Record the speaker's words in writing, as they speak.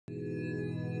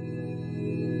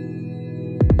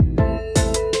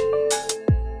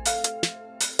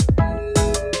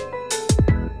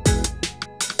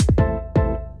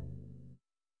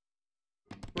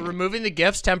removing the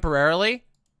GIFs temporarily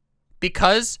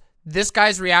because this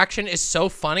guy's reaction is so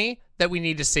funny that we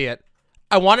need to see it.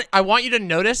 I want you to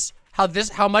notice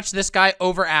how much this guy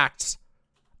overacts.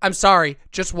 I'm sorry,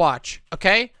 just watch,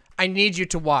 okay? I need you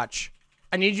to watch.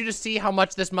 I need you to see how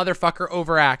much this motherfucker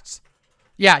overacts.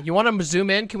 Yeah, you want to zoom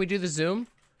in? Can we do the zoom?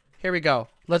 Here we go.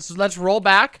 Let's roll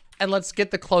back and let's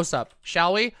get the close up,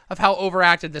 shall we? Of how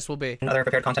overacted this will be. Other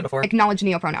prepared content before. Acknowledge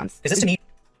neopronouns. Is this to me?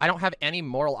 I don't have any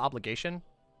moral obligation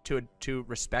to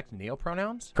respect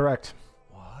neopronouns? Correct.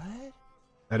 What?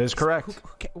 That is correct.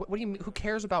 What do you mean? Who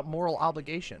cares about moral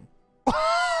obligation? What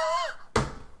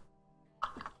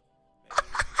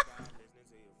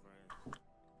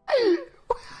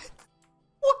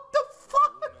the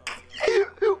fuck?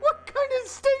 What kind of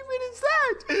statement is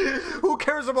that? Who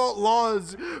cares about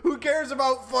laws? Who cares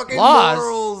about fucking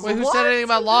morals? Wait, who said anything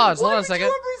about laws? Hold on a What second.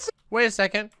 would you ever say? Wait a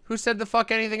second. Who said the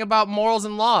fuck anything about morals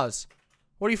and laws?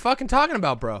 What are you fucking talking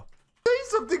about, bro? Say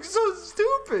something so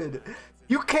stupid.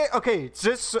 You can't. Okay,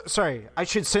 just sorry. I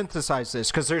should synthesize this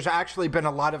because there's actually been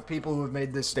a lot of people who have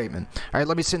made this statement. All right,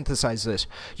 let me synthesize this.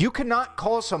 You cannot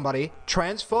call somebody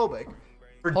transphobic.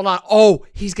 Hold on. Oh,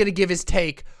 he's gonna give his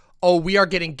take. Oh, we are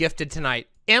getting gifted tonight.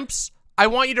 Imps, I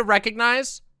want you to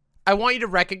recognize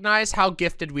how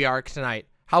gifted we are tonight.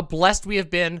 How blessed we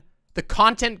have been. The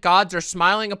content gods are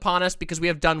smiling upon us because we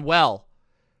have done well.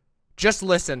 Just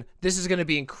listen. This is gonna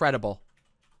be incredible.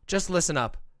 Just listen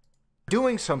up.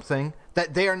 Doing something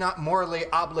that they are not morally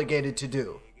obligated to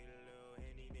do.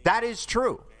 That is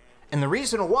true. And the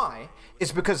reason why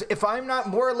is because if I'm not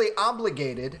morally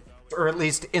obligated, or at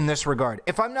least in this regard,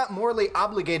 if I'm not morally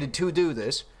obligated to do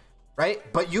this, right,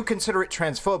 but you consider it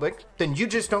transphobic, then you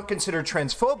just don't consider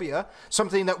transphobia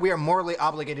something that we are morally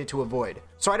obligated to avoid.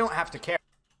 So I don't have to care.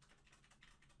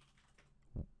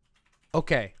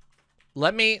 Okay.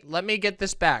 Let me get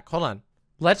this back. Hold on.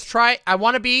 Let's try. I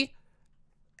want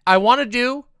to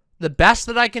do the best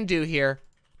that I can do here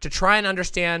to try and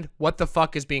understand what the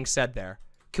fuck is being said there.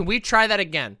 Can we try that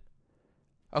again?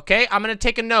 Okay, I'm going to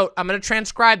take a note. I'm going to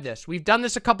transcribe this. We've done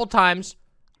this a couple times.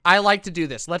 I like to do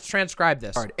this. Let's transcribe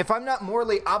this. If I'm not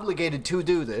morally obligated to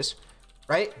do this,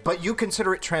 right, but you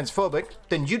consider it transphobic,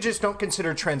 then you just don't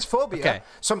consider transphobia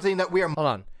something that we are... Hold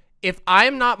on. If I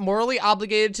am not morally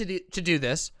obligated to do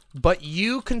this, but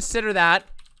you consider that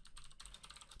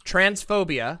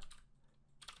transphobia,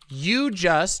 you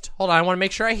just... Hold on, I want to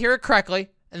make sure I hear it correctly,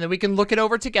 and then we can look it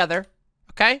over together,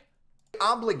 okay?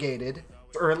 Obligated,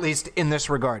 or at least in this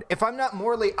regard. If I'm not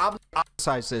morally obligated...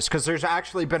 Synthesize this, because there's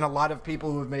actually been a lot of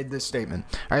people who have made this statement.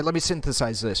 All right, let me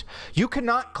synthesize this. You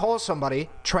cannot call somebody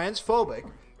transphobic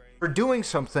for doing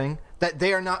something that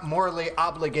they are not morally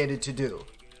obligated to do.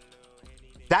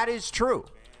 That is true.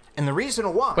 And the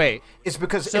reason why is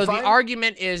because so the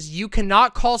argument is you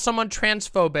cannot call someone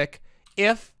transphobic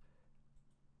if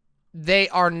they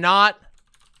are not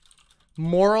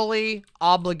morally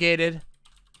obligated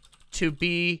to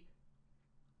be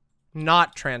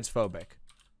not transphobic.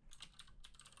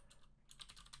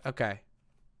 Okay.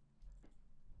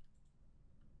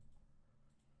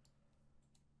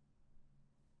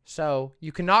 So,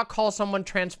 you cannot call someone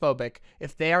transphobic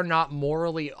if they are not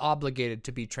morally obligated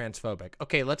to be transphobic.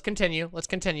 Okay, let's continue. Let's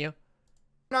continue.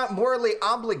 Not morally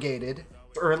obligated,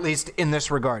 or at least in this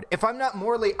regard. If I'm not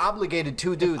morally obligated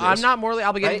to do this... I'm not morally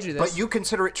obligated to do this. But you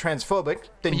consider it transphobic,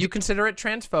 then... you consider it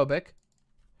transphobic.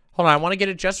 Hold on, I want to get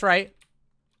it just right.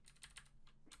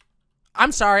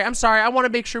 I'm sorry. I want to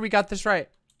make sure we got this right.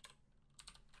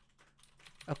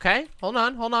 Okay, hold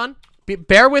on.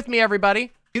 Bear with me,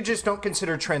 everybody. You just don't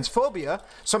consider transphobia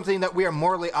something that we are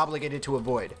morally obligated to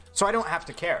avoid. So I don't have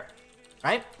to care,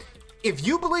 right? If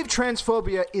you believe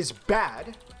transphobia is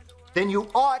bad, then you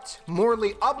ought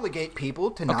morally obligate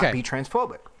people to not be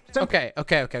transphobic. Simple.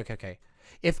 Okay.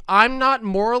 If I'm not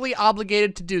morally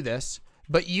obligated to do this,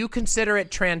 but you consider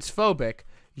it transphobic,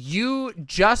 you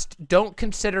just don't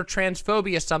consider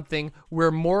transphobia something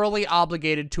we're morally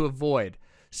obligated to avoid.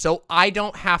 So I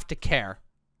don't have to care.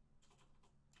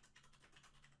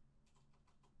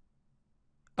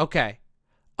 Okay.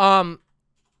 I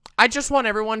just want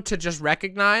everyone to just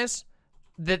recognize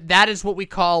that that is what we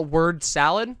call word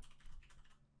salad.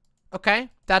 Okay?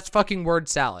 That's fucking word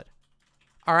salad.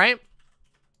 All right?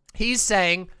 He's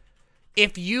saying,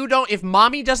 if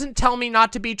mommy doesn't tell me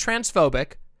not to be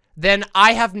transphobic, then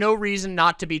I have no reason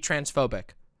not to be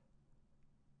transphobic.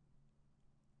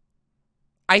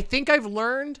 I think I've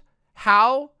learned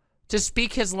how to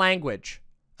speak his language.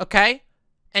 Okay?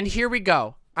 And here we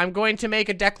go. I'm going to make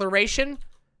a declaration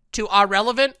to our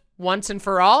relevant once and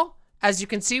for all. As you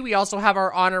can see, we also have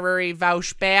our honorary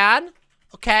Vaushban.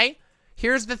 Okay?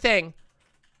 Here's the thing.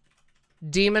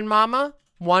 Demon Mama,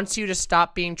 wants you to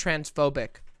stop being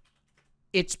transphobic.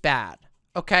 It's bad,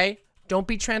 okay? Don't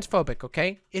be transphobic,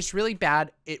 okay? It's really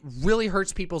bad. It really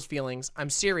hurts people's feelings. I'm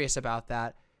serious about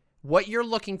that. What you're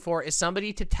looking for is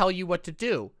somebody to tell you what to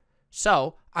do.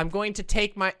 So I'm going to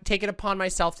take it upon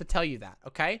myself to tell you that,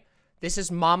 okay? This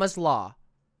is Mama's law.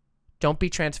 Don't be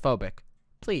transphobic.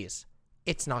 Please.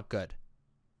 It's not good.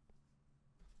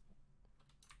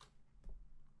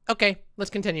 Okay, let's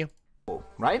continue.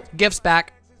 Right? Gifts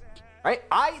back. Right?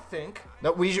 I think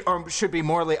that we should be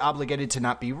morally obligated to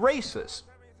not be racist.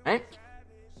 Right?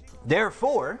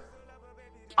 Therefore,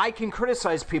 I can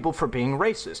criticize people for being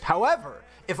racist. However,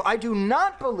 if I do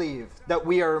not believe that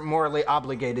we are morally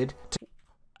obligated to...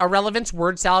 Irrelevance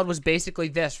word salad was basically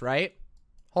this, right?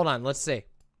 Hold on, let's see.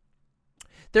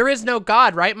 There is no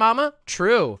God, right, Mama?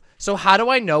 True. So how do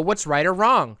I know what's right or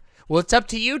wrong? Well, it's up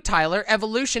to you, Tyler.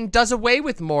 Evolution does away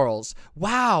with morals.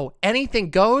 Wow, anything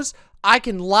goes? I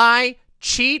can lie,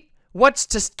 cheat. What's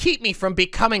to keep me from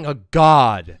becoming a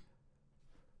god?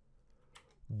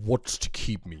 What's to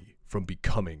keep me from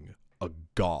becoming a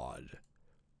god?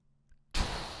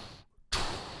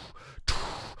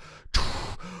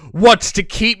 What's to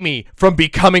keep me from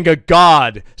becoming a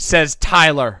god, says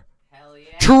Tyler. Hell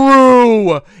yeah.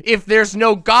 True! If there's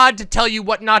no God to tell you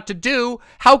what not to do,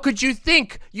 how could you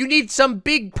think you need some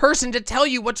big person to tell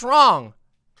you what's wrong?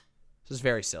 This is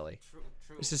very silly.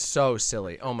 This is so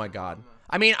silly. Oh my God.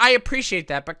 I mean, I appreciate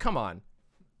that, but come on.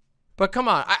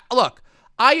 Look,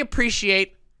 I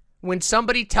appreciate when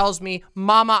somebody tells me,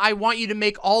 Mama, I want you to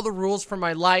make all the rules for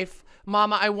my life.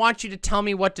 Mama, I want you to tell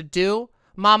me what to do.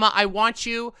 Mama, I want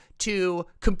you to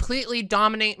completely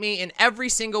dominate me in every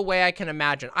single way I can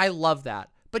imagine. I love that.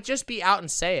 But just be out and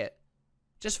say it.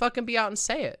 Just fucking be out and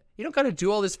say it. You don't gotta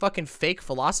do all this fucking fake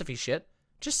philosophy shit.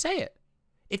 Just say it.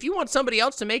 If you want somebody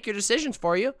else to make your decisions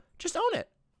for you, just own it.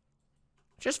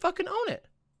 Just fucking own it.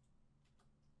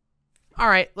 All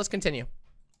right, let's continue.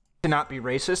 To not be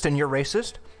racist and you're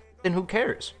racist, then who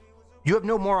cares? You have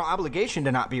no moral obligation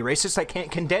to not be racist. I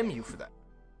can't condemn you for that.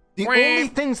 The only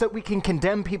things that we can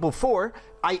condemn people for,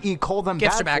 i.e. call them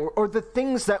bad for, are the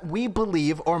things that we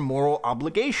believe are moral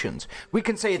obligations. We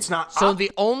can say it's not... So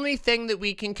the only thing that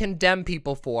we can condemn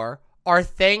people for are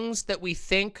things that we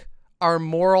think are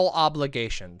moral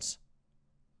obligations.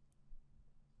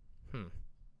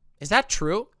 Is that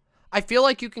true? I feel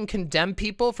like you can condemn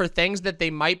people for things that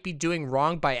they might be doing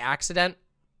wrong by accident.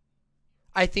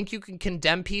 I think you can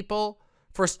condemn people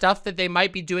for stuff that they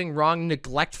might be doing wrong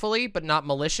neglectfully, but not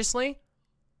maliciously.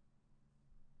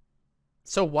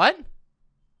 So what?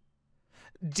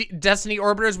 Destiny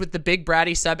orbiters with the big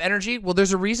bratty sub energy? Well,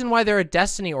 there's a reason why they're a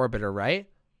Destiny orbiter, right?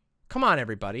 Come on,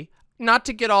 everybody. Not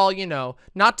to get all, you know,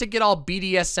 not to get all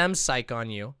BDSM psych on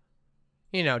you.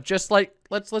 You know, just like,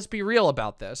 let's be real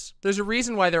about this. There's a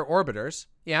reason why they're orbiters.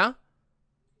 Yeah?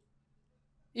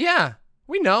 Yeah,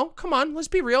 we know. Come on, let's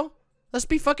be real. Let's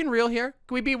be fucking real here.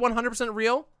 Can we be 100%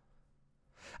 real?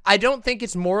 I don't think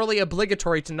it's morally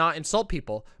obligatory to not insult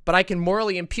people, but I can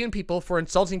morally impugn people for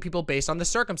insulting people based on the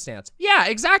circumstance. Yeah,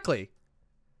 exactly.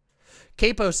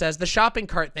 Capo says the shopping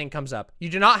cart thing comes up. You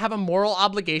do not have a moral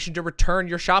obligation to return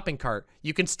your shopping cart.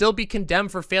 You can still be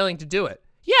condemned for failing to do it.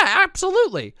 Yeah,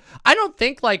 absolutely. I don't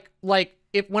think like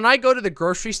if when I go to the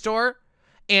grocery store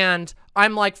and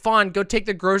I'm like, Fawn, go take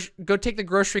the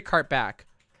grocery cart back.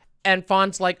 And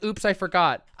Fawn's like, oops, I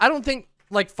forgot. I don't think,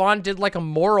 like, Fawn did, like, a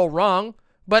moral wrong,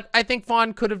 but I think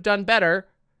Fawn could have done better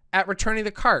at returning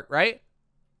the cart, right?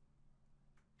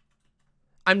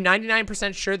 I'm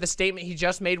 99% sure the statement he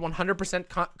just made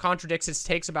 100% contradicts his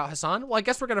takes about Hassan. Well, I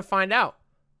guess we're going to find out.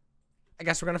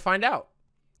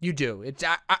 You do.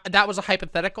 That was a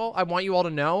hypothetical. I want you all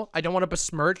to know. I don't want to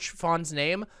besmirch Fawn's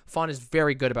name. Fawn is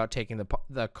very good about taking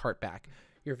the cart back.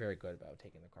 You're very good about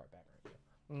taking the cart back.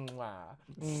 Mwah.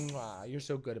 Mwah. You're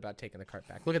so good about taking the cart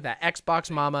back. Look at that. Xbox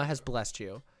Mama has blessed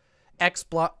you.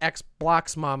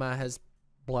 Xbox Mama has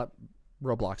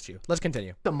Robloxed you. Let's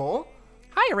continue. Optimal.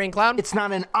 Hi, Rain Cloud. It's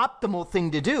not an optimal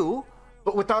thing to do,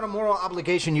 but without a moral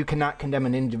obligation, you cannot condemn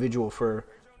an individual for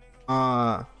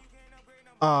that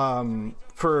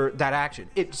action.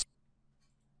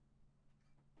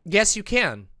 Yes, you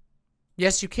can.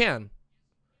 Yes, you can.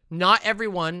 Not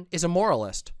everyone is a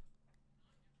moralist.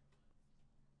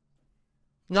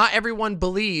 Not everyone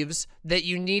believes that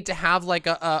you need to have like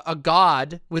a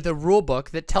god with a rule book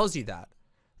that tells you that.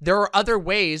 There are other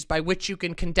ways by which you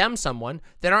can condemn someone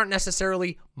that aren't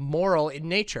necessarily moral in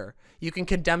nature. You can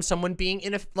condemn someone being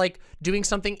doing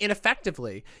something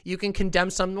ineffectively. You can condemn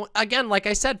someone, again, like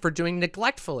I said, for doing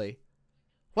neglectfully.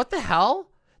 What the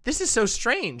hell? This is so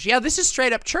strange. Yeah, this is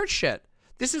straight up church shit.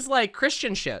 This is like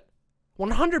Christian shit.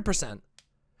 100%.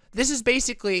 This is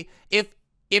basically, if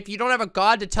you don't have a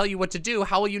God to tell you what to do,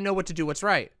 how will you know what to do, what's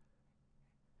right?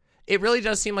 It really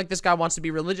does seem like this guy wants to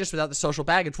be religious without the social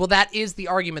baggage. Well, that is the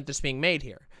argument that's being made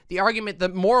here.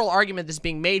 The moral argument that's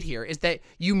being made here is that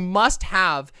you must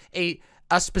have a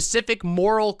specific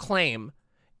moral claim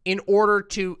in order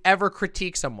to ever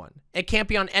critique someone. It can't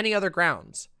be on any other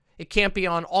grounds. It can't be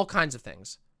on all kinds of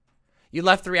things. You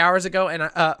left 3 hours ago, and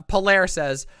Polaire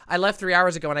says, I left 3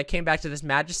 hours ago and I came back to this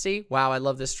majesty. Wow, I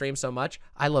love this stream so much.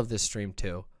 I love this stream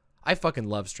too. I fucking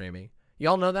love streaming.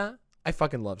 Y'all know that? I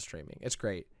fucking love streaming. It's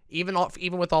great. Even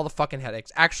with all the fucking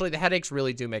headaches. Actually, the headaches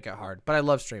really do make it hard, but I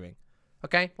love streaming.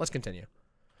 Okay, let's continue.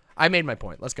 I made my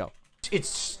point. Let's go.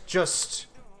 It's just,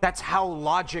 that's how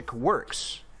logic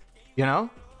works, you know?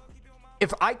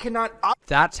 If I cannot...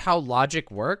 That's how logic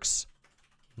works?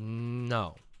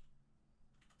 No.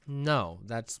 No,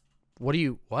 that's... What?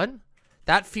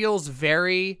 That feels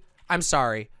very... I'm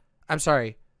sorry.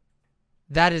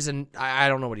 That is an... I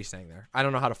don't know what he's saying there. I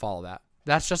don't know how to follow that.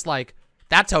 That's just like...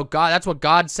 That's what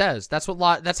God says. That's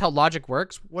how logic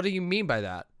works. What do you mean by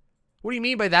that? What do you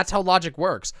mean by that's how logic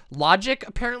works? Logic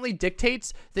apparently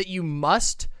dictates that you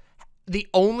must... The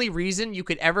only reason you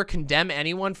could ever condemn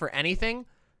anyone for anything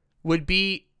would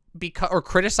be because... Or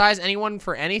criticize anyone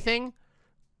for anything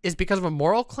is because of a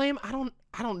moral claim? I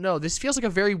don't know. This feels like a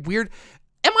very weird...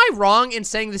 Am I wrong in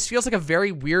saying this feels like a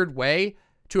very weird way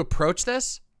to approach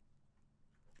this?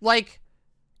 Like...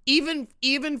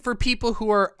 Even for people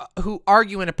who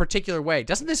argue in a particular way,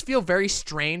 doesn't this feel very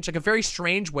strange? Like a very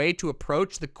strange way to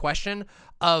approach the question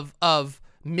of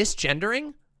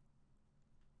misgendering?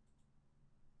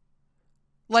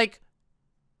 Like,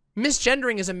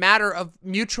 misgendering is a matter of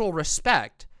mutual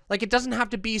respect. Like, it doesn't have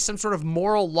to be some sort of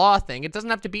moral law thing. It doesn't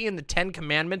have to be in the 10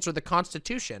 Commandments or the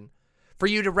Constitution for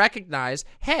you to recognize,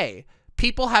 hey,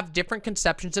 people have different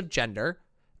conceptions of gender.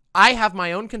 I have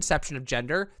my own conception of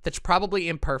gender that's probably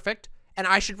imperfect, and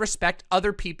I should respect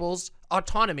other people's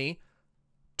autonomy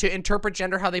to interpret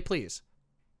gender how they please.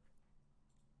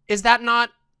 Is that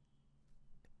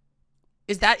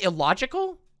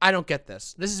illogical? I don't get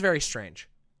this. This is very strange.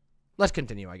 Let's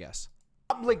continue, I guess.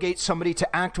 Obligate somebody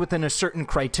to act within a certain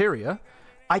criteria,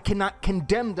 I cannot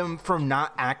condemn them for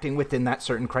not acting within that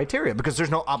certain criteria because there's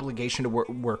no obligation to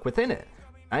work within it,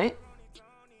 right?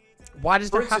 Why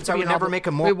does there have to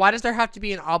be why does there have to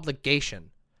be an obligation?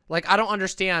 Like, I don't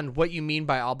understand what you mean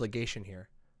by obligation here.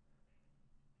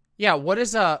 Yeah, what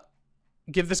is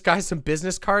give this guy some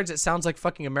business cards? It sounds like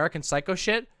fucking American Psycho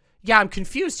shit. Yeah, I'm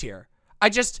confused here.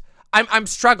 I'm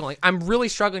struggling. I'm really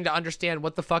struggling to understand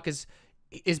what the fuck is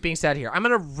being said here. I'm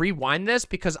gonna rewind this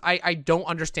because I don't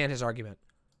understand his argument.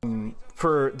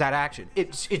 For that action.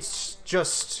 It's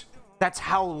just, that's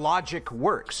how logic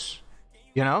works,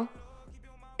 you know?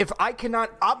 If I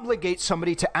cannot obligate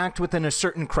somebody to act within a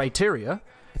certain criteria,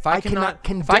 I cannot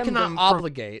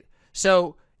obligate.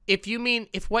 So if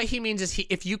what he means is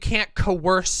if you can't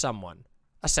coerce someone,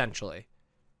 essentially,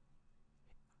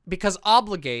 because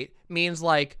obligate means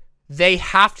like they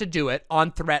have to do it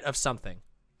on threat of something,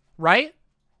 right?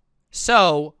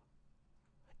 So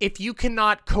if you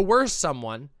cannot coerce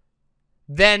someone,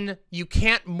 then you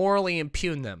can't morally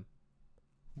impugn them.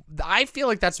 I feel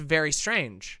like that's very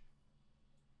strange.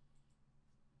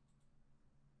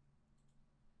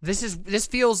 This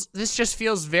just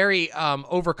feels very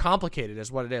overcomplicated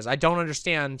is what it is. I don't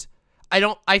understand.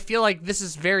 I feel like this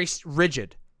is very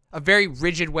rigid, a very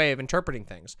rigid way of interpreting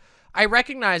things. I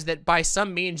recognize that by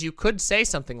some means you could say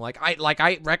something like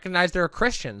I recognize there are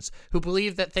Christians who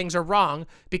believe that things are wrong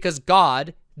because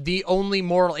God, the only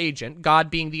moral agent, God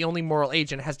being the only moral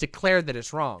agent, has declared that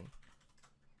it's wrong.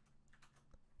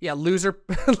 Yeah, loser.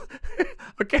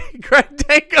 Okay, Greg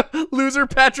Danko, loser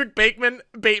Patrick Bateman,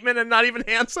 and not even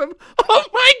handsome. Oh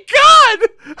my god!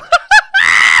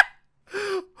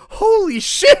 Holy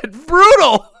shit,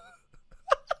 brutal!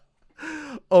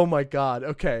 Oh my god,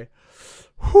 okay.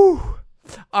 Whew.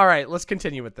 All right, let's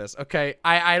continue with this, okay?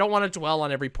 I don't want to dwell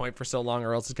on every point for so long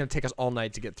or else it's going to take us all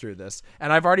night to get through this.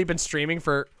 And I've already been streaming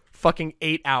for fucking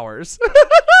 8 hours.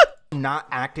 Not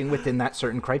acting within that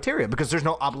certain criteria because there's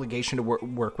no obligation to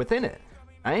work within it,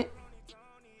 right?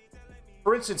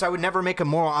 For instance, I would never make a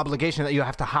moral obligation that you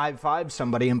have to high-five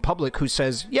somebody in public who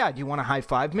says, yeah, do you want to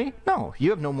high-five me? No, you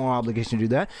have no moral obligation to do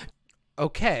that.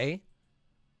 Okay.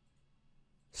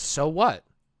 So what?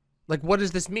 Like, what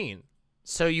does this mean?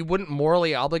 So you wouldn't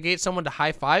morally obligate someone to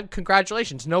high-five?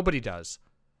 Congratulations, nobody does.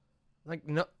 Like,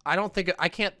 no, I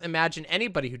can't imagine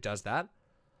anybody who does that.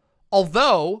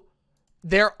 Although,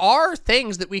 there are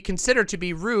things that we consider to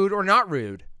be rude or not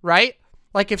rude, right?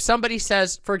 Like if somebody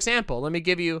says, for example, let me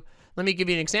give you an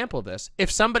example of this. If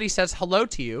somebody says hello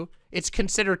to you it's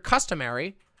considered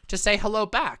customary to say hello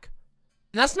back.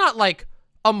 And that's not like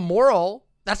a moral,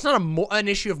 that's not an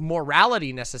issue of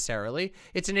morality necessarily.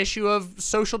 It's an issue of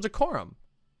social decorum.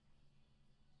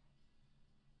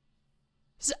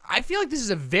 I feel like this is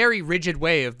a very rigid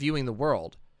way of viewing the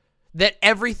world. That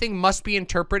everything must be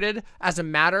interpreted as a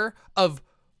matter of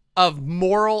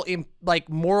moral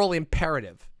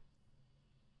imperative.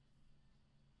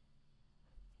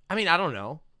 I mean, I don't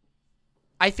know.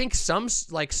 I think some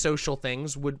like social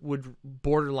things would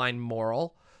borderline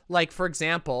moral. Like, for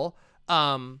example,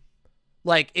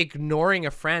 like ignoring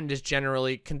a friend is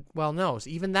generally, well, no,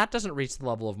 even that doesn't reach the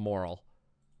level of moral.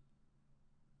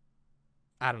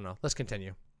 I don't know. Let's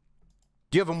continue.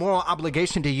 Do you have a moral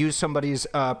obligation to use somebody's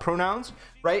pronouns,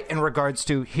 right? In regards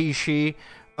to he, she,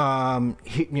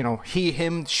 he,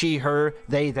 him, she, her,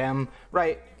 they, them,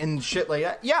 right? And shit like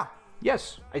that. Yeah.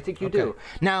 Yes, I think you do.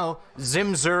 Now,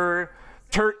 zimzer,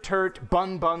 turt,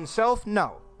 bun, self.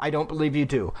 No, I don't believe you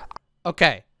do.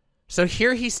 Okay. So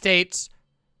here he states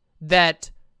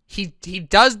that he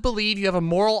does believe you have a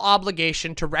moral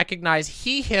obligation to recognize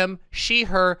he, him, she,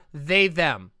 her, they,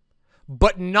 them,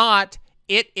 but not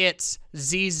it's,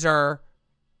 zer,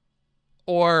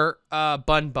 or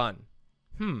bun.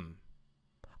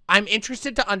 I'm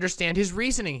interested to understand his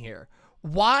reasoning here.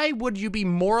 Why would you be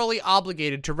morally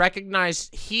obligated to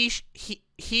recognize he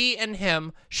and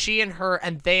him, she and her,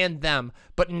 and they and them,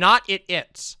 but not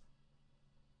it's?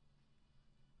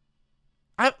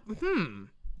 I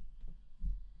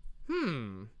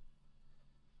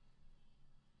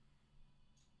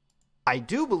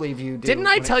do believe you do. Didn't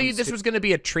I tell you this was going to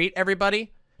be a treat,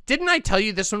 everybody? Didn't I tell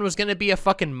you this one was going to be a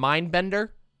fucking mind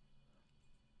bender?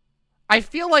 I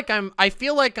feel like I'm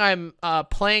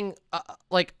playing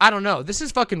like, I don't know. This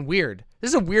is fucking weird. This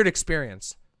is a weird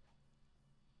experience.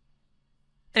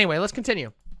 Anyway, let's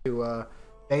continue.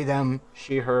 They, them,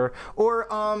 she, her, or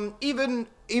even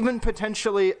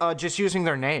potentially just using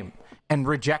their name and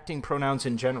rejecting pronouns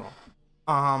in general.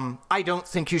 I don't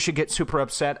think you should get super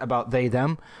upset about they,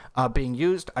 them being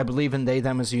used. I believe in they,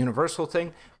 them as a universal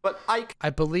thing, but I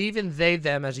believe in they,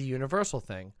 them as a universal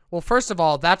thing. Well, first of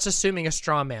all, that's assuming a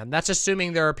straw man. That's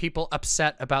assuming there are people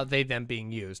upset about they, them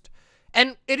being used.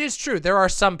 And it is true. There are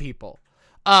some people.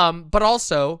 But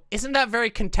also, isn't that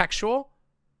very contextual?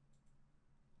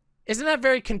 Isn't that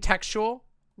very contextual,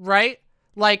 right?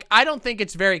 Like, I don't think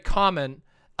it's very common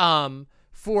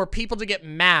for people to get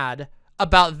mad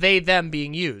about they, them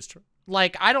being used.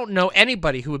 Like, I don't know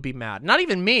anybody who would be mad. Not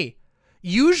even me.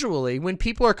 Usually, when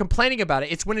people are complaining about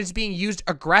it, it's when it's being used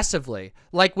aggressively.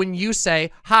 Like when you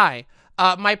say, hi,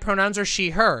 my pronouns are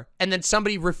she, her, and then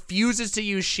somebody refuses to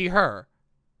use she, her.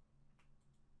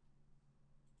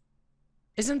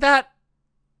 Isn't that,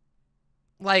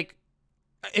 like,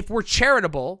 if we're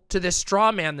charitable to this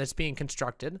straw man that's being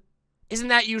constructed, isn't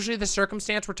that usually the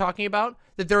circumstance we're talking about?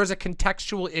 That there is a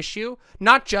contextual issue?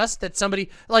 Not just that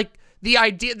somebody, like, the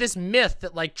idea, this myth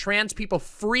that, like, trans people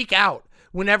freak out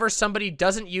whenever somebody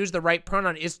doesn't use the right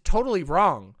pronoun is totally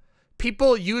wrong.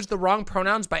 People use the wrong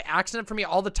pronouns by accident for me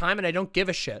all the time, and I don't give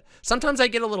a shit. Sometimes I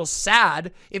get a little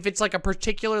sad if it's, like, a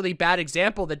particularly bad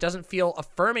example that doesn't feel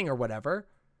affirming or whatever.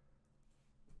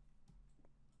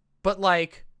 But,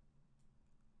 like,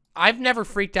 I've never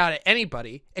freaked out at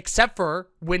anybody except for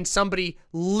when somebody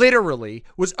literally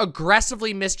was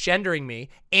aggressively misgendering me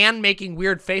and making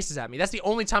weird faces at me. That's the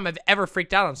only time I've ever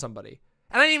freaked out on somebody.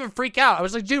 And I didn't even freak out. I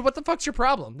was like, dude, what the fuck's your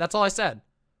problem? That's all I said.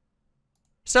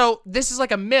 So this is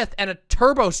like a myth and a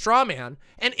turbo straw man.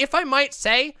 And if I might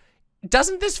say,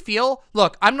 doesn't this feel,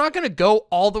 look, I'm not going to go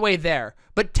all the way there,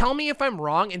 but tell me if I'm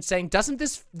wrong in saying, doesn't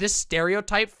this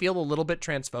stereotype feel a little bit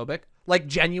transphobic? Like,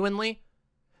 genuinely?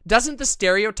 Doesn't the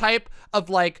stereotype of,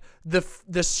 like, the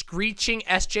screeching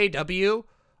SJW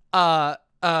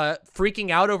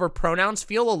freaking out over pronouns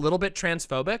feel a little bit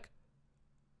transphobic?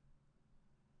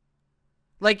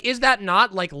 Like, is that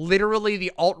not, like, literally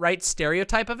the alt-right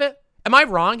stereotype of it? Am I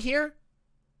wrong here?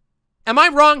 Am I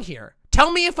wrong here?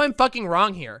 Tell me if I'm fucking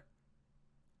wrong here.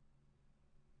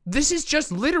 This is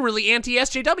just literally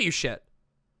anti-SJW shit.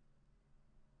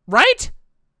 Right?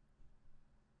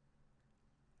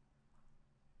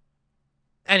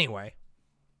 Anyway,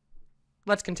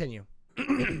 let's continue.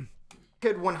 Could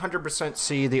 100%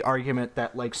 see the argument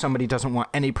that, like, somebody doesn't want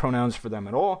any pronouns for them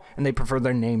at all, and they prefer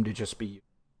their name to just be used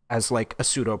as, like, a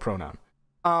pseudo pronoun.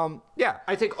 Yeah,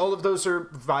 I think all of those are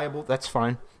viable. That's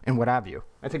fine, and what have you.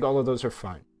 I think all of those are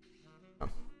fine.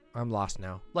 I'm lost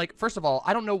now. Like, first of all,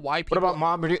 I don't know why people. What about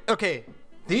mom? Okay,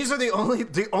 these are the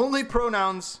only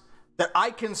pronouns that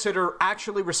I consider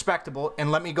actually respectable,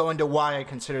 and let me go into why I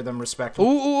consider them respectable.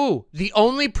 Ooh. The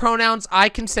only pronouns I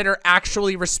consider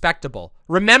actually respectable.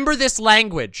 Remember this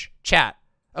language, chat.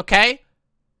 Okay?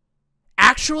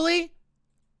 Actually,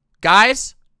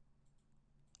 guys,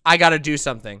 I gotta do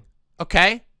something.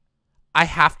 Okay? I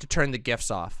have to turn the GIFs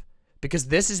off because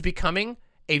this is becoming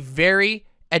a very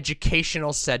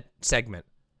educational segment.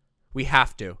 We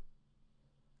have to.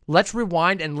 Let's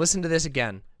rewind and listen to this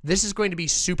again. This is going to be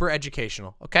super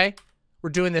educational, okay?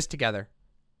 We're doing this together.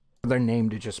 Their name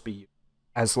to just be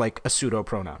as like a pseudo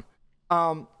pronoun.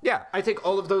 Yeah, I think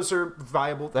all of those are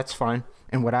viable. That's fine,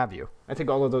 and what have you. I think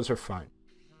all of those are fine.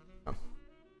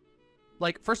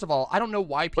 Like, first of all, I don't know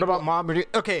why people. What about mom?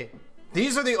 Okay,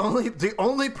 these are the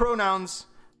only pronouns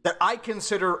that I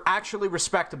consider actually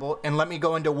respectable, and let me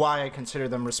go into why I consider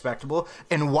them respectable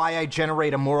and why I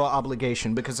generate a moral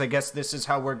obligation, because I guess this is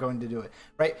how we're going to do it,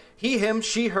 right? He, him,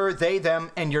 she, her, they,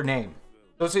 them, and your name.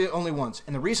 Those are the only ones.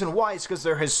 And the reason why is because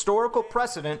there's historical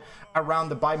precedent around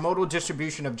the bimodal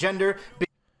distribution of gender.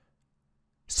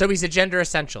 So he's a gender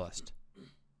essentialist.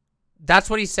 That's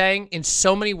what he's saying in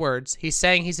so many words. He's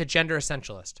saying he's a gender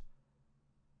essentialist.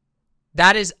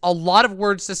 That is a lot of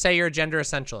words to say you're a gender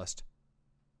essentialist.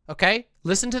 Okay?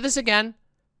 Listen to this again.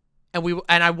 I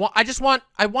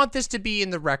want this to be in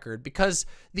the record because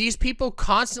these people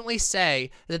constantly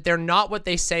say that they're not what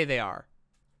they say they are.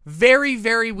 Very,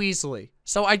 very weaselly.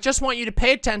 So I just want you to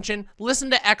pay attention,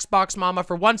 listen to Xbox Mama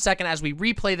for 1 second as we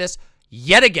replay this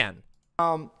yet again.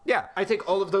 Yeah, I think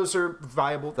all of those are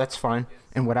viable. That's fine,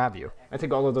 and what have you. I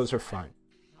think all of those are fine.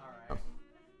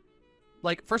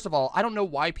 Like, first of all, I don't know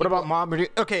why people. What about mom?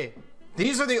 Okay,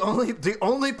 these are the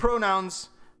only pronouns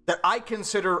that I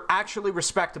consider actually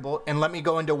respectable, and let me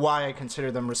go into why I consider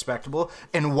them respectable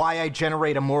and why I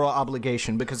generate a moral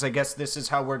obligation, because I guess this is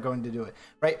how we're going to do it,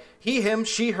 right? He, him,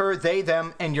 she, her, they,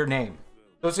 them, and your name.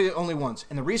 Those are the only ones.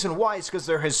 And the reason why is because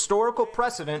there's historical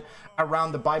precedent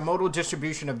around the bimodal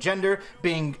distribution of gender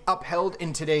being upheld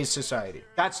in today's society.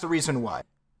 That's the reason why.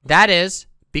 That is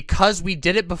because we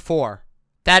did it before.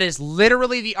 That is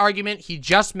literally the argument he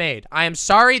just made. I am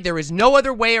sorry, there is no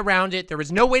other way around it. There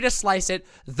is no way to slice it.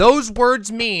 Those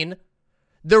words mean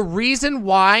the reason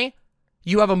why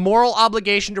you have a moral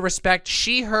obligation to respect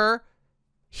she, her,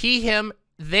 he, him,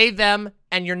 they, them,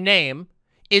 and your name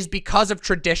is because of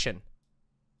tradition.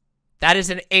 That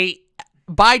is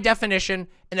by definition,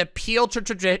 an appeal to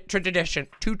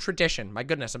tradition. My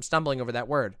goodness, I'm stumbling over that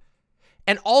word.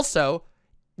 And also,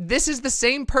 this is the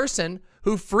same person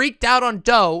who freaked out on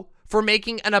Doe for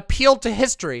making an appeal to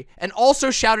history and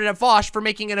also shouted at Vosh for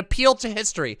making an appeal to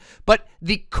history. But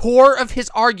the core of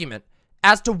his argument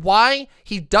as to why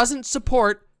he doesn't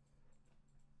support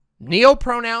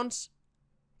neopronouns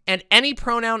and any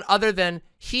pronoun other than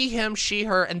he, him, she,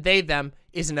 her, and they, them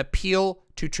is an appeal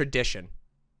to tradition.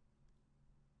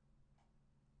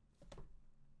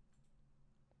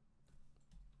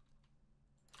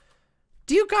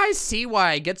 Do you guys see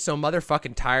why I get so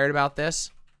motherfucking tired about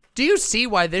this? Do you see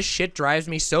why this shit drives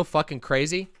me so fucking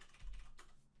crazy?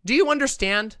 Do you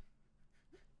understand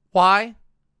why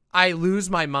I lose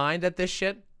my mind at this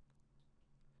shit?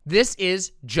 This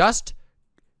is just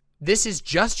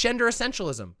gender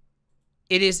essentialism.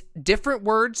 It is different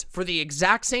words for the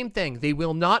exact same thing. They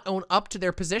will not own up to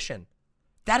their position.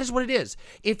 That is what it is.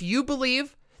 If you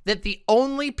believe that the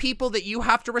only people that you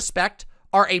have to respect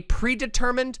are a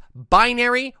predetermined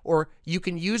binary, or you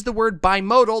can use the word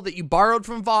bimodal that you borrowed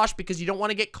from Vosh because you don't want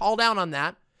to get called out on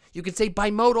that. You can say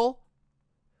bimodal,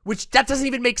 which that doesn't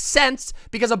even make sense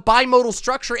because a bimodal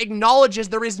structure acknowledges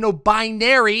there is no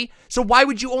binary. So why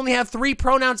would you only have 3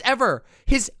 pronouns ever?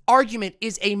 His argument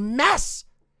is a mess.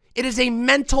 It is a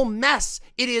mental mess.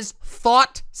 It is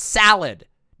thought salad.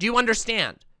 Do you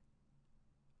understand?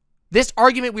 This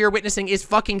argument we are witnessing is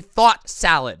fucking thought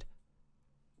salad.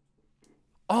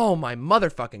 Oh my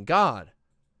motherfucking God.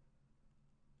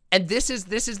 And this is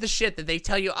the shit that they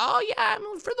tell you, oh yeah,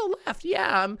 I'm for the left.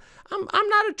 Yeah, I'm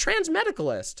not a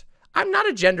transmedicalist. I'm not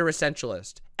a gender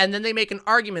essentialist. And then they make an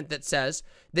argument that says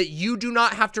that you do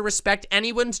not have to respect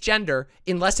anyone's gender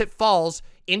unless it falls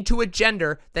into a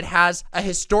gender that has a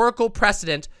historical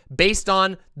precedent based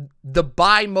on the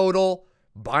bimodal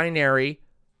binary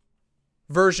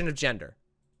version of gender.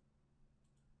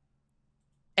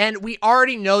 And we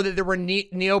already know that there were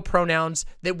neopronouns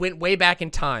that went way back in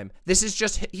time. This is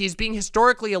just, he's being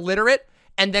historically illiterate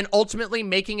and then ultimately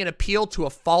making an appeal to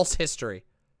a false history.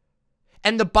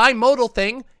 And the bimodal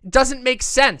thing doesn't make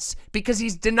sense because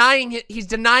he's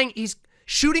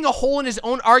shooting a hole in his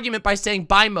own argument by saying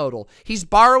bimodal. He's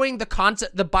borrowing the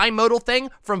concept, the bimodal thing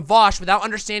from Vosh without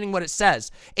understanding what it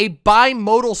says. A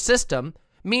bimodal system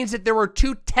means that there are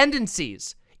two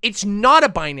tendencies. It's not a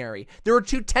binary. There are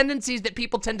two tendencies that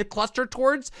people tend to cluster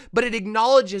towards, but it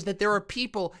acknowledges that there are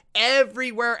people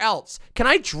everywhere else. Can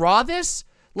I draw this?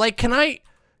 Like, can I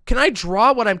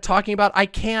draw what I'm talking about? I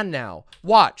can now.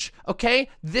 Watch, okay?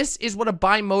 This is what a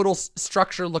bimodal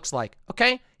structure looks like,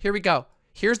 okay? Here we go.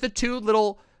 Here's the two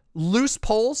little loose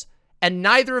poles, and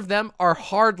neither of them are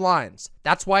hard lines.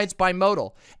 That's why it's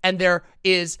bimodal. And there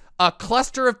is a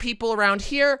cluster of people around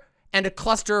here and a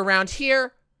cluster around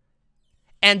here.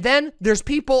 And then there's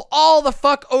people all the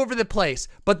fuck over the place.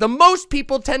 But the most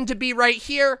people tend to be right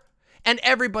here, and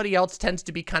everybody else tends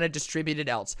to be kind of distributed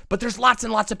else. But there's lots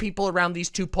and lots of people around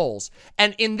these two poles.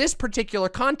 And in this particular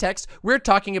context, we're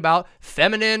talking about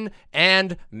feminine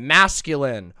and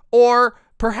masculine. Or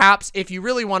perhaps, if you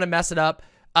really want to mess it up,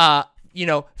 you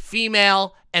know,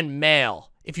 female and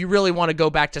male. If you really want to go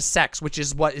back to sex, which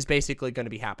is what is basically going to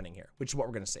be happening here, which is what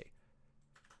we're going to see.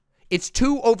 It's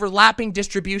two overlapping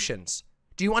distributions.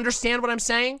 Do you understand what I'm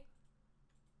saying?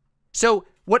 So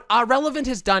what Irrelevant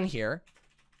has done here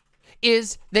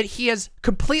is that he has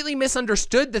completely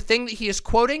misunderstood the thing that he is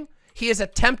quoting. He has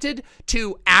attempted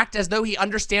to act as though he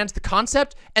understands the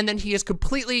concept, and then he has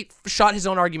completely shot his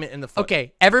own argument in the foot.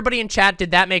 Okay, everybody in chat,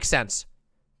 did that make sense?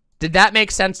 Did that make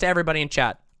sense to everybody in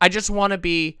chat? I just want to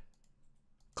be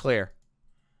clear.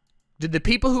 Did the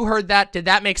people who heard that, did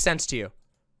that make sense to you?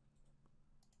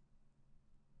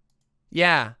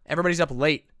 Yeah, everybody's up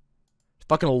late. It's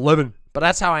fucking 11. But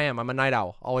that's how I am. I'm a night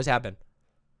owl. Always have been.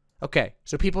 Okay,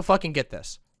 so people fucking get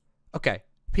this. Okay,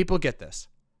 people get this.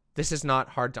 This is not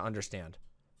hard to understand.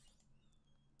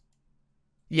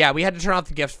 Yeah, we had to turn off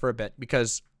the GIFs for a bit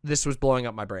because this was blowing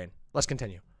up my brain. Let's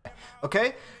continue.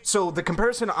 Okay, so the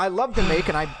comparison I love to make,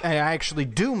 and I actually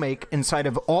do make inside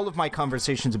of all of my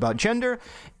conversations about gender,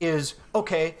 is,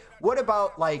 okay, what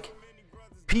about, like,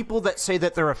 people that say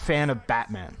that they're a fan of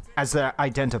Batman as their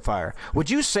identifier? Would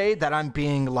you say that I'm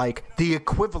being, like, the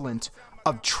equivalent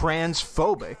of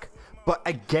transphobic, but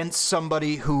against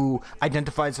somebody who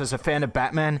identifies as a fan of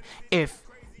Batman if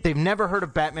they've never heard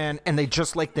of Batman and they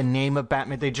just like the name of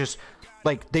Batman? They just,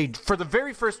 like, they, for the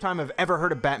very first time I've ever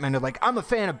heard of Batman, they're like, I'm a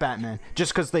fan of Batman,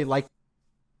 just because they like...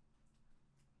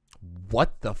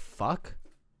 What the fuck?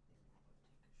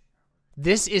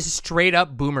 This is straight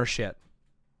up boomer shit.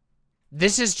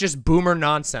 This is just boomer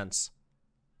nonsense.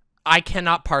 I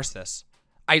cannot parse this.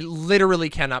 I literally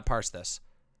cannot parse this.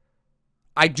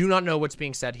 I do not know what's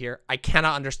being said here. I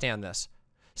cannot understand this.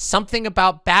 Something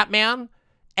about Batman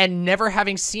and never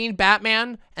having seen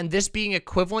Batman and this being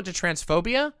equivalent to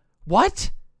transphobia?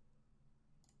 What?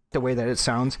 The way that it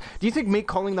sounds. Do you think me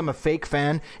calling them a fake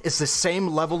fan is the same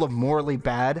level of morally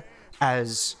bad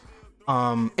as,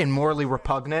 and morally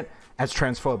repugnant as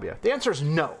transphobia? The answer is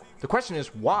no. The question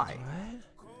is why?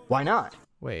 What? Why not?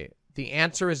 Wait, the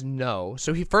answer is no.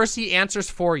 So he answers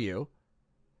for you.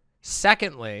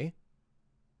 Secondly,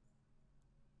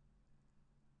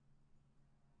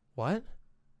 what?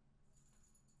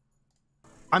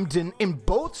 In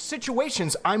both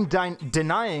situations, I'm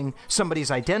denying somebody's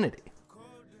identity.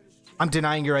 I'm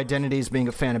denying your identity as being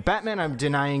a fan of Batman. I'm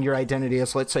denying your identity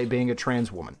as, let's say, being a trans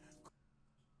woman.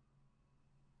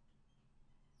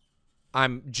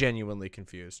 I'm genuinely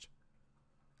confused.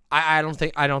 I don't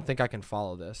think I can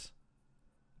follow this.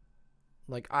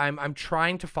 Like, I'm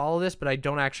trying to follow this, but I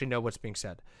don't actually know what's being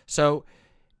said. So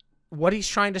what he's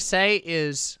trying to say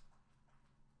is,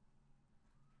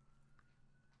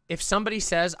 if somebody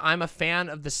says, I'm a fan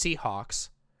of the Seahawks,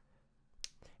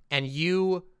 and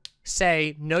you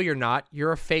say, no, you're not,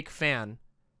 you're a fake fan,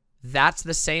 that's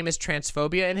the same as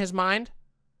transphobia in his mind?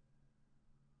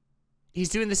 He's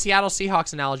doing the Seattle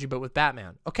Seahawks analogy, but with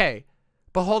Batman. Okay,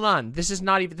 but hold on. This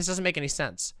doesn't make any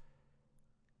sense.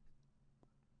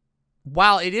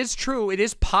 While it is true, it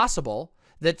is possible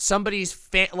that somebody's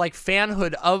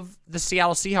fanhood of the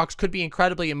Seattle Seahawks could be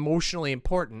incredibly emotionally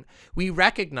important. We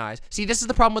recognize. See, this is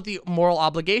the problem with the moral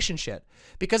obligation shit,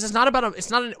 because it's not about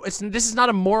this is not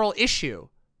a moral issue.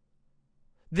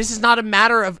 This is not a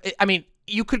matter of, I mean,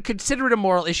 you could consider it a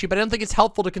moral issue, but I don't think it's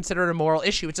helpful to consider it a moral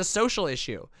issue. It's a social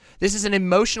issue. This is an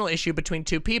emotional issue between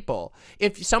two people.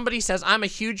 If somebody says, I'm a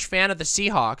huge fan of the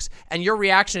Seahawks, and your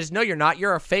reaction is, no, you're not,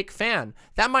 you're a fake fan,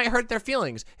 that might hurt their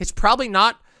feelings. It's probably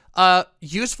not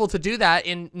useful to do that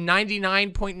in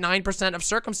 99.9% of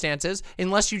circumstances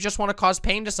unless you just want to cause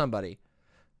pain to somebody.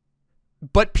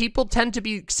 But people tend to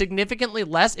be significantly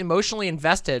less emotionally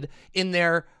invested in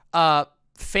their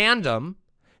fandom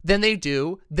than they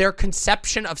do their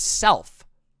conception of self,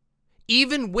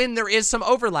 even when there is some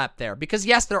overlap there. Because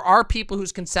yes, there are people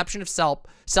whose conception of self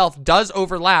does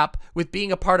overlap with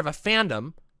being a part of a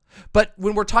fandom, But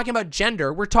when we're talking about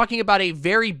gender, we're talking about a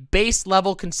very base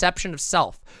level conception of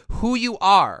self. Who you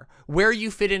are, where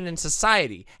you fit in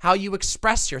society, how you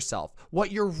express yourself,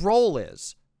 what your role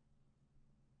is.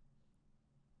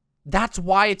 That's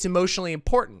why it's emotionally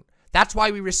important. That's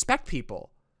why we respect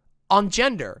people on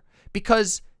gender,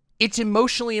 because it's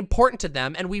emotionally important to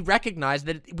them, and we recognize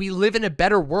that we live in a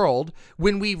better world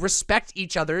when we respect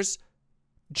each other's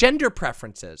gender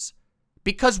preferences,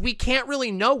 because we can't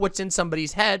really know what's in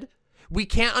somebody's head. We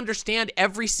can't understand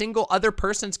every single other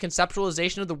person's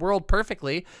conceptualization of the world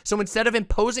perfectly. So instead of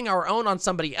imposing our own on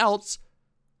somebody else,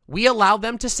 we allow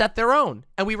them to set their own,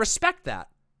 and we respect that.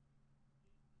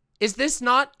 Is this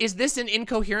an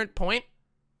incoherent point?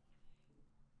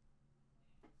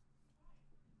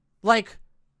 Like,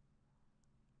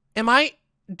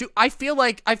 I feel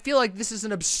like this is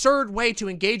an absurd way to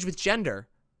engage with gender.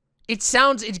 It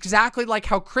sounds exactly like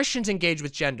how Christians engage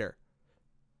with gender,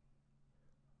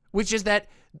 which is that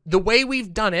the way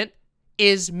we've done it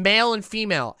is male and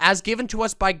female as given to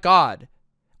us by God.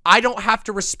 I don't have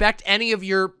to respect any of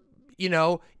your,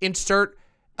 insert,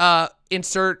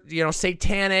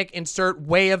 satanic, insert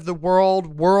way of the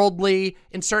world, worldly,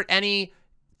 insert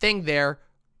anything there,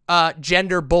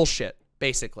 gender bullshit,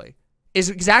 basically, is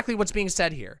exactly what's being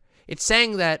said here. It's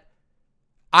saying that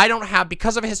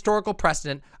because of a historical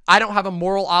precedent, I don't have a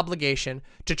moral obligation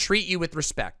to treat you with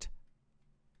respect.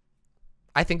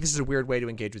 I think this is a weird way to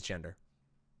engage with gender.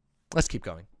 Let's keep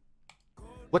going.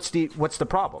 What's the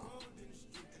problem?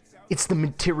 It's the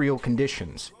material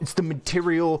conditions. It's the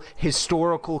material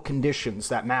historical conditions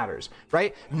that matters,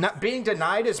 right? Not being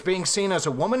denied as being seen as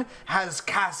a woman has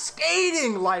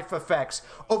cascading life effects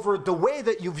over the way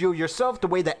that you view yourself, the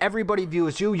way that everybody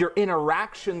views you, your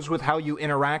interactions with how you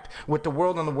interact with the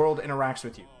world and the world interacts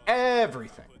with you.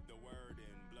 Everything.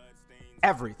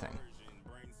 Everything.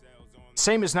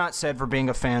 Same is not said for being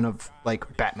a fan of,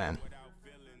 like, Batman.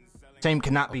 Same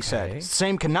cannot be said.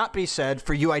 Same cannot be said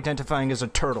for you identifying as a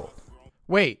turtle.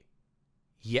 Wait.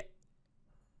 Yeah.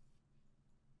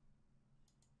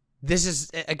 This is,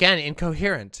 again,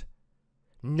 incoherent.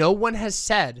 No one has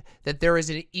said that there is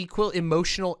an equal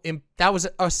emotional... That was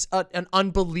an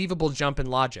unbelievable jump in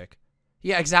logic.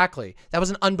 Yeah, exactly. That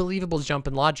was an unbelievable jump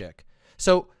in logic.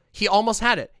 So he almost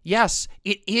had it. Yes,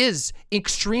 it is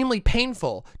extremely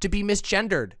painful to be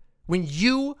misgendered. When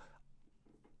you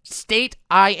state,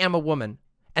 I am a woman,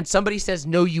 and somebody says,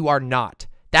 no, you are not.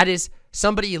 That is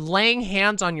somebody laying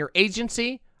hands on your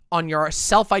agency, on your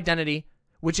self-identity,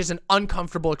 which is an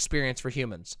uncomfortable experience for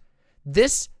humans.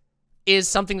 This is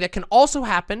something that can also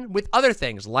happen with other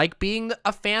things, like being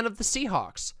a fan of the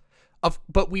Seahawks.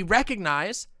 But we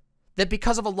recognize that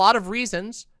because of a lot of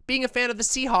reasons, being a fan of the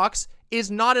Seahawks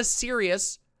is not as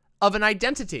serious of an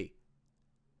identity.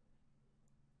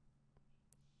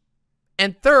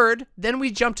 And third, then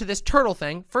we jump to this turtle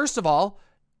thing. First of all,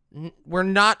 we're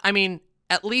not,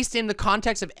 at least in the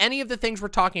context of any of the things we're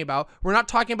talking about, we're not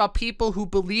talking about people who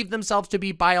believe themselves to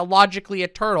be biologically a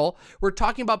turtle. We're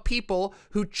talking about people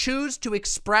who choose to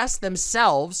express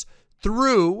themselves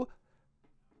through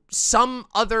some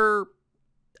other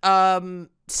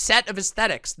set of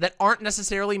aesthetics that aren't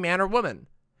necessarily man or woman.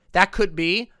 That could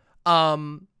be a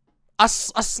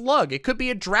slug. It could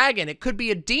be a dragon. It could be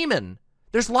a demon.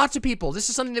 There's lots of people. This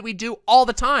is something that we do all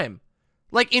the time,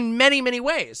 like in many, many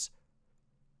ways.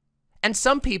 And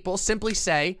some people simply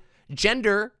say,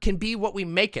 gender can be what we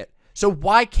make it. So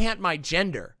why can't my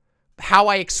gender, how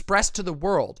I express to the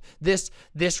world, this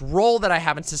role that I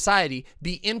have in society,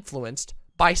 be influenced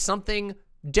by something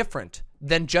different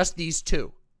than just these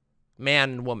two, man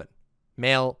and woman,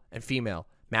 male and female,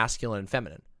 masculine and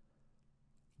feminine?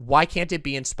 Why can't it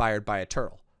be inspired by a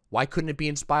turtle? Why couldn't it be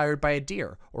inspired by a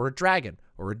deer or a dragon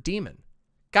or a demon?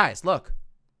 Guys, look.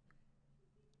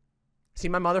 See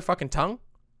my motherfucking tongue?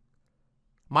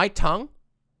 My tongue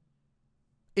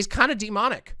is kind of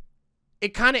demonic.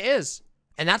 It kind of is.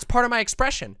 And that's part of my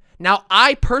expression. Now,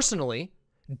 I personally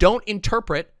don't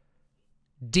interpret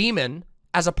demon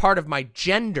as a part of my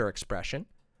gender expression,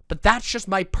 but that's just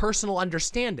my personal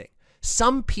understanding.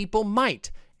 Some people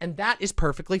might, and that is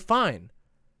perfectly fine.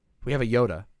 We have a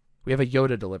Yoda. We have a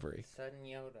Yoda delivery. Sudden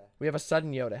Yoda. We have a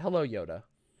sudden Yoda. Hello, Yoda.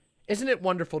 Isn't it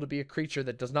wonderful to be a creature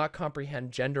that does not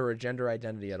comprehend gender or gender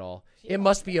identity at all? It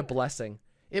must be a blessing.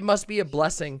 It must be a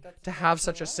blessing to have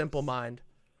such a simple mind.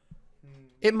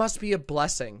 It must be a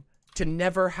blessing to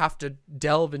never have to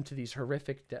delve into these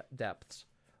horrific depths.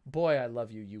 Boy, I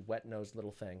love you, you wet-nosed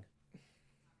little thing.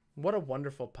 What a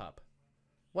wonderful pup.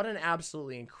 What an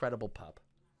absolutely incredible pup.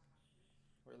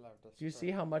 Do you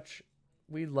see how much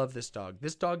we love this dog?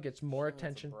 This dog gets more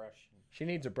attention. She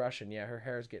needs a brushing. Yeah, her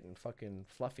hair is getting fucking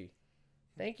fluffy.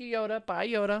 Thank you, Yoda. Bye,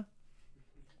 Yoda.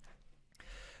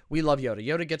 We love Yoda.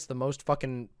 Yoda gets the most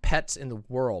fucking pets in the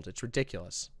world. It's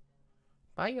ridiculous.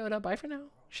 Bye, Yoda. Bye for now.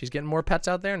 She's getting more pets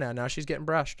out there now. Now she's getting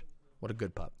brushed. What a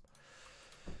good pup.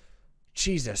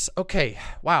 Jesus. Okay.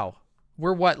 Wow.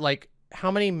 We're what, like,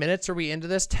 how many minutes are we into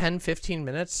this? 10, 15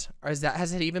 minutes? Or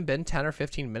has it even been 10 or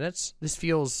 15 minutes? This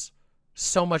feels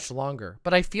so much longer.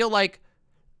 But I feel like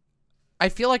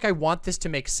I want this to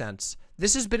make sense.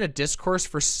 This has been a discourse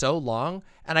for so long,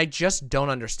 and I just don't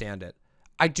understand it.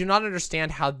 I do not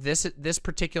understand how this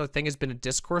particular thing has been a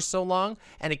discourse so long,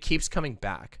 and it keeps coming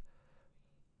back.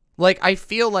 Like, I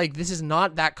feel like this is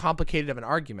not that complicated of an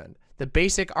argument. The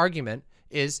basic argument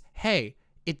is, hey,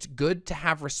 it's good to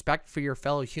have respect for your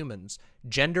fellow humans.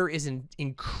 Gender is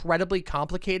incredibly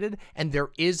complicated, and there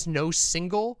is no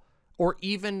single or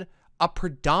even a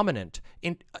predominant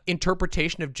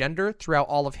interpretation of gender throughout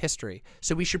all of history.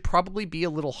 So we should probably be a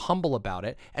little humble about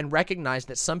it and recognize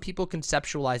that some people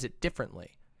conceptualize it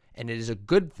differently. And it is a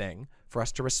good thing for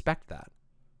us to respect that.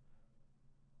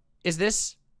 Is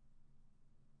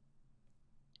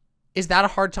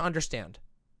that hard to understand?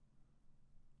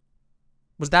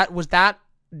 Was that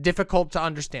difficult to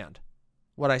understand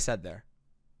what I said there?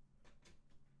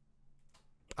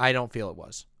 I don't feel it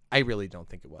was. I really don't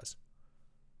think it was.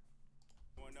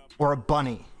 Or a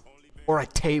bunny, or a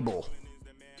table,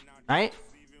 right?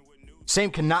 Same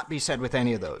cannot be said with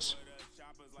any of those.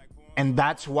 And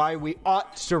that's why we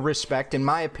ought to respect, in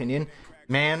my opinion,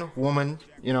 man, woman,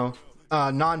 you know,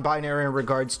 non-binary in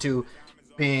regards to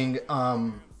being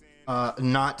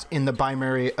not in the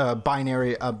binary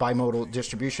bimodal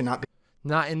distribution.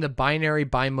 Not in the binary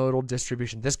bimodal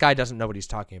distribution. This guy doesn't know what he's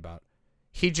talking about.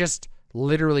 He just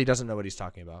literally doesn't know what he's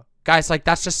talking about. Guys, like,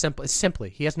 that's just simple. Simply,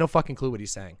 he has no fucking clue what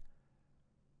he's saying.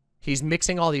 He's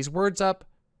mixing all these words up.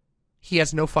 He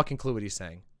has no fucking clue what he's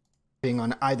saying. Being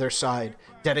on either side,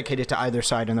 dedicated to either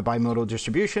side in the bimodal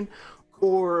distribution,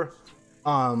 or,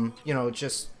 you know,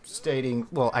 just stating,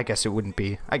 well, I guess it would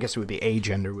be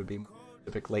agender would be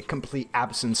specific, like complete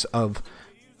absence of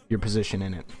your position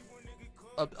in it.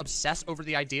 Obsess over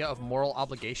the idea of moral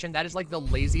obligation. That is like the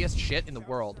laziest shit in the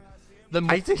world.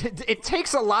 I think it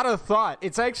takes a lot of thought.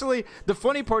 It's actually, the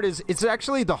funny part is, it's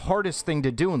actually the hardest thing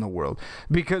to do in the world.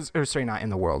 Because, or sorry, not in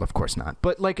the world, of course not.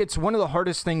 But, like, it's one of the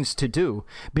hardest things to do.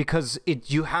 Because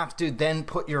you have to then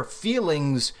put your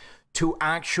feelings to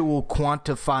actual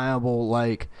quantifiable,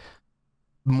 like,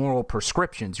 moral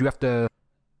prescriptions. You have to...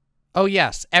 Oh,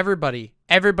 yes. Everybody,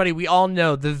 we all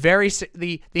know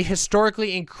the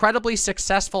historically incredibly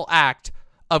successful act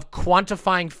of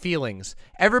quantifying feelings.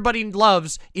 Everybody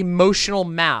loves emotional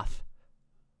math,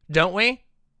 don't we?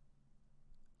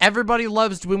 Everybody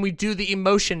loves when we do the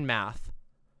emotion math.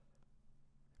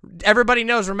 Everybody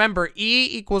knows, remember, E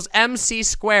equals MC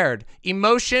squared.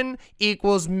 Emotion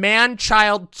equals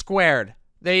man-child squared.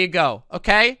 There you go,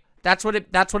 okay? That's what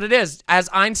it is, as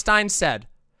Einstein said.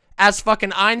 As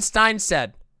fucking Einstein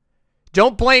said.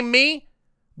 Don't blame me.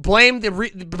 Blame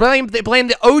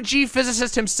the OG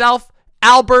physicist himself,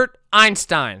 Albert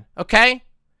Einstein, okay?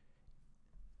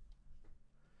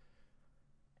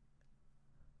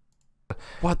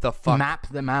 What the fuck? Map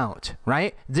them out,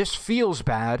 right? This feels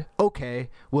bad.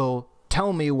 Okay, well,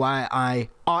 tell me why I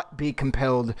ought be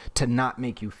compelled to not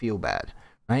make you feel bad,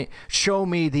 right? Show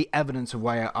me the evidence of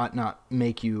why I ought not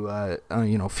make you,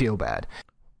 you know, feel bad.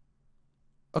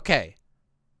 Okay.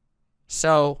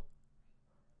 So,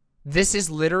 this is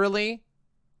literally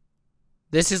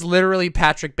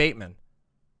Patrick Bateman.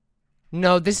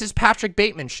 No, this is Patrick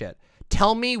Bateman shit.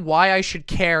 Tell me why I should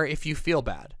care if you feel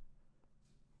bad.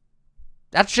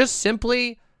 That's just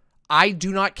simply, I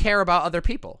do not care about other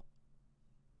people.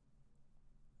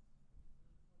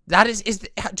 That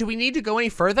do we need to go any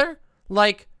further?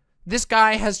 Like, this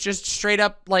guy has just straight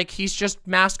up, like, he's just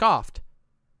mask offed.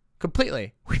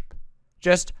 Completely.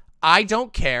 Just, I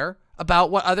don't care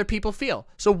about what other people feel.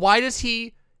 So why does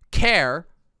he care?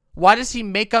 Why does he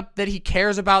make up that he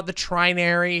cares about the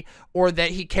trinary or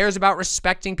that he cares about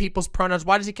respecting people's pronouns?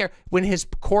 Why does he care when his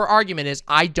core argument is,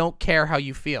 I don't care how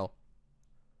you feel?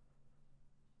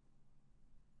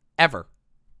 Ever,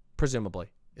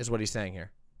 presumably, is what he's saying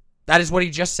here. That is what he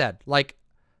just said. Like,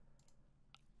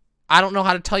 I don't know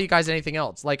how to tell you guys anything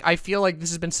else. Like, I feel like this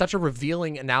has been such a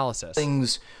revealing analysis.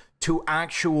 Things to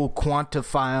actual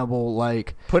quantifiable,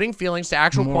 like... Putting feelings to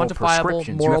actual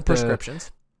quantifiable moral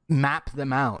prescriptions. Map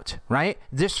them out, right?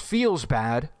 This feels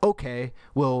bad. Okay,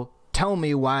 well, tell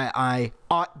me why I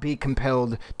ought be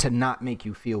compelled to not make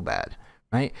you feel bad,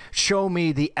 right? Show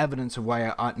me the evidence of why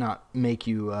I ought not make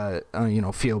you, you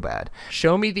know, feel bad.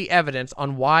 Show me the evidence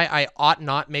on why I ought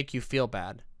not make you feel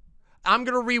bad. I'm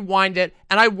going to rewind it,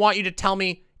 and I want you to tell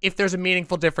me if there's a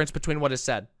meaningful difference between what is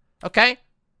said. Okay?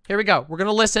 Here we go. We're going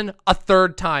to listen a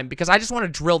third time because I just want to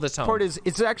drill this home. Part is,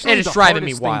 it's actually the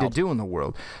hardest thing to do in the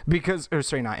world because, or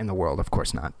sorry, not in the world, of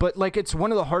course not, but like it's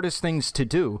one of the hardest things to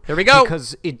do. Here we go.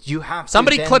 Because you have to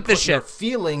somebody then clip this put shit. Your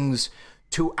feelings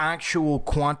to actual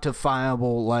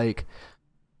quantifiable like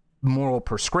moral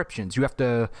prescriptions. You have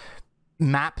to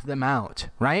map them out,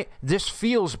 right? This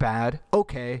feels bad.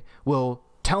 Okay, well,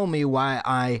 tell me why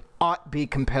I ought be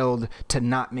compelled to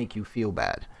not make you feel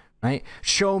bad, right?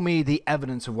 Show me the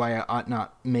evidence of why I ought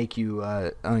not make you,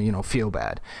 feel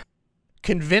bad.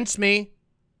 Convince me,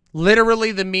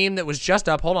 literally the meme that was just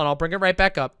up. Hold on, I'll bring it right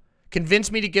back up.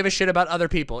 Convince me to give a shit about other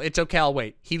people. It's okay, I'll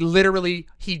wait. He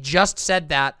just said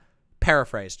that,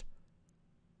 paraphrased.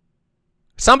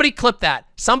 Somebody clip that.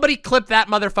 Somebody clip that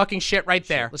motherfucking shit right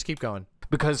there. Let's keep going.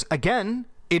 Because, again,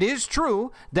 it is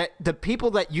true that the people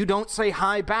that you don't say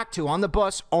hi back to on the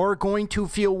bus are going to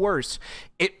feel worse.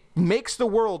 It makes the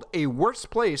world a worse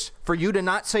place for you to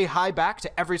not say hi back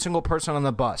to every single person on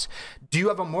the bus. Do you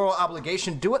have a moral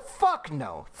obligation to do it? Fuck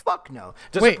no. Fuck no.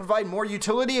 Does it provide more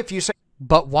utility if you say...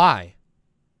 But why?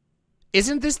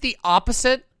 Isn't this the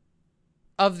opposite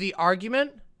of the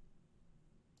argument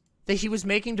that he was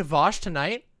making to Vosh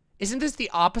tonight? Isn't this the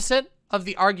opposite of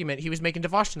the argument he was making to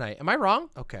Vosh tonight? Am I wrong?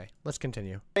 Okay, let's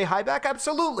continue. Say hi back?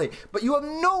 Absolutely. But you have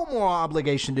no moral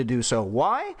obligation to do so.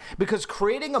 Why? Because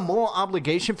creating a moral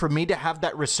obligation for me to have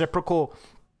that reciprocal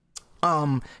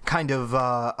I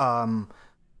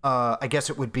guess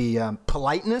it would be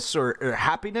politeness or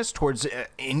happiness towards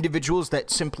individuals that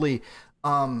simply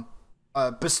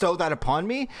bestow that upon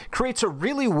me creates a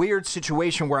really weird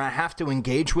situation where I have to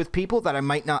engage with people that I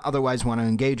might not otherwise want to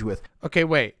engage with. Okay,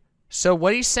 wait. So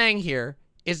what he's saying here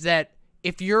is that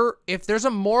if there's a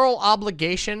moral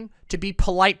obligation to be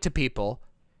polite to people,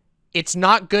 it's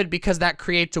not good because that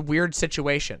creates a weird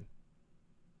situation.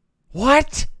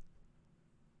 What?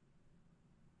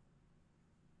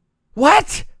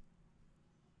 What?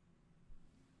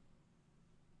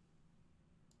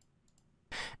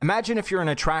 Imagine if you're an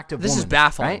attractive woman. This is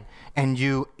baffling. Right? And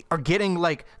you are getting,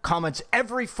 like, comments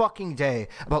every fucking day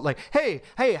about, like, hey,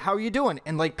 how are you doing?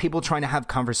 And, like, people trying to have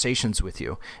conversations with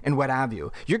you and what have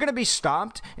you. You're going to be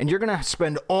stopped, and you're going to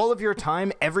spend all of your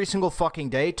time every single fucking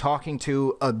day talking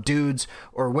to dudes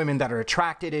or women that are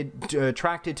attracted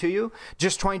to you,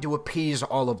 just trying to appease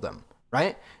all of them,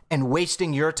 right? And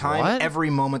wasting your time every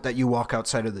moment that you walk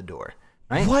outside of the door.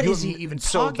 Right? What is he even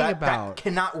talking about? That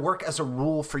cannot work as a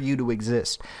rule for you to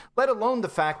exist. Let alone the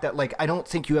fact that, like, I don't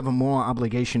think you have a moral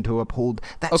obligation to uphold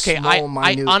that small,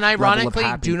 minute I level of unironically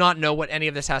happiness. do not know what any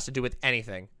of this has to do with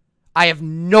anything. I have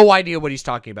no idea what he's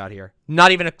talking about here.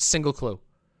 Not even a single clue.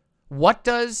 What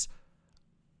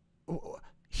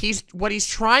he's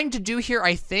trying to do here,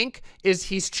 I think, is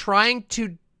he's trying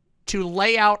to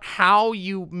lay out how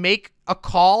you make a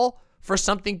call for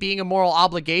something being a moral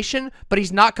obligation, but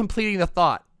he's not completing the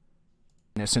thought.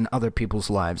 In other people's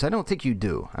lives. I don't think you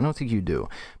do.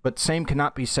 But same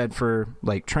cannot be said for,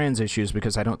 like, trans issues,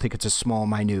 because I don't think it's a small,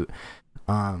 minute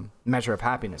measure of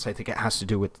happiness. I think it has to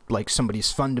do with, like,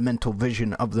 somebody's fundamental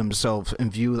vision of themselves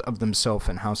and view of themselves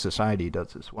and how society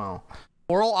does as well.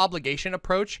 Moral obligation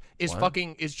approach is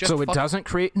doesn't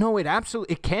create, no,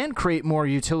 it can create more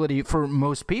utility for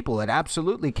most people. It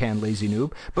absolutely can, lazy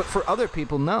noob. But for other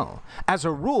people, no. As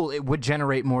a rule, it would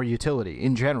generate more utility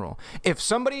in general. If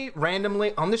somebody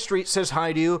randomly on the street says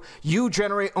hi to you, you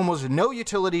generate almost no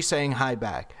utility saying hi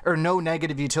back, or no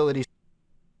negative utility.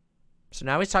 So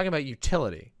now he's talking about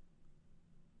utility.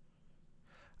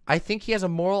 I think he has a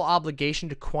moral obligation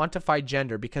to quantify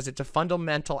gender because it's a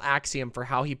fundamental axiom for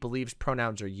how he believes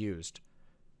pronouns are used.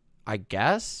 I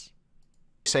guess?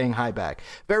 Saying hi back.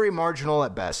 Very marginal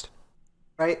at best.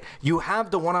 Right? You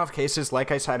have the one-off cases,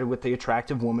 like I cited with the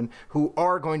attractive woman, who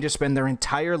are going to spend their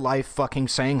entire life fucking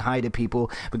saying hi to people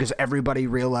because everybody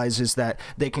realizes that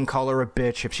they can call her a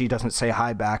bitch if she doesn't say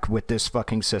hi back with this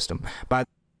fucking system.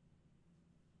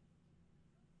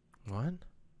 What?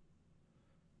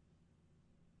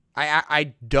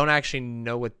 I don't actually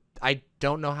know I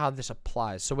don't know how this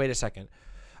applies. So wait a second.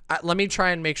 Let me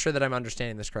try and make sure that I'm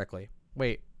understanding this correctly.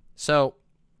 Wait. So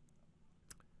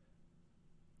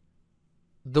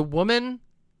the woman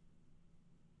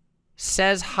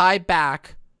says hi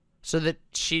back so that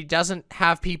she doesn't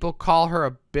have people call her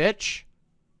a bitch,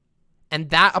 and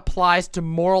that applies to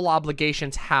moral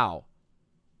obligations. How?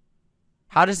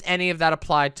 How does any of that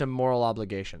apply to moral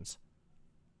obligations?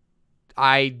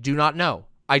 I do not know.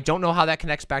 I don't know how that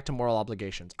connects back to moral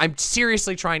obligations. I'm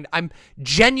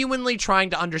genuinely trying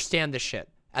to understand this shit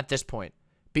at this point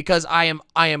because I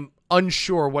am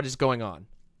unsure what is going on.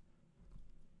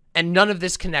 And none of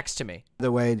this connects to me.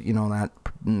 The way, you know, that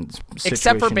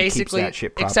except for situation keeps that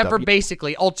shit propped up.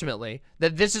 basically, ultimately,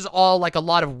 that this is all like a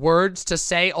lot of words to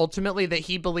say, ultimately, that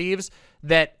he believes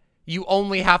that you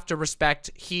only have to respect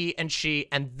he and she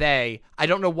and they. I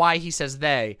don't know why he says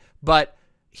they, but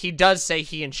he does say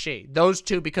he and she. Those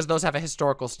two, because those have a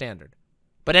historical standard.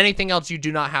 But anything else you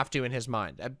do not have to in his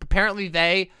mind. Apparently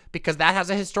they, because that has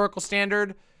a historical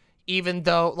standard, even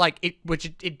though, like,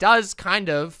 it does kind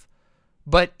of,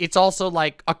 but it's also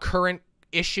like a current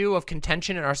issue of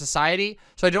contention in our society.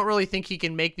 So I don't really think he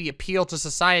can make the appeal to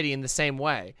society in the same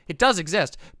way. It does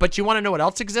exist. But you want to know what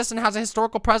else exists and has a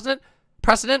historical precedent?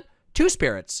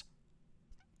 Two-Spirits.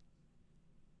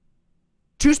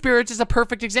 Two-Spirits is a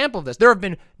perfect example of this. There have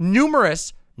been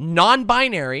numerous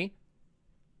non-binary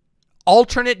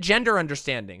alternate gender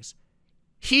understandings.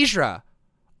 Hijra.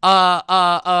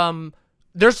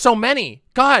 There's so many.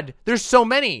 God, there's so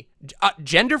many.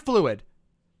 Gender fluid.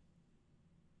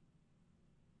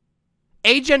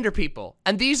 Agender people.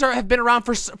 And these have been around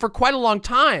for quite a long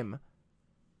time.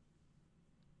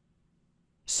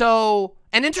 So,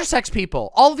 and intersex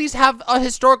people. All of these have a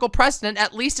historical precedent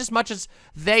at least as much as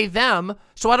they, them.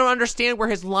 So I don't understand where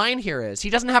his line here is. He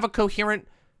doesn't have a coherent,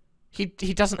 he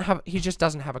just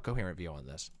doesn't have a coherent view on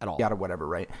this at all. Yeah, or whatever,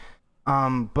 right?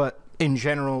 But in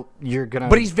general, you're gonna.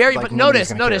 But he's very. like, but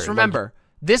notice. care. Remember,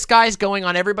 this guy's going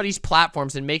on everybody's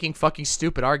platforms and making fucking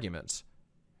stupid arguments.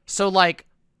 So like,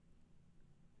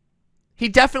 he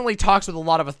definitely talks with a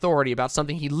lot of authority about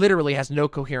something he literally has no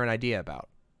coherent idea about.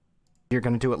 You're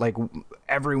gonna do it like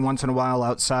every once in a while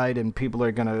outside, and people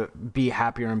are gonna be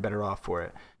happier and better off for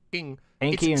it.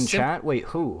 Anki in chat. Wait,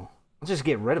 who? Let's just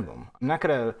get rid of him. I'm not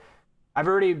gonna. I've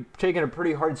already taken a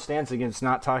pretty hard stance against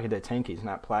not talking to tankies,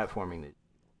 not platforming these.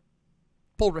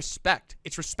 Full respect.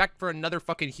 It's respect for another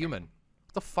fucking human.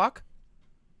 What the fuck?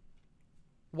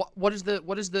 What is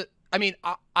the I mean,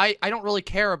 I don't really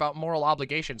care about moral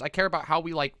obligations. I care about how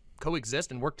we like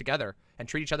coexist and work together and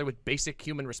treat each other with basic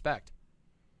human respect.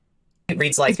 It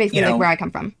reads like, it's basically like where I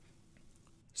come from.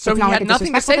 So he had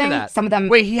nothing to say to that. Some of them.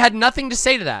 Wait, he had nothing to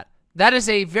say to that. That is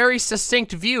a very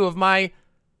succinct view of my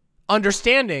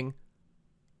understanding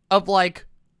of like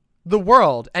the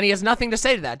world, and he has nothing to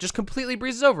say to that. Just completely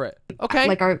breezes over it. Okay,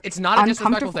 like it's not a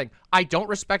disrespectful thing. I don't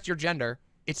respect your gender.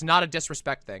 It's not a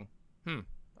disrespect thing.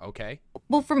 Okay.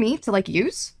 Well, for me to like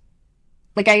use,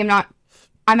 like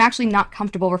I'm actually not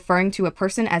comfortable referring to a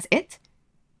person as it.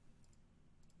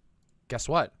 Guess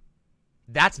what?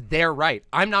 That's their right.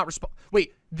 I'm not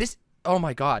Wait, this. Oh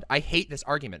my God, I hate this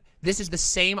argument. This is the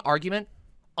same argument.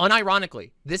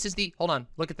 Unironically, this is the. Hold on.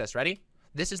 Look at this. Ready?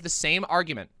 This is the same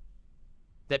argument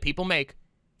that people make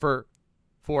for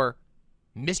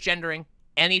misgendering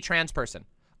any trans person.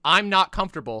 I'm not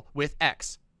comfortable with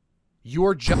X.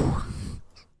 You're just.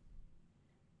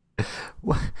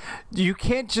 You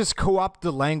can't just co-opt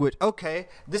the language. Okay,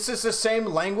 this is the same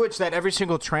language that every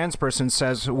single trans person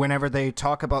says whenever they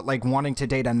talk about like wanting to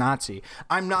date a Nazi.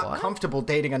 I'm not comfortable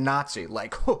dating a Nazi.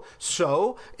 Like,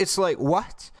 so it's like,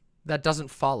 what? That doesn't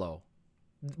follow.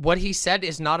 What he said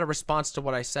is not a response to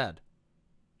what I said.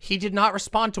 He did not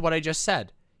respond to what I just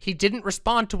said. He didn't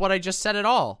respond to what I just said at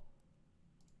all.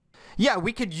 Yeah,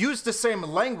 we could use the same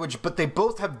language, but they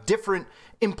both have different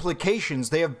implications.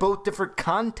 They have both different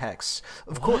contexts.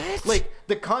 Of course, like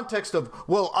the context of,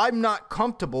 well, I'm not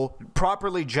comfortable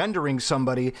properly gendering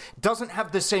somebody doesn't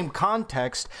have the same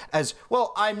context as,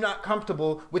 well, I'm not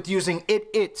comfortable with using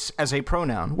its as a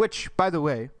pronoun, which, by the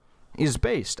way, is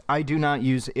based. I do not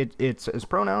use its as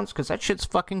pronouns because that shit's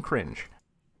fucking cringe.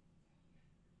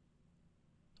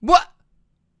 What?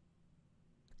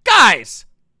 Guys!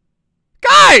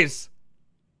 Guys!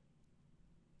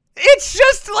 It's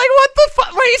just like, what the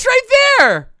fuck? Wait, it's right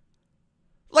there!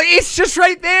 Like, it's just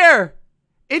right there!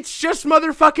 It's just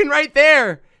motherfucking right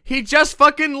there! He just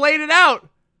fucking laid it out!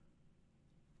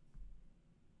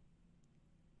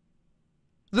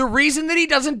 The reason that he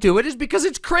doesn't do it is because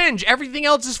it's cringe. Everything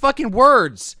else is fucking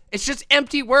words. It's just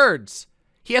empty words.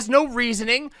 He has no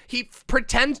reasoning. He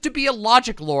pretends to be a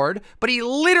logic lord, but he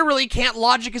literally can't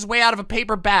logic his way out of a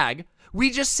paper bag. We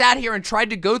just sat here and tried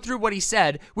to go through what he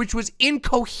said, which was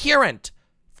incoherent.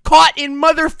 Caught in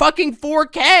motherfucking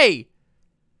 4K.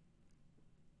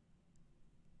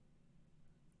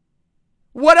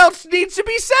 What else needs to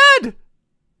be said?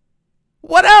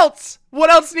 What else? What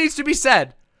else needs to be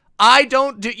said? I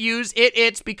don't use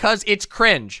it's because it's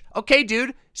cringe. Okay,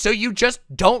 dude. So you just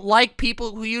don't like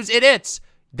people who use it's.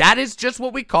 That is just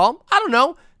what we call, I don't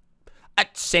know,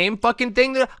 same fucking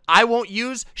thing that I won't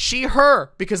use she,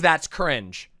 her, because that's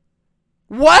cringe.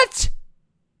 What?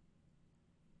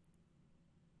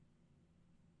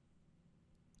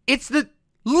 It's the,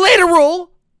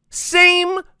 Literal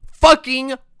same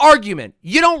fucking argument.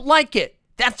 You don't like it.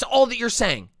 That's all that you're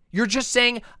saying. You're just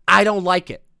saying, I don't like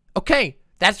it. Okay,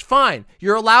 that's fine.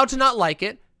 You're allowed to not like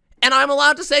it, and I'm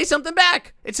allowed to say something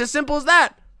back. It's as simple as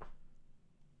that.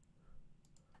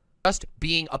 Just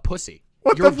being a pussy.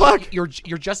 What the fuck? You're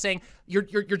just saying, you're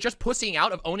just pussying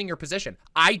out of owning your position.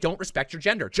 I don't respect your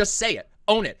gender. Just say it.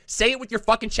 Own it. Say it with your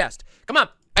fucking chest. Come on.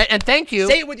 And thank you.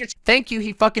 Say it with your thank you,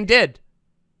 he fucking did.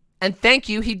 And thank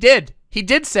you, he did. He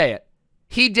did say it.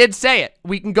 He did say it.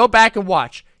 We can go back and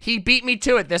watch. He beat me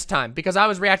to it this time because I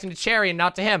was reacting to Cherry and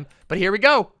not to him. But here we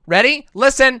go. Ready?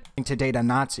 Listen. To date a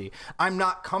Nazi. I'm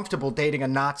not comfortable dating a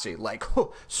Nazi. Like,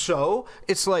 so?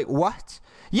 It's like, what?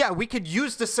 Yeah, we could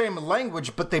use the same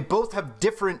language, but they both have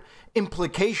different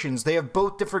implications. They have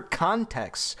both different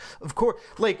contexts. Of course,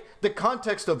 like, the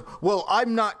context of, well,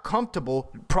 I'm not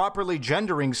comfortable properly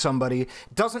gendering somebody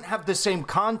doesn't have the same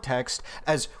context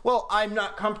as, well, I'm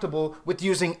not comfortable with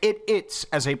using its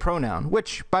as a pronoun,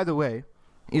 which, by the way,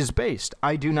 is based.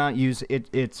 I do not use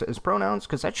its as pronouns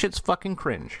because that shit's fucking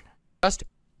cringe. Just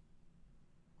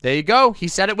there you go. He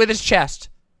said it with his chest.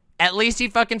 At least he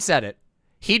fucking said it.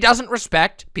 He doesn't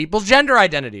respect people's gender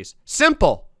identities.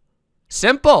 Simple.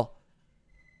 Simple.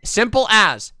 Simple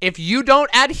as. If you don't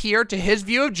adhere to his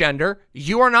view of gender,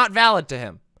 you are not valid to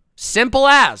him. Simple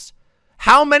as.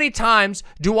 How many times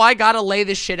do I gotta lay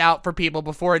this shit out for people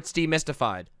before it's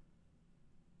demystified?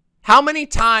 How many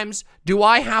times do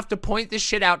I have to point this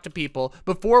shit out to people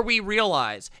before we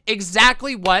realize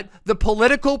exactly what the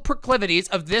political proclivities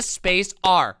of this space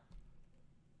are?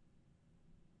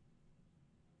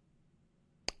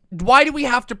 Why do we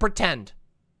have to pretend?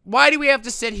 Why do we have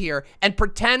to sit here and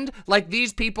pretend like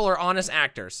these people are honest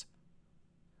actors?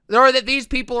 Or that these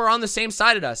people are on the same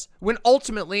side as us, when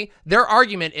ultimately their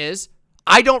argument is,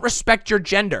 I don't respect your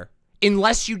gender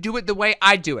unless you do it the way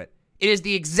I do it. It is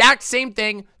the exact same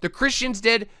thing the Christians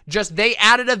did, just they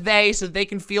added a they so they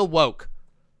can feel woke.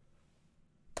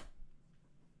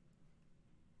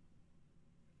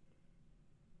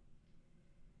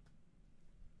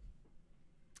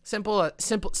 Simple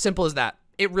as that.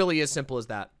 It really is simple as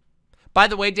that. By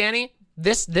the way, Danny,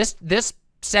 this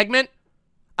segment,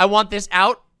 I want this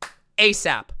out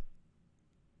ASAP,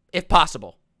 if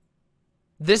possible.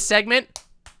 This segment,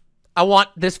 I want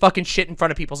this fucking shit in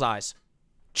front of people's eyes.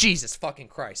 Jesus fucking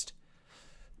Christ.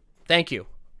 Thank you.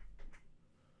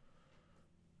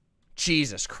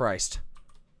 Jesus Christ.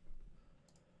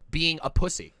 Being a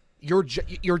pussy. You're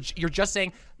just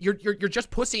saying, you're just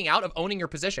pussying out of owning your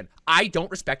position. I don't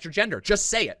respect your gender. Just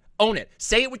say it. Own it.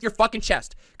 Say it with your fucking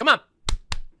chest. Come on.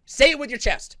 Say it with your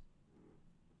chest.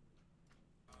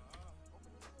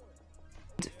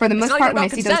 For the most part, when I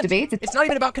see those debates, it's not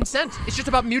even about consent. It's just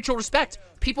about mutual respect.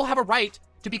 People have a right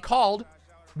to be called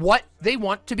what they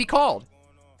want to be called.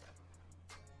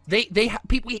 We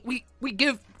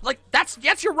give, like,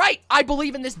 that's your right. I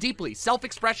believe in this deeply.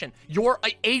 Self-expression. Your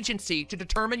agency to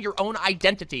determine your own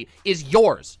identity is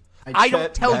yours. I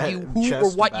don't tell you who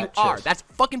or what you are. That's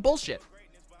fucking bullshit.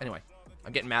 Anyway,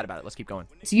 I'm getting mad about it. Let's keep going.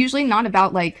 It's usually not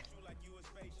about, like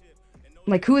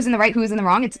who is in the right, who is in the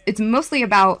wrong. It's mostly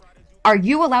about, are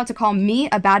you allowed to call me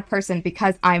a bad person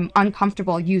because I'm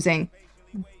uncomfortable using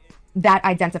that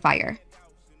identifier?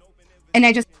 And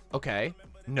I just... Okay.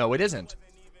 No, it isn't.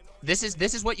 This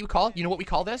is what you call, you know what we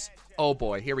call this? Oh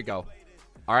boy, here we go.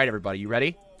 All right, everybody, you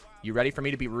ready? You ready for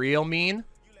me to be real mean?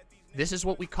 This is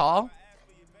what we call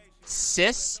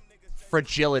cis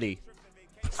fragility.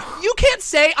 You can't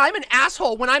say I'm an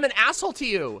asshole when I'm an asshole to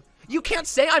you. You can't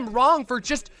say I'm wrong for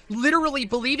just literally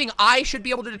believing I should be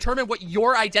able to determine what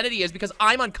your identity is because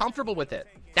I'm uncomfortable with it.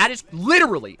 That is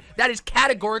literally, that is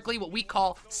categorically what we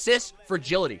call cis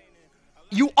fragility.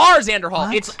 You are, Xander Hall.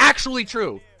 What? It's actually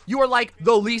true. You are like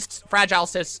the least fragile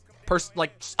cis person,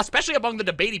 like, especially among the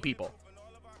debatey people.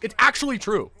 It's actually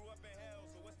true.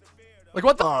 Like,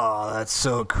 what the? Oh, that's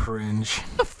so cringe.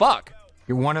 What the fuck?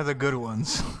 You're one of the good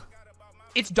ones.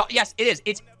 Yes, it is.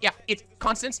 It's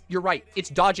Constance, you're right. It's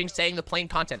dodging saying the plain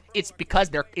content. It's because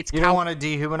you don't want to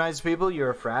dehumanize people?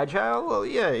 You're fragile? Well,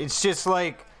 yeah, it's just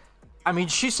like, I mean,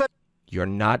 she said. You're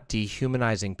not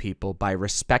dehumanizing people by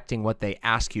respecting what they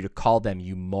ask you to call them,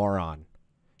 you moron.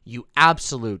 You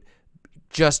absolute,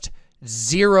 just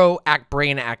zero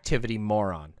brain activity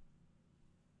moron.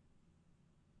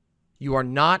 You are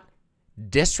not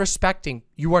disrespecting,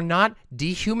 you are not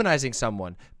dehumanizing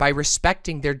someone by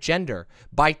respecting their gender,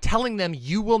 by telling them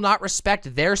you will not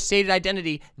respect their stated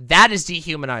identity. That is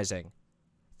dehumanizing.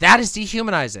 That is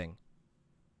dehumanizing.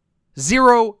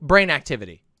 Zero brain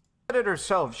activity. It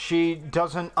herself, she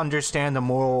doesn't understand the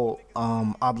moral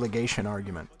obligation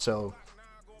argument. So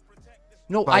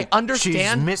No, But I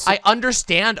understand. I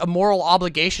understand a moral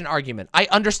obligation argument. I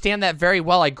understand that very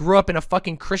well. I grew up in a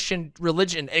fucking Christian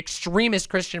religion, extremist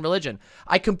Christian religion.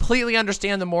 I completely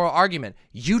understand the moral argument.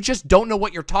 You just don't know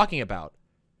what you're talking about.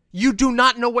 You do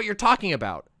not know what you're talking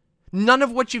about. None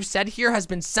of what you've said here has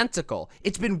been sensical.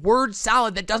 It's been word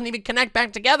salad that doesn't even connect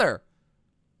back together.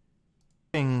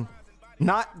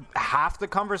 Not half the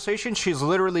conversation. She's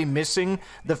literally missing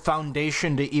the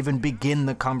foundation to even begin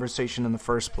the conversation in the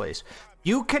first place.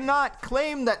 You cannot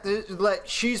claim that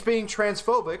she's being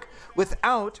transphobic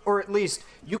without, or at least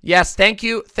you. Yes, thank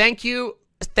you,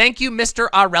 Mr.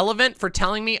 Irrelevant, for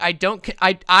telling me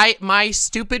my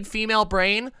stupid female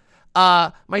brain,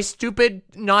 my stupid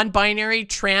non-binary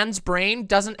trans brain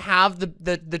doesn't have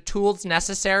the tools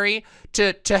necessary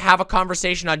to have a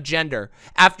conversation on gender.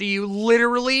 After you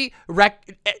literally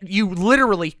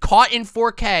caught in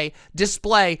 4K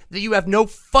display that you have no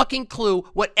fucking clue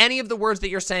what any of the words that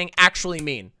you're saying actually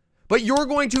mean. But you're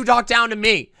going to talk down to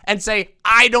me and say,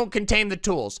 I don't contain the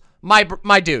tools. My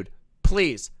dude,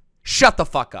 please, shut the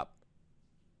fuck up.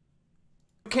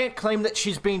 You can't claim that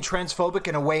she's being transphobic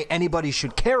in a way anybody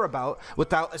should care about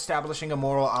without establishing a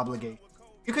moral obligation.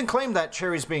 You can claim that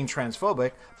Cherry's being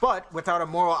transphobic, but without a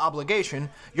moral obligation,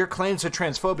 your claims of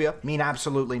transphobia mean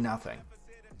absolutely nothing.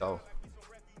 So,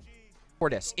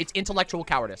 cowardice. It's intellectual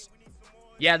cowardice.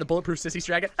 Yeah, the bulletproof sissy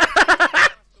dragon.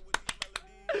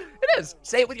 It is.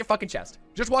 Say it with your fucking chest.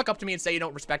 Just walk up to me and say you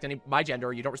don't respect my gender,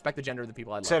 or you don't respect the gender of the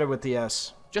people I love. Said it with the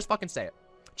S. Just fucking say it.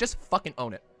 Just fucking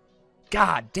own it.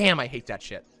 God damn, I hate that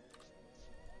shit.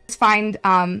 I find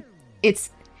it's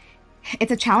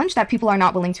a challenge that people are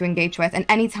not willing to engage with, and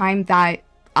anytime that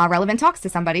Relevant talks to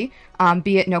somebody,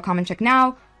 be it No Comment Check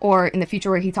Now, or in the future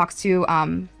where he talks to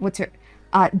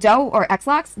Doe or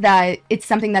Acelaces, that it's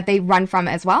something that they run from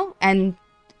as well, and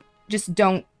just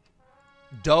don't.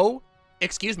 Doe?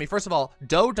 Excuse me, first of all,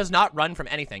 Doe does not run from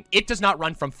anything. It does not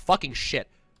run from fucking shit.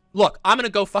 Look, I'm gonna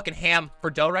go fucking ham for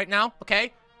Doe right now,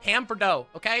 okay? Ham for Doe,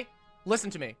 okay?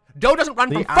 Listen to me. Doe doesn't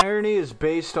run from. The irony is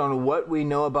based on what we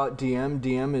know about DM.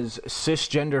 DM is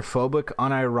cisgender phobic,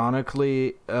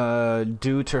 unironically,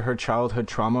 due to her childhood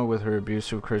trauma with her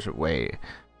abusive Christian. Wait,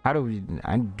 how do we?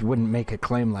 I wouldn't make a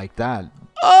claim like that.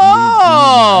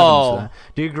 Oh!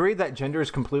 Do you agree that gender is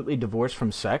completely divorced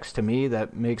from sex? To me,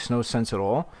 that makes no sense at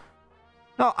all.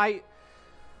 No,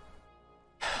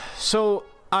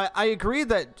 I agree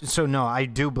that, no, I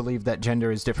do believe that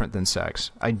gender is different than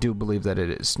sex. I do believe that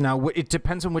it is. Now, it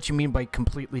depends on what you mean by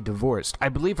completely divorced. I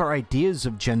believe our ideas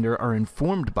of gender are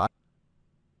informed by.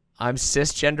 I'm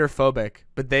cisgender phobic,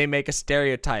 but they make a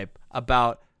stereotype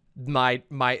about my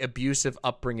abusive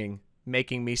upbringing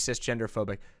making me cisgender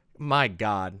phobic. My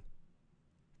God.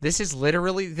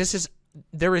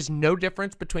 There is no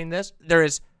difference between this.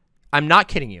 I'm not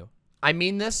kidding you. I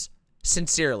mean this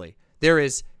sincerely. There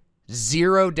is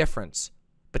zero difference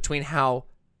between how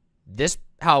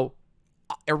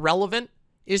Irrelevant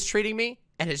is treating me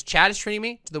and his chat is treating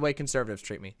me to the way conservatives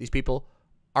treat me. These people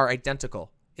are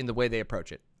identical in the way they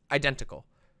approach it. Identical.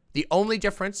 The only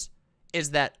difference is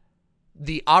that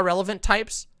the irrelevant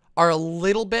types are a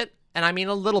little bit, and I mean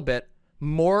a little bit,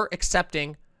 more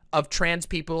accepting of trans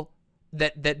people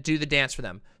that do the dance for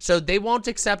them. So they won't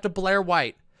accept a Blair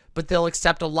White, but they'll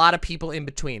accept a lot of people in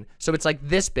between. So it's like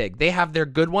this big. They have their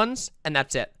good ones, and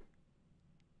that's it.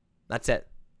 That's it.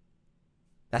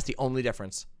 That's the only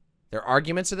difference. Their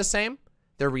arguments are the same.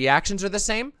 Their reactions are the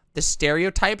same. The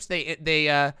stereotypes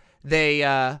they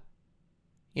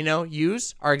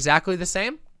use are exactly the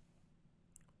same.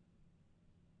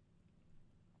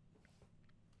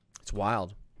 It's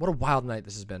wild. What a wild night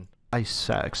this has been. By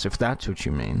sex, if that's what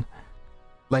you mean.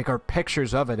 Like, our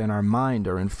pictures of it in our mind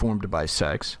are informed by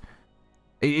sex.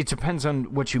 It depends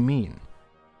on what you mean.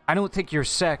 I don't think your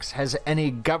sex has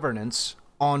any governance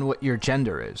on what your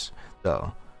gender is,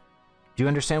 though. Do you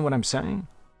understand what I'm saying?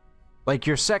 Like,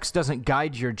 your sex doesn't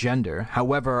guide your gender.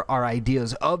 However, our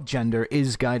ideas of gender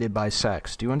is guided by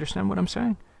sex. Do you understand what I'm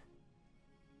saying?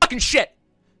 Fucking shit.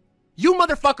 You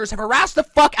motherfuckers have harassed the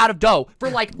fuck out of Doe for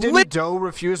like... Didn't Doe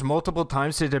refuse multiple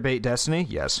times to debate Destiny?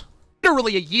 Yes.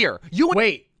 Literally a year.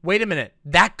 Wait a minute.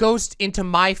 That goes into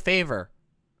my favor.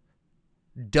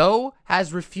 Doe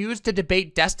has refused to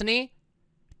debate Destiny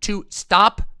to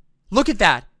stop. Look at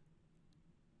that.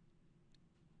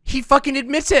 He fucking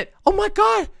admits it. Oh my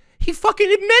God. He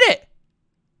fucking admit it.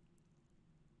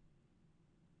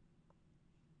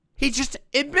 He just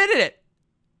admitted it.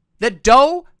 That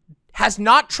Doe has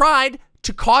not tried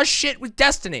to cause shit with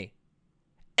Destiny.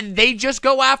 And they just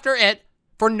go after it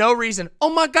for no reason. Oh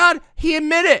my God. He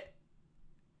admitted it.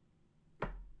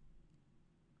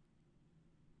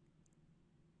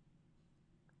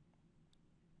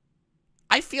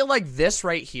 I feel like this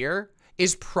right here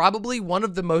is probably one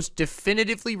of the most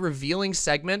definitively revealing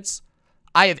segments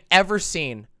I have ever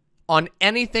seen on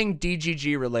anything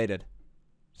DGG related.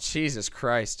 Jesus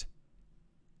Christ.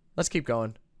 Let's keep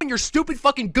going. And your stupid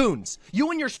fucking goons, you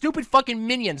and your stupid fucking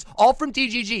minions, all from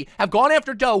DGG, have gone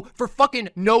after Doe for fucking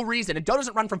no reason, and Doe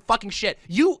doesn't run from fucking shit.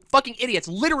 You fucking idiots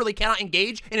literally cannot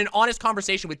engage in an honest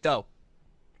conversation with Doe.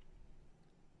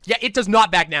 Yeah, it does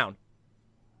not back down.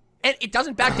 And it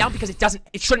doesn't back down because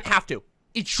it shouldn't have to.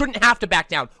 It shouldn't have to back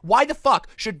down. Why the fuck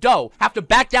should Doe have to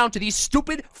back down to these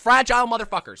stupid, fragile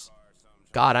motherfuckers?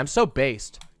 God, I'm so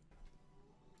based.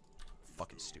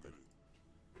 Fucking stupid.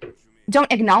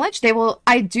 Don't acknowledge, they will.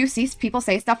 I do see people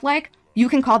say stuff like, you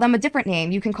can call them a different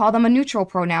name, you can call them a neutral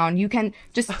pronoun, you can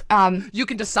just you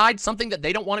can decide something that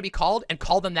they don't want to be called and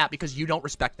call them that because you don't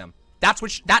respect them. That's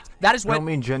what that is what I don't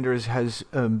mean gender has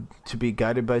to be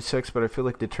guided by sex, but I feel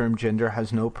like the term gender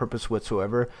has no purpose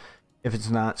whatsoever if it's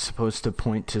not supposed to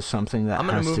point to something that I'm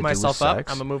gonna has move to myself do with up.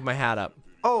 sex. I'm gonna move my hat up.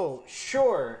 Oh,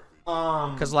 sure.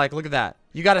 Cause like, look at that.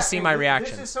 You got to see my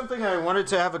reaction. This is something I wanted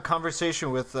to have a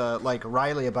conversation with like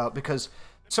Riley about, because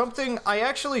something I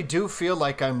actually do feel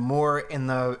like I'm more in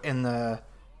the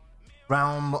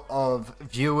realm of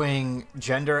viewing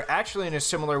gender actually in a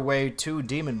similar way to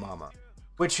Demon Mama,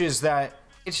 which is that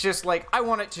it's just like I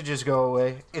want it to just go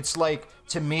away. It's like,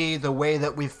 to me, the way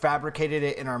that we've fabricated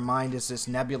it in our mind is this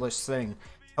nebulous thing.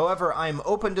 However, I'm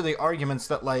open to the arguments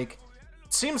that, like,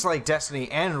 it seems like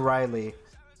Destiny and Riley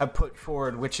have put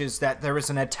forward, which is that there is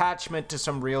an attachment to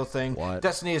some real thing. What?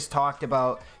 Destiny has talked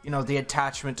about, you know, the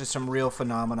attachment to some real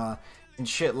phenomena and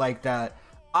shit like that.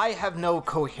 I have no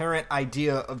coherent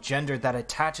idea of gender that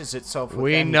attaches itself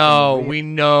with anything real. We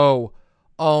know.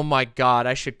 Oh my God,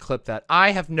 I should clip that.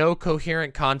 I have no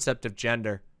coherent concept of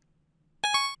gender.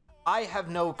 I have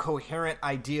no coherent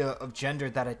idea of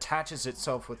gender that attaches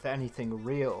itself with anything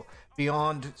real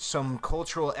beyond some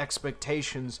cultural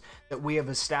expectations that we have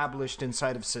established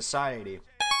inside of society,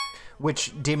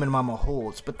 which Demon Mama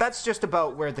holds. But that's just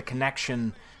about where the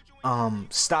connection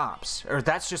stops, or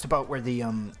that's just about where the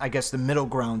I guess the middle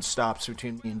ground stops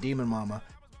between me and Demon Mama,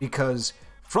 because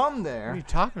from there, What are you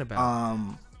talking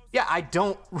about? yeah, I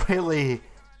don't really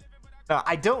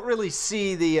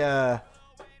see the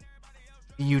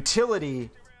utility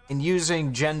in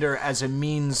using gender as a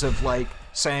means of, like,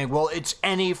 saying, well, it's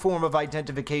any form of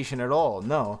identification at all.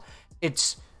 No,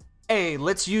 it's, hey,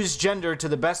 let's use gender to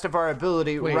the best of our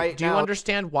ability. Wait, right do now. you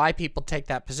understand why people take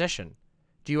that position?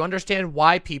 Do you understand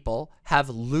why people have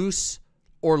loose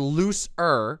or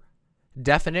looser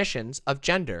definitions of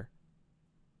gender?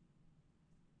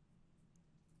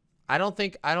 I don't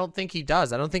think he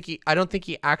does. I don't think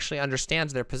he actually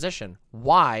understands their position.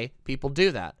 Why people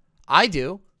do that. I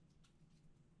do.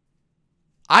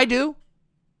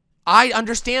 I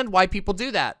understand why people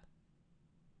do that.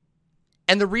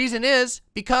 And the reason is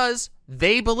because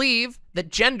they believe that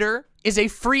gender is a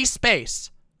free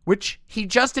space, which he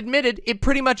just admitted it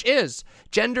pretty much is.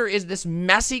 Gender is this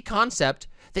messy concept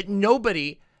that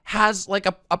nobody has, like,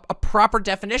 a proper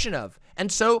definition of.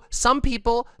 And so some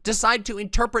people decide to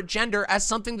interpret gender as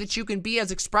something that you can be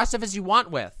as expressive as you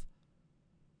want with.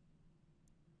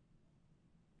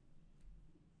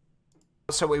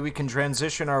 So we can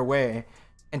transition our way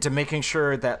into making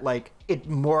sure that, like, it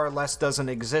more or less doesn't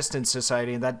exist in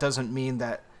society. And that doesn't mean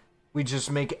that we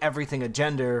just make everything a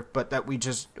gender, but that we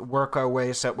just work our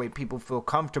way so that way people feel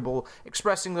comfortable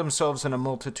expressing themselves in a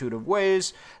multitude of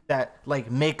ways that,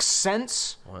 like, makes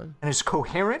sense and is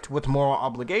coherent with moral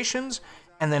obligations,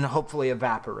 and then hopefully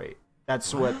evaporate.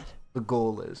 That's what the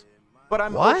goal is. But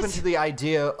I'm open to the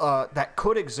idea that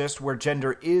could exist where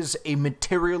gender is a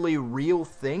materially real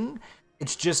thing.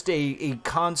 It's just a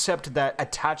concept that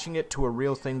attaching it to a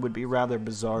real thing would be rather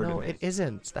bizarre to me. No, it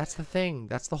isn't. That's the thing.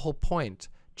 That's the whole point.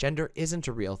 Gender isn't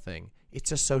a real thing.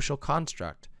 It's a social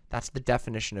construct. That's the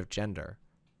definition of gender.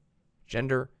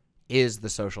 Gender is the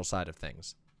social side of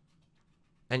things.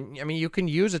 And, I mean, you can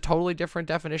use a totally different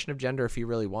definition of gender if you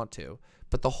really want to.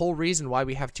 But the whole reason why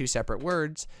we have two separate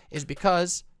words is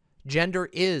because gender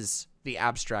is the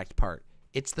abstract part.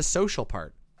 It's the social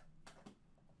part.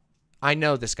 I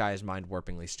know this guy is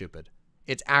mind-warpingly stupid.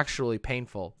 It's actually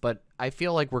painful, but I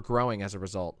feel like we're growing as a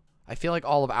result. I feel like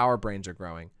all of our brains are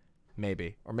growing.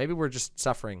 Maybe. Or maybe we're just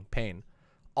suffering pain.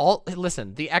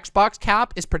 Listen, the Xbox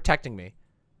cap is protecting me.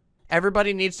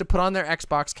 Everybody needs to put on their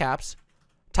Xbox caps.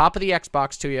 Top of the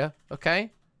Xbox to you,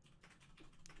 okay?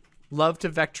 Love to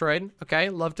Vectroid, okay?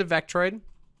 Love to Vectroid.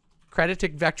 Credit to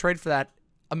Vectroid for that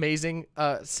amazing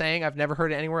saying. I've never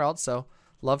heard it anywhere else, so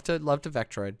love to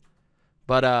Vectroid.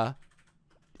 But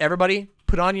everybody,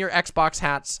 put on your Xbox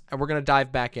hats, and we're going to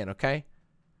dive back in, okay?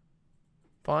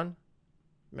 Fawn,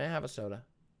 may I have a soda?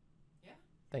 Yeah.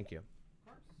 Thank you.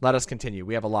 Let us continue.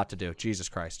 We have a lot to do. Jesus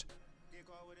Christ.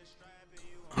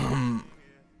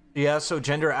 Yeah, so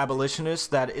gender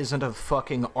abolitionist, that isn't a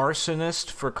fucking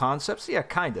arsonist for concepts? Yeah,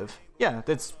 kind of. Yeah,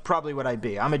 that's probably what I'd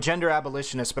be. I'm a gender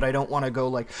abolitionist, but I don't want to go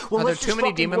like, well, Are there let's too just many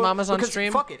fucking demon go- mamas on because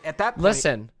stream? Fuck it, at that point...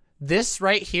 Listen, this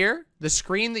right here, the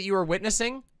screen that you are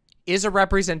witnessing, is a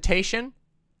representation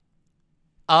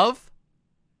of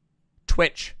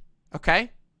Twitch.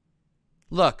 Okay?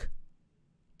 Look,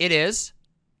 it is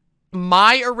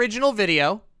my original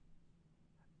video,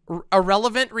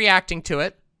 Irrelevant reacting to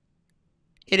it.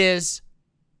 It is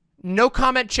No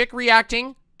Comment Chick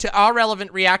reacting to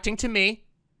Irrelevant reacting to me.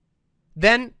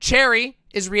 Then Cherry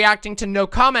is reacting to No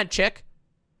Comment Chick.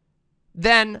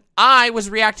 Then I was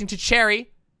reacting to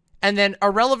Cherry. And then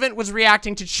Irrelevant was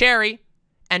reacting to Cherry.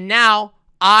 And now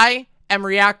I am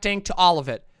reacting to all of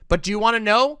it. But do you want to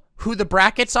know who the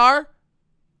brackets are?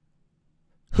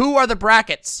 Who are the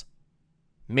brackets?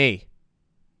 Me.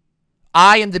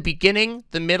 I am the beginning,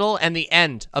 the middle, and the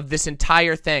end of this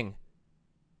entire thing.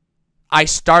 I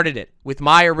started it with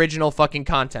my original fucking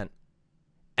content.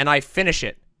 And I finish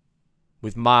it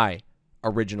with my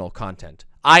original content.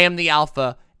 I am the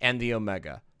alpha and the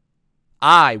omega.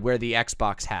 I wear the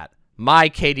Xbox hat. My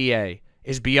KDA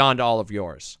is beyond all of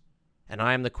yours. And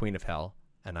I am the queen of hell.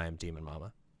 And I am Demon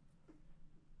Mama.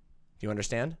 Do you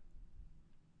understand?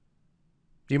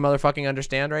 Do you motherfucking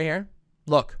understand right here?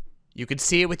 Look. You could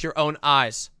see it with your own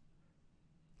eyes.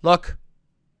 Look.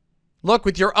 Look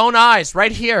with your own eyes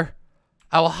right here.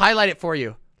 I will highlight it for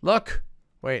you. Look.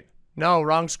 Wait. No,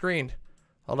 wrong screen.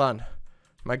 Hold on.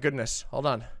 My goodness. Hold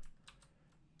on.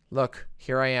 Look.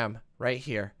 Here I am. Right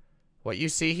here. What you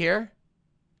see here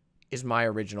is my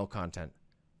original content.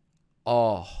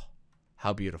 Oh,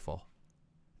 how beautiful.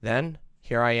 Then,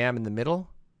 here I am in the middle.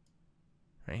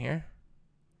 Right here.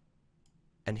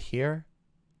 And here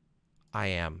I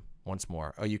am once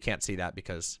more. Oh, you can't see that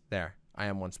because there. I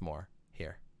am once more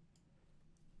here.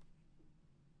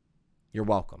 You're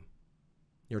welcome.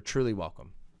 You're truly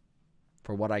welcome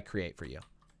for what I create for you.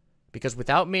 Because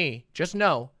without me, just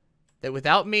know that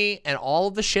without me and all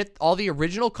of the shit, all the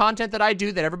original content that I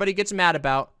do that everybody gets mad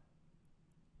about,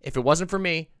 if it wasn't for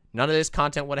me, none of this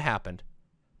content would have happened.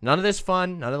 None of this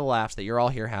fun, none of the laughs that you're all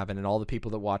here having and all the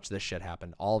people that watch this shit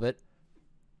happen. All of it.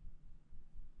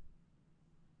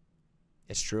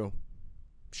 It's true.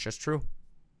 It's just true.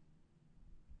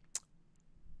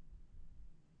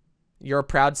 You're a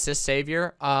proud cis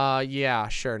savior? Yeah,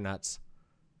 sure, nuts.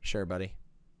 Sure, buddy.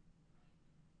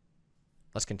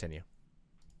 Let's continue.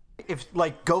 If,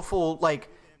 like, go full, like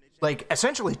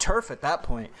essentially turf at that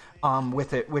point,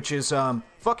 with it, which is,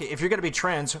 fuck it, if you're gonna be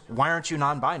trans, why aren't you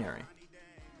non-binary?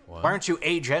 Why aren't you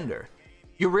agender?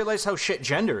 You realize how shit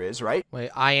gender is, right? Wait,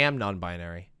 I am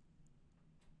non-binary.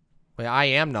 Wait, I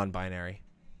am non-binary.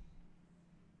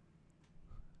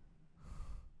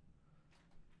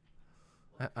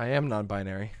 I am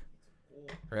non-binary.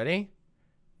 Ready?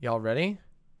 Y'all ready?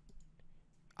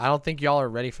 I don't think y'all are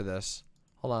ready for this.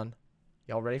 Hold on.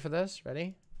 Y'all ready for this?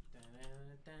 Ready?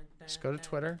 Just go to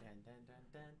Twitter.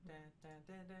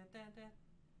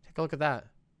 Take a look at that.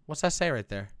 What's that say right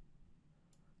there?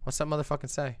 What's that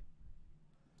motherfucking say?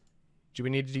 Do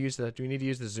we need to use the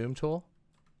zoom tool?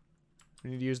 Do we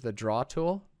need to use the draw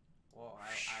tool? Well, I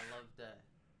love the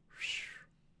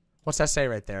What's that say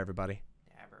right there, everybody?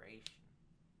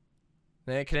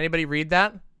 aberration. Can anybody read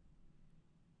that?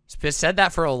 It's said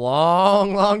that for a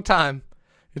long, long time.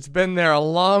 It's been there a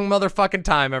long motherfucking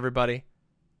time, everybody.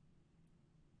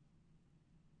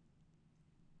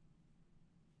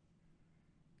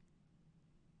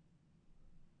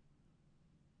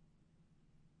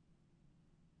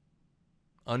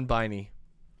 Unbiny.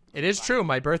 It is true.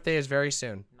 My birthday is very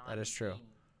soon. That is true.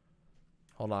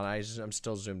 Hold on. I'm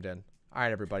still zoomed in. All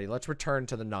right, everybody. Let's return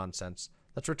to the nonsense.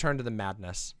 Let's return to the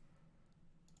madness.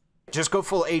 Just go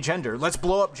full agender. Let's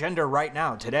blow up gender right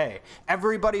now, today.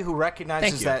 Everybody who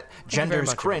recognizes that gender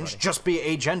is cringe, just be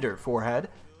agender, forehead.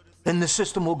 Then the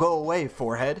system will go away,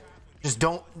 forehead. Just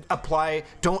don't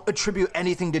attribute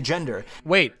anything to gender.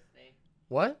 Wait.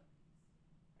 What? Are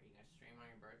you gonna stream on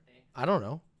your birthday? I don't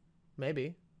know.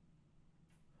 Maybe.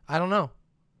 I don't know.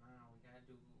 No, we gotta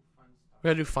do fun stuff. We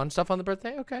gotta do fun stuff on the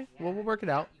birthday? Okay. Yeah, Well, we'll work it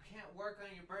out. You can't work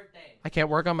on your birthday. I can't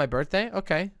work on my birthday?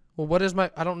 Okay. Well, what is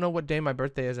I don't know what day my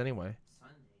birthday is anyway.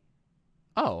 Sunday.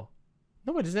 Oh.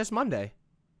 No, it isn't. It's Monday.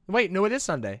 Wait, no, it is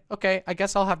Sunday. Okay, I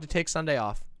guess I'll have to take Sunday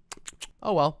off.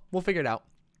 Oh, well. We'll figure it out.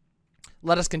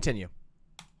 Let us continue.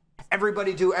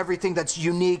 everybody do everything that's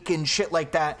unique and shit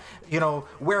like that. You know,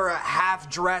 wear a half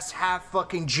dress, half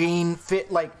fucking jean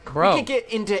fit. Like, Bro. we could get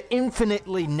into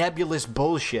infinitely nebulous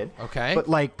bullshit. Okay. But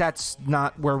like that's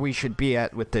not where we should be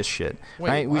at with this shit. Wait,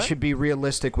 right? We what? should be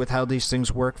realistic with how these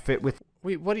things work, fit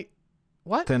Wait, what do you...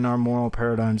 What? within our moral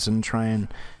paradigms and try and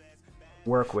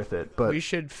work with it. But We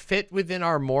should fit within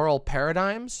our moral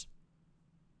paradigms?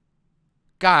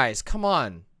 Guys, come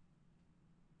on.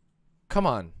 Come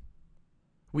on.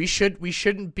 We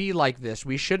shouldn't be like this.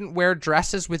 We shouldn't wear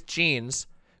dresses with jeans.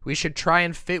 We should try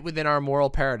and fit within our moral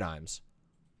paradigms.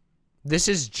 This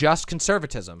is just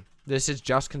conservatism. This is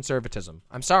just conservatism.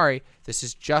 I'm sorry. This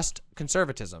is just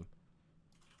conservatism.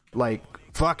 like,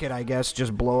 fuck it, I guess.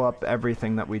 Just blow up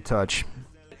everything that we touch.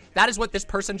 That is what this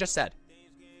person just said.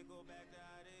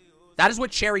 That is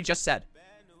what Sherry just said.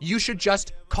 You should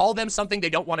just call them something they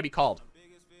don't want to be called.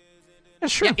 Yeah,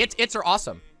 sure. Yeah, it's are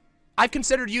awesome. I've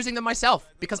considered using them myself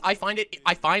because I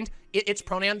find its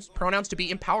pronouns to be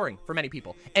empowering for many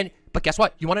people. But guess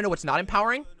what? You want to know what's not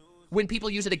empowering? When people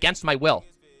use it against my will.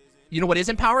 You know what is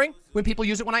empowering? When people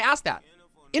use it when I ask that.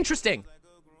 Interesting.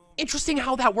 Interesting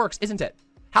how that works, isn't it?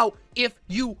 How if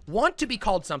you want to be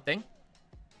called something.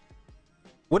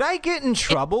 Would I get in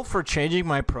trouble for changing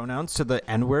my pronouns to the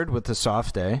N-word with the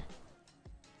soft A?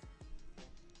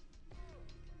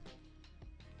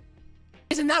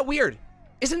 Isn't that weird?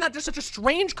 Isn't that just such a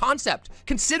strange concept,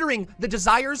 considering the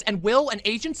desires and will and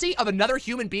agency of another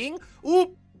human being?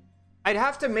 Ooh. I'd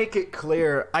have to make it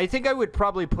clear. I think I would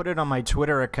probably put it on my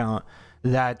Twitter account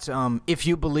that if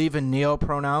you believe in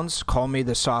neo-pronouns, call me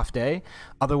the soft A.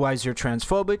 Otherwise, you're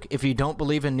transphobic. If you don't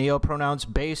believe in neo-pronouns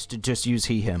based, just use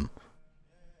he, him.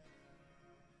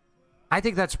 I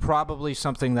think that's probably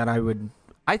something that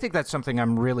I think that's something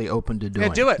I'm really open to doing.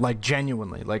 Yeah, do it. Like,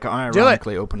 genuinely. Like,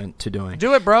 ironically open to doing.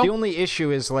 Do it, bro. The only issue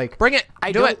is, like... Bring it.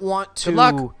 I Do don't it. want to... Good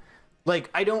luck.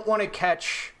 Like, I don't want to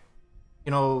catch,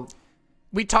 you know...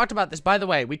 We talked about this, by the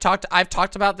way. I've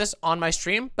talked about this on my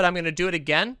stream, but I'm going to do it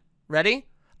again. Ready?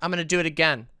 I'm going to do it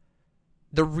again.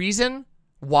 The reason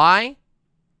why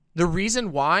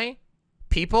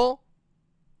people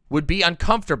would be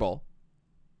uncomfortable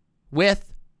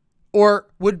with, or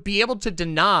would be able to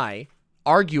deny,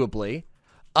 arguably,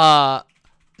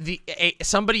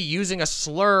 somebody using a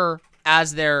slur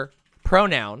as their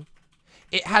pronoun,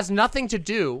 it has nothing to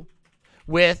do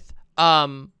with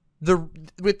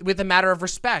with a matter of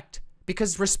respect,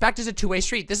 because respect is a two-way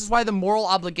street. This is why the moral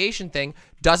obligation thing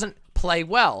doesn't play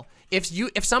well.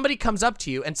 If somebody comes up to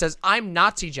you and says, I'm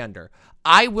Nazi gender,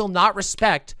 I will not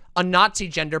respect a Nazi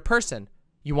gender person.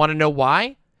 You want to know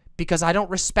why? Because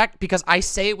I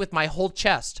say it with my whole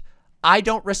chest. I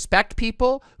don't respect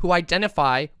people who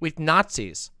identify with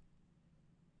Nazis.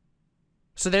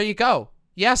 So there you go.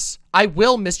 Yes, I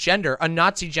will misgender a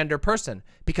Nazi gender person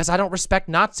because I don't respect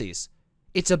Nazis.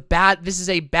 This is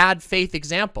a bad faith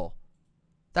example.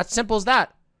 That's simple as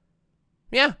that.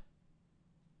 Yeah.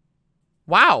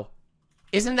 Wow.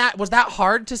 Was that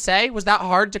hard to say? Was that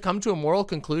hard to come to a moral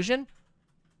conclusion?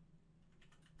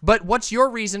 But what's your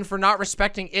reason for not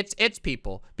respecting its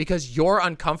people? Because you're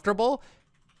uncomfortable?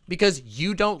 Because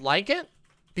you don't like it?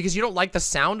 Because you don't like the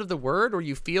sound of the word, or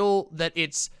you feel that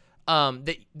it's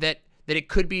that it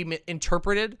could be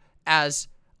interpreted as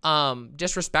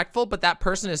disrespectful, but that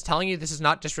person is telling you this is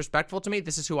not disrespectful to me,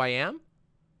 this is who I am?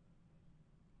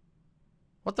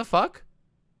 What the fuck?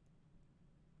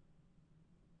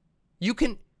 You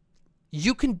can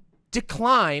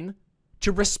decline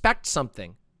to respect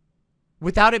something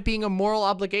without it being a moral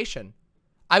obligation.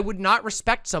 I would not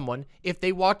respect someone if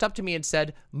they walked up to me and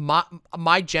said,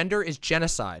 my gender is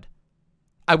genocide.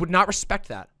 I would not respect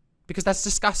that because that's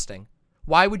disgusting.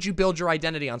 Why would you build your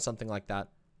identity on something like that?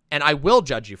 And I will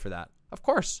judge you for that. Of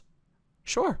course.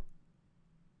 Sure.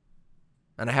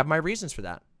 And I have my reasons for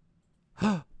that.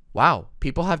 Wow.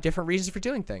 People have different reasons for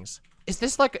doing things. Is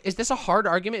this a hard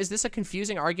argument? Is this a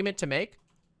confusing argument to make?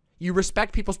 You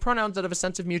respect people's pronouns out of a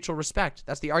sense of mutual respect.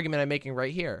 That's the argument I'm making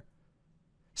right here.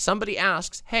 Somebody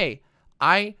asks, hey,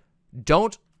 I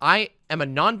am a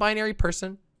non-binary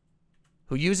person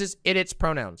who uses its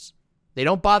pronouns. They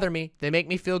don't bother me. They make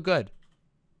me feel good.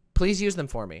 Please use them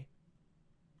for me.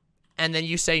 And then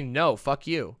you say, no, fuck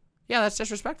you. Yeah, that's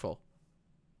disrespectful.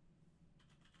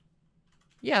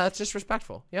 Yeah, that's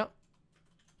disrespectful. Yep.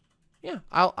 Yeah,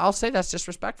 I'll say that's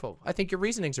disrespectful. I think your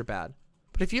reasonings are bad.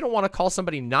 But if you don't want to call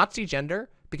somebody Nazi gender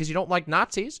because you don't like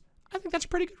Nazis, I think that's a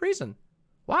pretty good reason.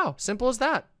 Wow, simple as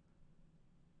that.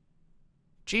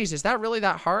 Jeez, is that really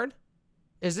that hard?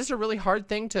 Is this a really hard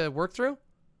thing to work through?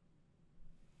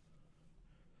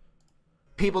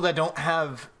 People that don't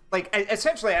have, like,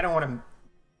 essentially, I don't want to,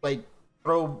 like,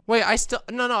 throw. Wait, I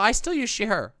still use she,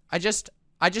 her. I just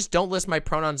don't list my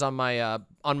pronouns on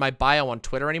my bio on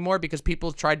Twitter anymore because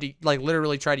people tried to, like,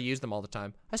 literally try to use them all the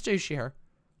time. I still use she, her.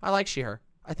 I like she, her.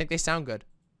 I think they sound good.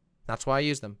 That's why I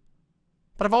use them.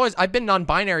 But I've been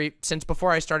non-binary since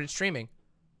before I started streaming.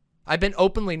 I've been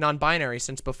openly non-binary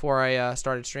since before I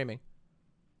started streaming.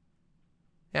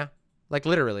 Yeah. Like,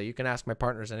 literally, you can ask my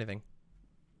partners anything.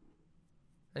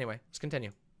 Anyway, let's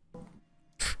continue.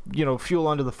 You know, fuel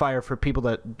under the fire for people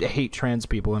that hate trans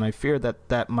people, and I fear that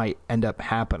that might end up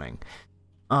happening.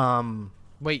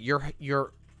 Wait,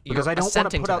 you're because I don't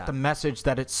want to put out that. the message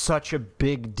that it's such a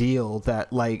big deal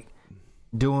that, like,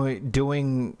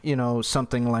 doing you know,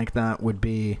 something like that would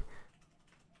be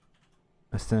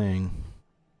a thing.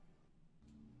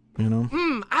 You know?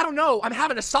 I don't know. I'm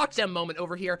having a sock dem moment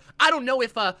over here. I don't know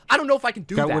if I can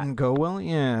do that. That wouldn't go well?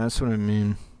 Yeah, that's what I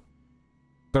mean.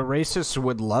 The racists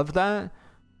would love that?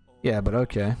 Yeah, but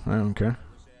okay. I don't care.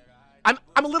 I'm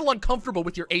a little uncomfortable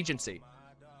with your agency.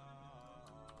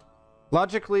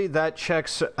 Logically, that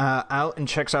checks out and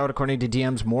checks out according to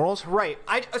DM's morals. Right.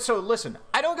 So listen,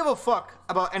 I don't give a fuck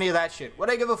about any of that shit. What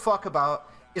I give a fuck about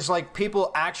is, like,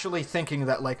 people actually thinking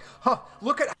that, like, huh,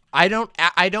 look at. I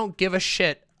don't give a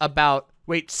shit about.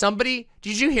 Wait, somebody,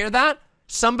 did you hear that?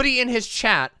 Somebody in his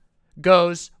chat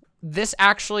goes, "This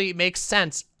actually makes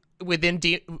sense within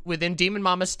Demon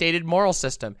Mama's stated moral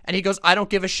system," and he goes, "I don't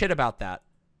give a shit about that."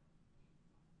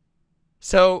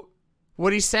 So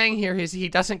what he's saying here is he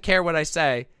doesn't care what I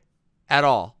say at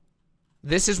all.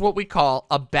 This is what we call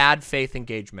a bad faith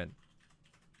engagement.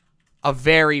 A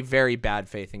very, very bad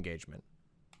faith engagement.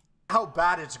 How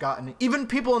bad it's gotten. Even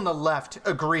people on the left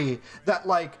agree that,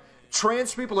 like,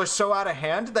 trans people are so out of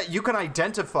hand that you can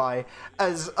identify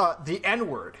as the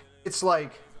N-word. It's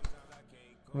like...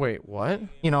 Wait, what?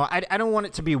 You know, I don't want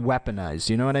it to be weaponized,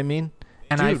 you know what I mean?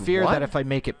 And I Dude, fear what? that if I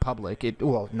make it public,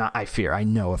 I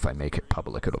know if I make it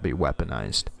public, it'll be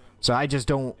weaponized. So I just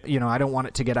don't, you know, I don't want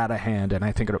it to get out of hand, and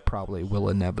I think it probably will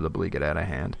inevitably get out of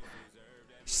hand.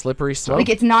 Slippery slope. Like,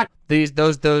 it's not.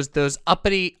 Those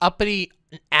uppity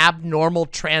abnormal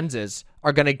transes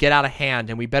are gonna get out of hand,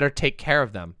 and we better take care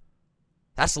of them.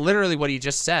 That's literally what he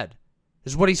just said.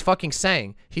 This is what he's fucking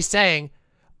saying. He's saying,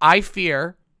 I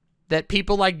fear that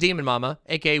people like Demon Mama,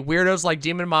 aka weirdos like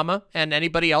Demon Mama, and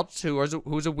anybody else who's a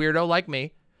weirdo like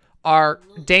me, are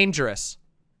dangerous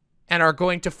and are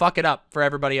going to fuck it up for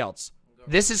everybody else.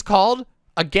 This is called,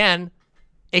 again,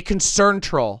 a concern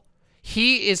troll.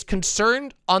 He is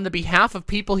concerned on the behalf of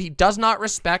people he does not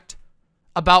respect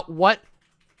about what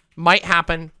might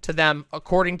happen to them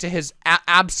according to his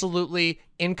absolutely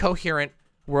incoherent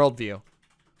worldview.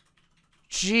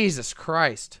 Jesus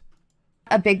Christ.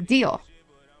 A big deal.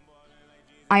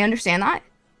 I understand that.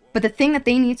 But the thing that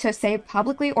they need to say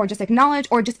publicly or just acknowledge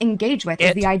or just engage with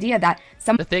is the idea that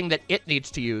The thing that it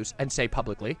needs to use and say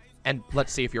publicly, and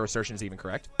let's see if your assertion is even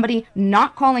correct. somebody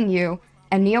not calling you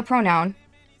a neopronoun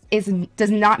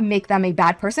does not make them a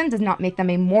bad person, does not make them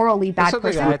a morally bad That's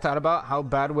something person. I thought about. How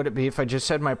bad would it be if I just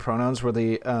said my pronouns were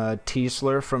the T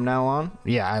slur from now on?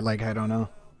 Yeah, I don't know.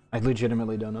 I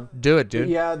legitimately don't know. Do it, dude.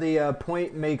 Yeah, the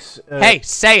point makes... Hey,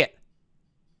 say it.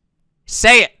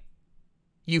 Say it.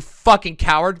 You fucking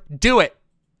coward. Do it.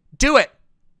 Do it.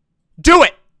 Do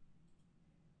it.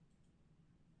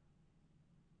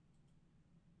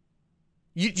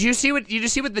 You see what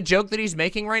the joke that he's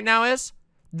making right now is?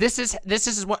 This is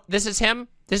him.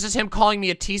 This is him calling me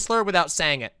a T-slur without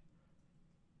saying it.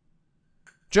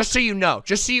 Just so you know,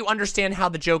 just so you understand how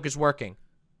the joke is working.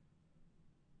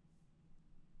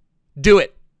 Do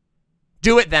it.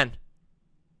 Do it then.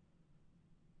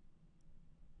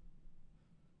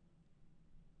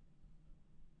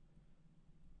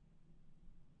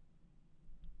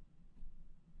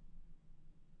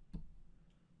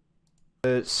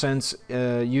 Since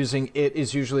using it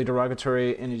is usually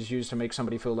derogatory and is used to make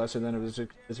somebody feel lesser than it was.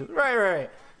 Right.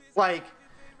 Like,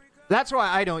 That's why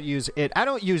I don't use it. I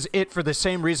don't use it for the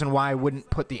same reason why I wouldn't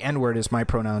put the N-word as my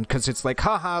pronoun, because it's like,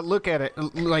 haha, look at it.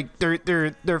 Like,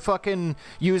 they're fucking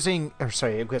using... Or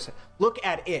sorry, look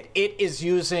at it. It is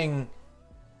using...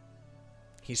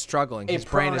 He's struggling. His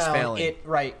brain is failing. It,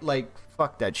 right, like,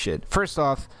 fuck that shit. First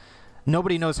off,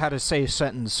 nobody knows how to say a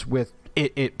sentence with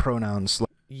it pronouns.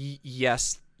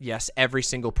 Yes, every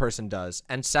single person does.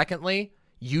 And secondly,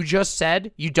 you just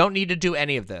said you don't need to do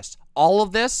any of this. All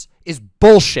of this is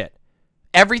bullshit.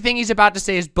 Everything he's about to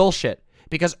say is bullshit.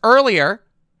 Because earlier,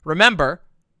 remember,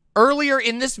 earlier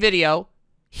in this video,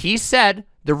 he said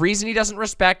the reason he doesn't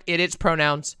respect its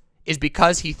pronouns is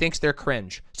because he thinks they're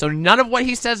cringe. So none of what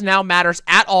he says now matters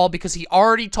at all because he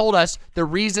already told us the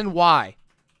reason why.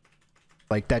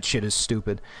 Like, that shit is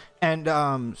stupid.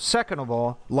 And second of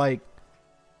all, like,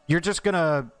 you're just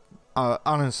gonna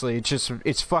honestly,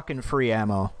 it's fucking free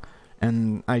ammo,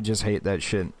 and I just hate that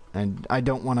shit. And I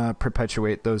don't want to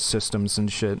perpetuate those systems and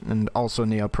shit. And also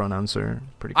neopronouns are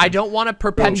pretty cool. I don't want to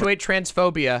perpetuate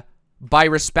transphobia by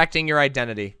respecting your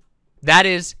identity. That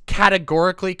is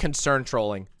categorically concern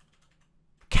trolling.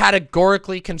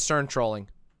 Categorically concern trolling.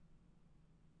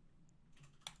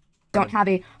 Don't have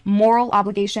a moral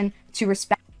obligation to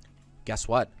respect. Guess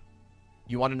what?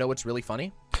 You want to know what's really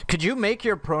funny? Could you make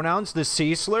your pronouns the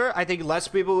C slur? I think less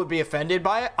people would be offended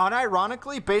by it.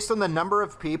 Unironically, based on the number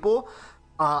of people,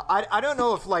 I don't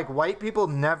know if, like, white people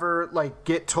never, like,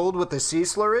 get told what the C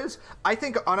slur is. I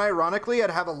think, unironically,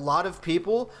 I'd have a lot of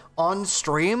people on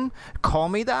stream call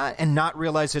me that and not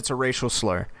realize it's a racial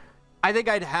slur. I think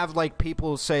I'd have, like,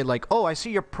 people say, like, oh, I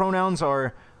see your pronouns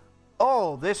are,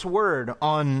 oh, this word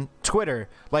on Twitter.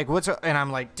 Like, what's up? And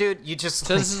I'm like, dude, you just,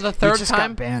 So like, this is the third you just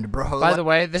time, got banned, bro. By the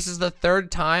way, this is the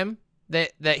third time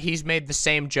that he's made the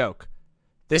same joke.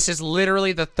 This is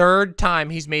literally the third time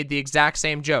he's made the exact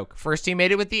same joke. First he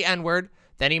made it with the N-word,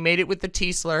 then he made it with the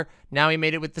T slur, now he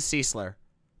made it with the C slur.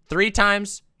 3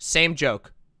 times, same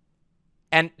joke.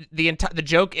 And the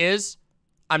joke is,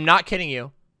 I'm not kidding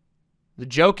you, the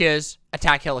joke is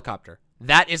attack helicopter.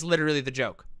 That is literally the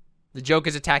joke. The joke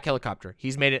is attack helicopter.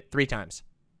 He's made it 3 times.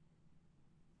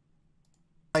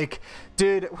 Like,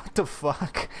 dude, what the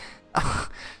fuck?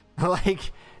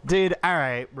 Like, dude,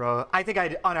 alright, bro. I think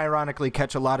I'd unironically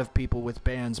catch a lot of people with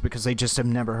bans because they just have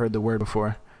never heard the word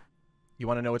before. You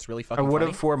want to know what's really I fucking would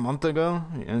funny? have 4 months ago.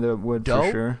 And it would Doe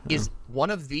for sure. is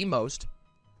one of the most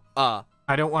I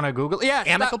don't want to Google. Yeah,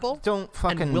 amicable don't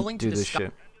fucking and willing do to this discuss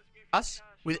shit. us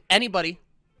with anybody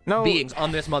beings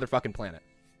on this motherfucking planet.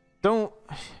 Don't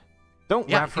Yeah, if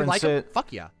you reference like it. it,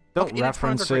 fuck yeah. Don't Fucking idiots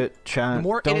reference are great. it, chat. The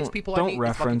more Don't- idiots people don't I meet,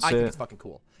 reference I think it. it's fucking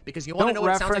cool. Because you want to know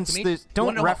what it sounds like to me?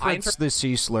 Don't reference the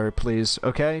C slur, please.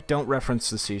 Okay, don't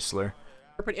reference the C slur.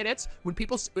 Interpret idiots when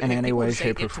people In any way, say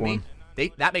shape, it or to me,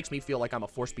 form. that makes me feel like I'm a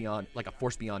force beyond,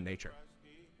 nature.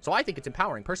 So I think it's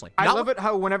empowering personally. I love it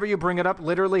how whenever you bring it up,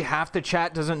 literally half the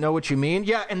chat doesn't know what you mean.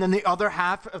 Yeah, and then the other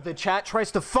half of the chat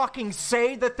tries to fucking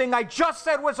say the thing I just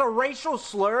said was a racial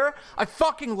slur. I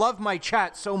fucking love my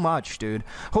chat so much, dude.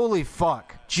 Holy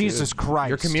fuck. Jesus Christ.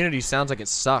 Your community sounds like it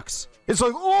sucks. It's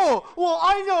like, oh, well,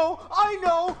 I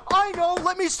know.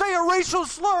 Let me say a racial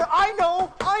slur. I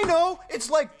know.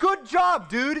 It's like, good job,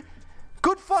 dude.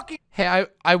 Good fucking. Hey,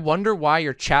 I wonder why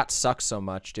your chat sucks so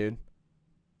much, dude.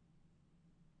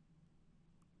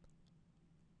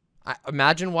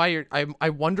 I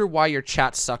wonder why your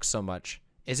chat sucks so much.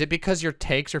 Is it because your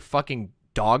takes are fucking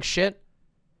dog shit?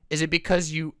 Is it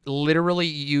because you literally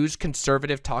use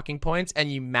conservative talking points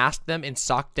and you mask them in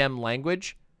sock dem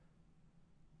language?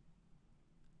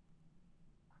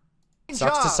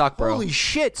 Sucks to suck, bro. Holy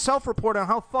shit, self-report on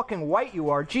how fucking white you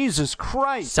are. Jesus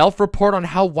Christ. Self-report on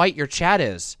how white your chat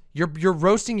is. You're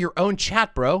roasting your own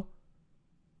chat, bro.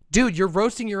 Dude, you're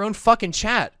roasting your own fucking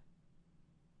chat.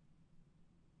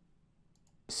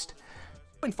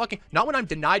 Not when I'm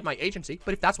denied my agency,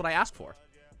 but if that's what I ask for.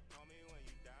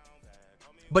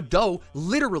 But Doe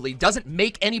literally doesn't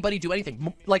make anybody do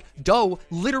anything. Like, Doe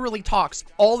literally talks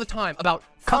all the time about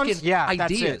fucking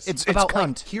ideas. It's about, cunt.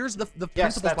 like, here's the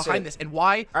principles behind this and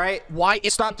why. All right. Why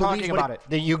it Stop talking believes about it.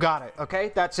 You got it.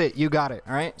 Okay, that's it. You got it.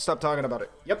 All right. Stop talking about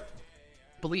it. Yep.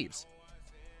 believes.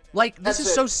 Like, this That's is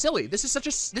it. so silly. This is such a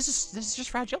this is just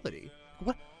fragility.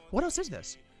 What else is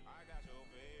this?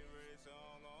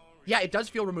 Yeah, it does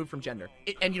feel removed from gender.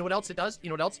 And you know what else it does? You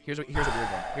know what else? Here's a weird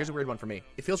one. Here's a weird one for me.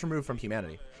 It feels removed from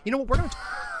humanity. You know what? We're going to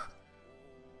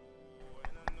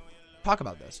talk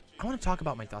about this. I want to talk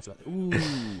about my thoughts about it.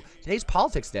 Ooh, today's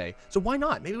politics day. So why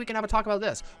not? Maybe we can have a talk about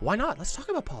this. Why not? Let's talk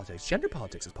about politics. Gender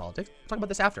politics is politics. We'll talk about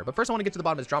this after. But first I want to get to the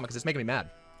bottom of this drama because it's making me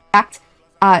mad.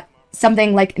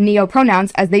 Something like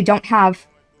neo-pronouns as they don't have...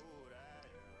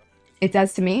 It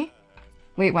does to me?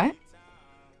 Wait, what?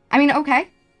 I mean, okay.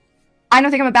 I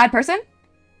don't think I'm a bad person.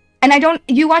 And I don't...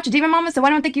 You watch Demon Mama, so I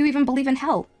don't think you even believe in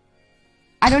hell.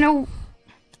 I don't know...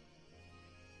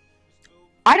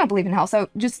 I don't believe in hell, so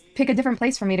just pick a different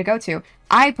place for me to go to.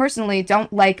 I personally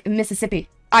don't like Mississippi.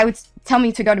 I would tell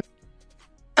me to go to...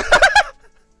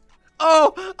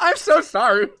 Oh, I'm so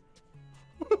sorry.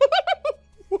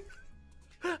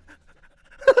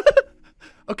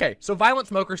 Okay, so Violent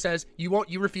Smoker says you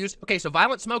refuse. Okay, so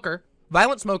Violent Smoker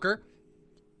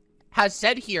has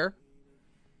said here.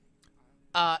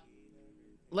 Let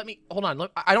me hold on.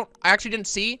 I actually didn't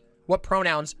see what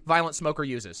pronouns Violent Smoker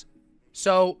uses.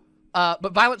 So,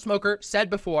 but Violent Smoker said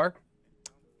before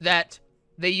that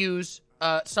they use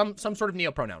some sort of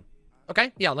neopronoun.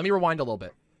 Okay, yeah. Let me rewind a little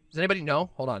bit. Does anybody know?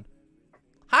 Hold on.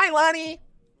 Hi, Lonnie.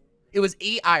 It was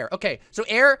e-ire. Okay, so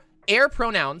air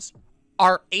pronouns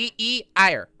are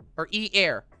e-ire or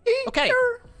e-air. Okay.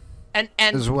 And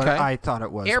Is what okay. I thought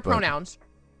it was. Air but- pronouns.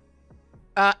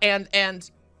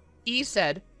 And E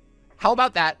said, how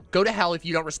about that? Go to hell if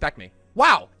you don't respect me.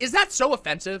 Wow, is that so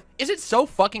offensive? Is it so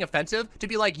fucking offensive to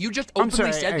be like, you just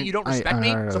openly said that you don't respect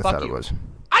me, so fuck you?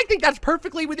 I think that's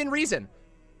perfectly within reason.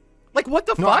 Like, what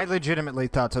the No, fuck? I legitimately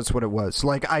thought that's what it was.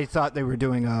 Like, I thought they were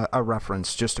doing a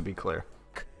reference, just to be clear.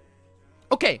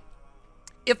 Okay,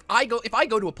 if I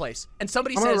go to a place and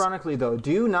somebody says, Ironically, though,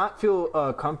 do you not feel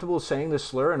comfortable saying the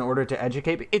slur in order to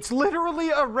educate me? It's literally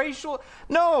a racial...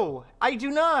 No, I do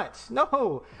not.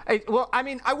 No. Well, I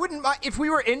mean, I wouldn't... If we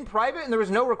were in private and there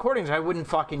was no recordings, I wouldn't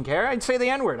fucking care. I'd say the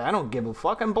N-word. I don't give a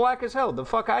fuck. I'm black as hell. The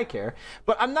fuck I care.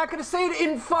 But I'm not gonna say it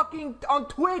in fucking... on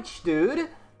Twitch, dude.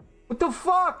 What the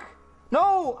fuck?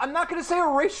 No, I'm not gonna say a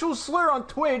racial slur on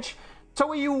Twitch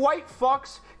so you white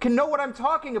fucks can know what I'm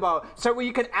talking about, so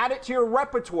you can add it to your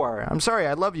repertoire. I'm sorry,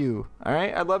 I love you, all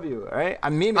right? I love you, all right?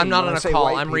 I'm memeing. I'm not when on I a say call,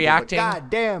 white I'm people, reacting. but God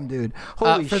damn, dude.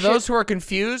 Holy for shit. those who are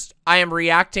confused, I am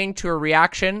reacting to a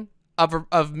reaction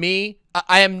of me.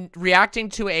 I am reacting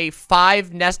to a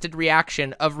 5-nested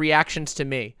reaction of reactions to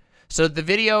me. So the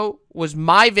video was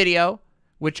my video,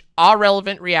 which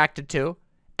Irrelevant reacted to,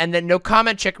 and then No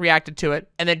Comment Chick reacted to it,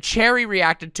 and then Cherry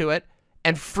reacted to it,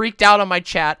 and freaked out on my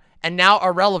chat, and now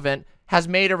Irrelevant has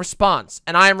made a response,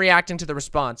 and I am reacting to the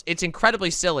response. It's incredibly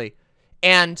silly.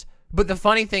 But the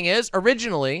funny thing is,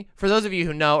 originally, for those of you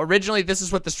who know, originally this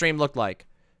is what the stream looked like.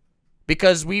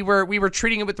 Because we were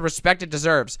treating it with the respect it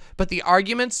deserves. But the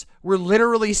arguments were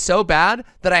literally so bad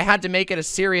that I had to make it a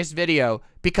serious video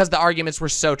because the arguments were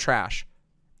so trash.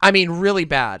 I mean, really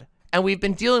bad. And we've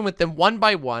been dealing with them one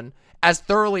by one as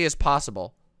thoroughly as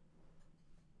possible.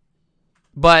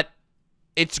 But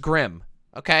it's grim,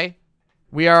 okay?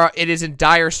 It is in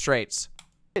dire straits.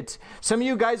 Some of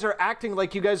you guys are acting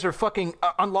like you guys are fucking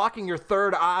unlocking your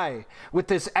third eye with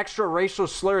this extra racial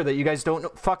slur that you guys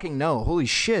don't fucking know. Holy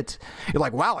shit. You're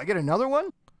like, wow, I get another one?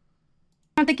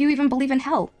 I don't think you even believe in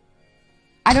hell.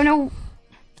 I don't know.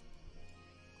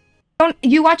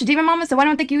 You watch Demon Mama, so I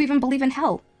don't think you even believe in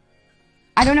hell.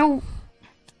 I don't know.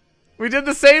 We did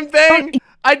the same thing.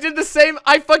 I did the same.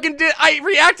 I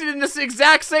reacted in this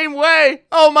exact same way.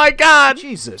 Oh my God.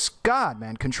 Jesus, God,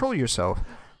 man, control yourself.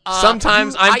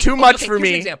 Sometimes I'm too much for here's me.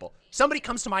 an Example. Somebody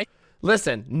comes to my...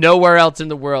 Listen, nowhere else in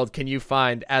the world can you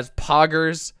find as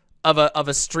poggers of a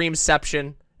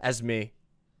streamception as me.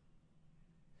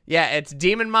 Yeah, it's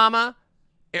Demon Mama,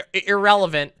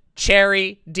 Irrelevant,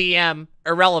 Cherry, DM,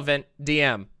 Irrelevant,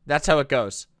 DM. That's how it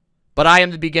goes. But I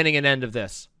am the beginning and end of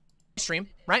this. Stream,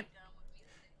 right?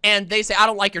 And they say, I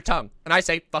don't like your tongue. And I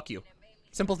say, fuck you.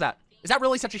 Simple as that. Is that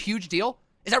really such a huge deal?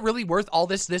 Is that really worth all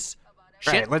this shit?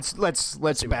 All right, let's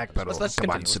backpedal. Let's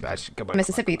Come on, continue. Sebastian. Come on.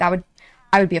 Mississippi, I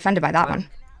would be offended by that one.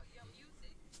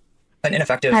 An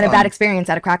ineffective I had a bad experience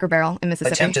at a Cracker Barrel in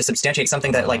Mississippi. attempt to substantiate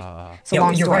something that, like, It's a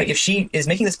long you're story. right. If she is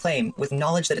making this claim with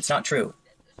knowledge that it's not true,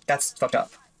 that's fucked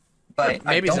up. But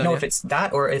I maybe don't so, know yeah. if it's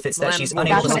that or if it's that Well, she's well,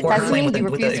 unable to that's support her what it claim does with mean. the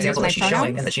You refuse to example that use she's my showing,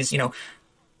 pronouns? and that she's,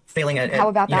 failing at How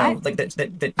about that? like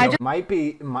that I just-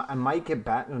 Might get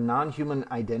back to non-human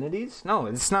identities? No,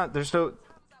 it's not. There's no...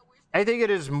 I think it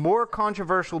is more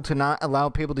controversial to not allow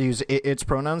people to use its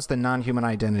pronouns than non-human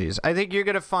identities. I think you're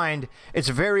going to find it's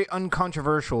very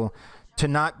uncontroversial to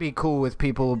not be cool with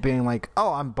people being like,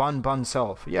 oh, I'm bun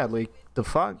self. Yeah, like, the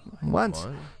fuck? What?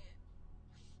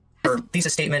 her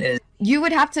thesis statement is You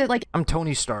would have to, like, I'm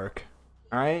Tony Stark.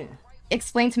 All right?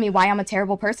 explain to me why I'm a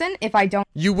terrible person if I don't.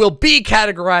 You will be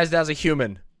categorized as a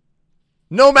human.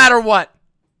 No matter what.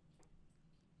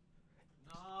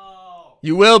 No.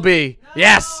 You will be. No.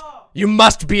 Yes. You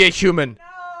must be a human.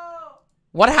 No.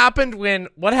 What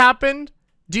happened?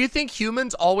 Do you think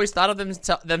humans always thought of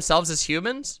themselves as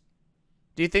humans?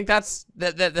 Do you think that's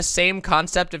the same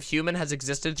concept of human has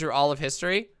existed through all of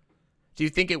history? Do you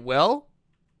think it will?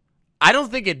 I don't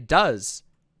think it does.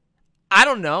 I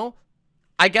don't know.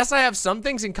 I guess I have some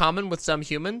things in common with some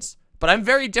humans, but I'm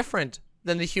very different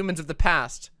than the humans of the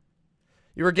past.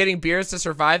 You were getting beers to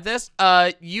survive this?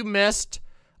 You missed,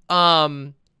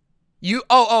 Grimdango,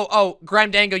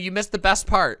 you missed the best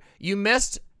part. You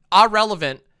missed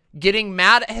Irrelevant getting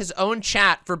mad at his own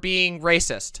chat for being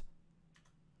racist.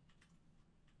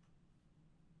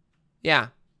 Yeah.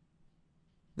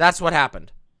 That's what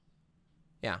happened.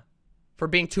 Yeah. For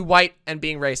being too white and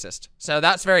being racist. So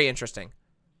that's very interesting.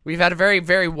 We've had a very,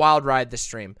 very wild ride this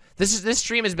stream. This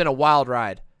stream has been a wild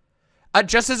ride.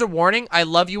 Just as a warning, I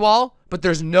love you all, but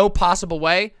there's no possible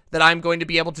way that I'm going to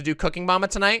be able to do Cooking Mama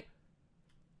tonight.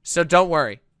 So don't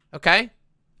worry, okay?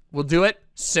 We'll do it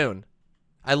soon.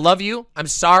 I love you. I'm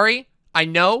sorry. I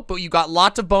know, but you got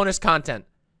lots of bonus content.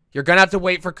 You're gonna have to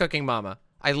wait for Cooking Mama.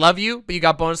 I love you, but you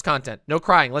got bonus content. No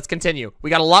crying. Let's continue. We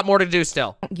got a lot more to do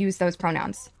still. Use those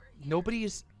pronouns. Nobody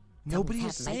is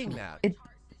saying that.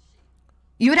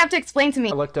 You would have to explain to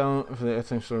me I look down for the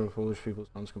ethnic sort of foolish people.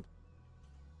 Sounds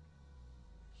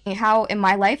how in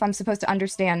my life I'm supposed to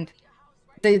understand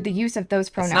the use of those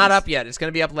pronouns. It's not up yet. It's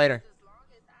gonna be up later.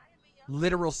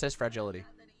 Literal cis fragility.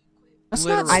 That's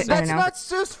I don't know. not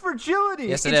cis fragility.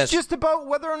 Yes, it's it is. just about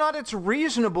whether or not it's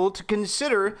reasonable to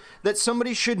consider that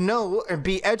somebody should know and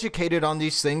be educated on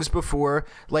these things before,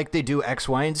 like, they do X,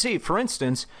 Y, and Z. For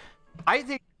instance, I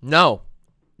think No.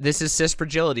 This is cis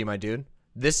fragility, my dude.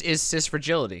 This is cis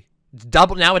fragility.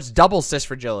 Now it's double cis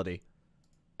fragility.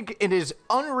 it is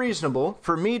unreasonable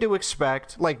for me to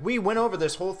expect, like, we went over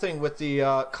this whole thing with the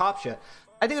cop shit.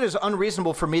 I think it is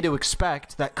unreasonable for me to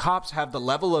expect that cops have the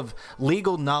level of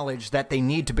legal knowledge that they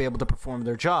need to be able to perform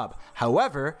their job.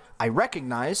 However, I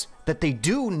recognize that they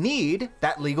do need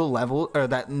that legal level or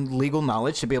that legal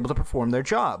knowledge to be able to perform their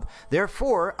job.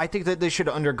 Therefore, I think that they should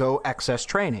undergo excess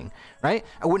training, right?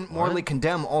 I wouldn't morally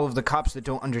condemn all of the cops that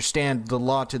don't understand the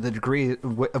law to the degree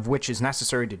of which is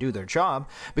necessary to do their job,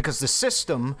 because the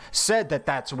system said that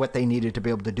that's what they needed to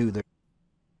be able to do their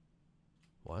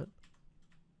What?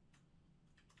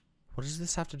 What does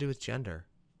this have to do with gender?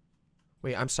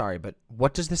 Wait, I'm sorry, but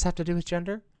what does this have to do with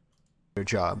gender?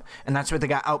 job, and that's what they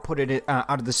got outputted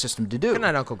out of the system to do. Good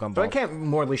night, Uncle Gumball. So I can't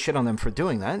morally shit on them for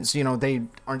doing that. It's, you know, they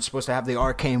aren't supposed to have the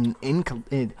arcane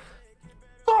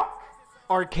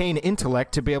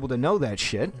intellect to be able to know that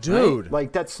shit, dude. Right?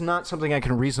 Like, that's not something I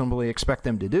can reasonably expect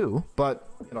them to do. But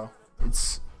you know,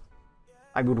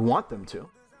 I would want them to.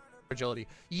 Fragility.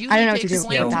 I don't know what to do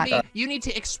with that. You need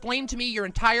to explain to me your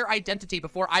entire identity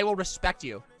before I will respect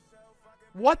you.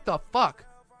 What the fuck?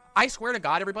 I swear to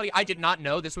God, everybody, I did not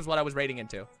know this was what I was raiding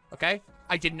into. Okay?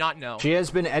 I did not know. She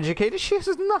has been educated. She has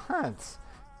not.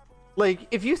 Like,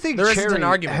 if you think There isn't Cherry an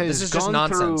argument. has This is just gone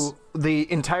nonsense. through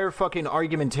the entire fucking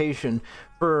argumentation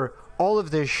for all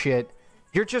of this shit,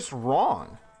 you're just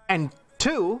wrong. And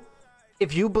two,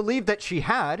 if you believe that she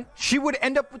had, she would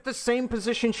end up with the same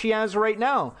position she has right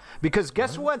now. Because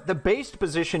guess what? The based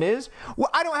position is, well,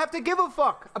 I don't have to give a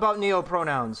fuck about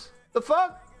neo-pronouns. The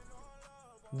fuck?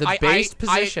 The base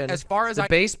position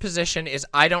is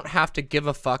I don't have to give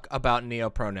a fuck about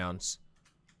neopronouns.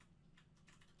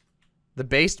 The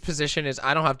based position is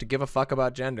I don't have to give a fuck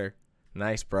about gender.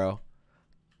 Nice, bro.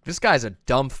 This guy's a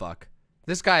dumb fuck.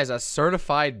 This guy is a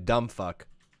certified dumb fuck.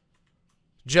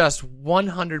 Just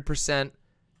 100%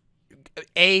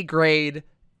 A grade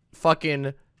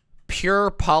fucking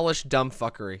pure polished dumb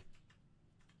fuckery.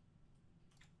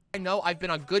 I know I've been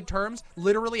on good terms.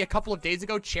 Literally a couple of days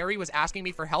ago, Cherry was asking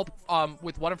me for help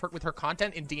with her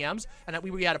content in DMs, and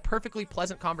we had a perfectly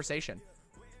pleasant conversation.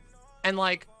 And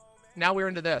like, now we're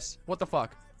into this. What the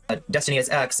fuck? Destiny is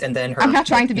X, and then her. I'm not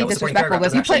trying to be disrespectful,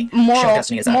 but you put morals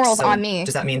so on me.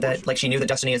 Does that mean that like she knew that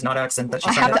Destiny is not X and that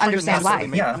she's I have to understand why.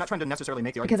 Yeah. I'm not trying to necessarily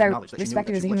make the Because argument I respect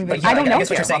her as a human being. But yeah, I don't know guess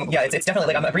what you. you're saying. Yeah, it's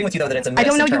definitely like I'm agreeing with you though that it's a. I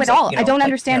don't know you at all. I don't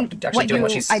understand actually what doing you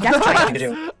what she's identify trying as.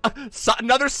 to do.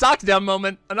 Another sock dem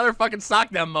moment. Another fucking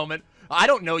sock dem moment. I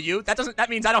don't know you. That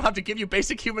means I don't have to give you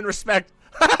basic human respect.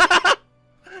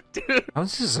 Dude. How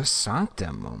is this a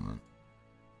sanctum moment?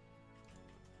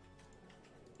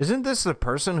 Isn't this the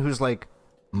person who's like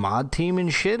mod team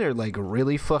and shit, or like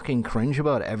really fucking cringe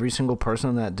about every single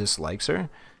person that dislikes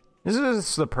her? Isn't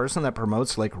this the person that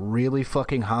promotes like really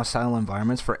fucking hostile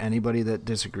environments for anybody that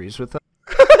disagrees with them?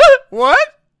 What?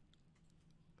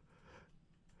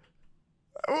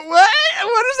 What? How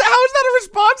is that a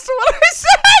response to what I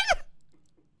said?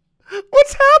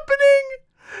 What's happening?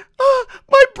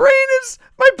 My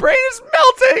brain is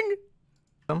melting.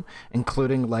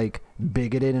 Including like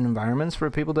bigoted environments for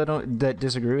people that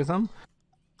disagree with them.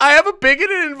 I have a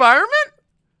bigoted environment?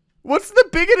 What's the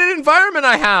bigoted environment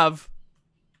I have?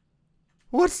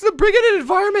 What's the bigoted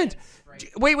environment?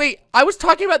 Wait. I was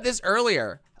talking about this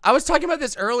earlier.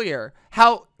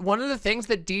 How one of the things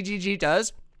that DGG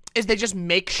does is they just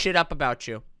make shit up about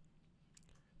you.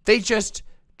 They just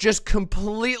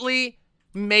completely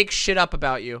make shit up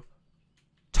about you.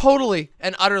 Totally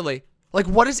and utterly. Like,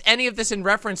 what is any of this in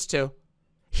reference to?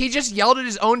 He just yelled at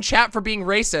his own chat for being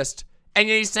racist. And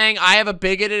yet he's saying, I have a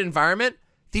bigoted environment?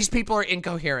 These people are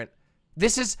incoherent.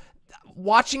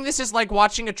 Watching this is like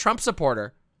watching a Trump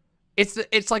supporter.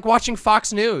 It's like watching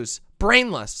Fox News.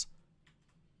 Brainless.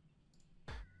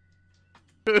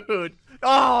 Dude.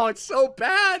 Oh, it's so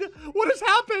bad. What has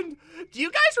happened? Do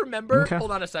you guys remember? Okay.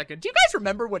 Hold on a second. Do you guys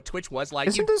remember what Twitch was like?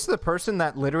 Isn't this the person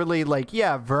that literally, like,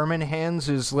 yeah, Vermin Hands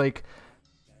is like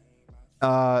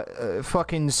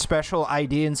fucking special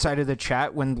ID inside of the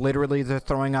chat when literally they're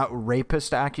throwing out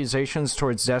rapist accusations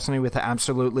towards Destiny with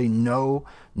absolutely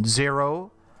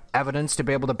zero evidence to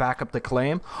be able to back up the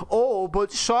claim. Oh, but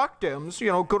Sockdems, you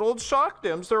know, good old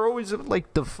Sockdems, they're always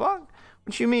like, the fuck?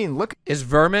 What you mean? Look. Is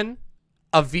Vermin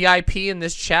a VIP in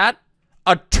this chat?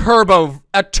 A turbo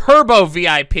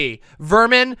VIP.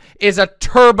 Vermin is a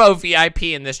turbo VIP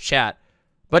in this chat.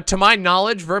 But to my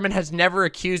knowledge, Vermin has never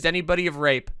accused anybody of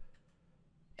rape.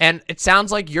 And it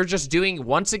sounds like you're just doing,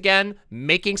 once again,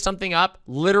 making something up,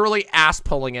 literally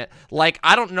ass-pulling it. Like,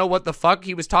 I don't know what the fuck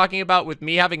he was talking about with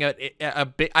me having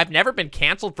I've never been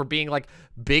canceled for being, like,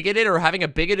 bigoted or having a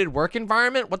bigoted work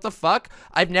environment. What the fuck?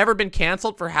 I've never been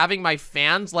canceled for having my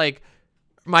fans, like,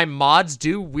 my mods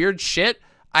do weird shit.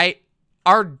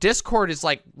 Our Discord is,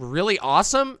 like, really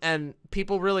awesome, and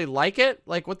people really like it.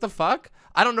 Like, what the fuck?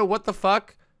 I don't know what the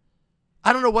fuck.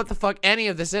 I don't know what the fuck any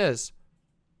of this is.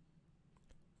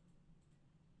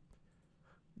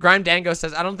 Grime Dango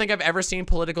says, I don't think I've ever seen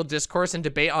political discourse and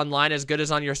debate online as good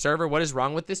as on your server. What is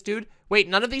wrong with this dude? Wait,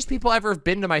 none of these people ever have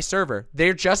been to my server.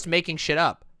 They're just making shit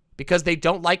up. Because they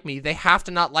don't like me. They have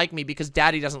to not like me because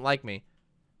daddy doesn't like me.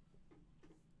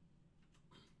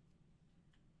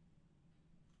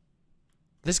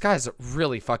 This guy's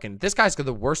really fucking... This guy's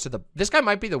the worst of the... This guy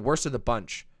might be the worst of the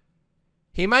bunch.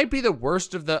 He might be the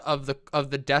worst of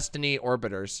the Destiny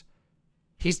orbiters.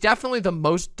 He's definitely the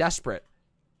most desperate.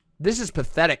 This is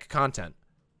pathetic content.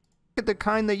 Look at the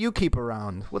kind that you keep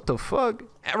around. What the fuck?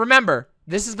 Remember,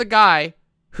 this is the guy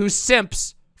who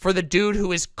simps for the dude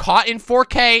who is caught in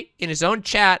 4K in his own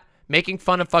chat making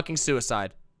fun of fucking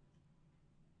suicide.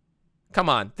 Come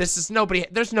on. This is nobody.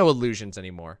 There's no illusions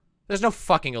anymore. There's no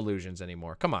fucking illusions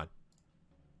anymore. Come on.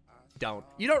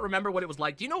 You don't remember what it was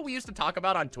like. Do you know what we used to talk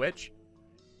about on Twitch?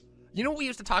 You know what we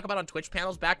used to talk about on Twitch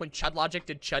panels back when Chud Logic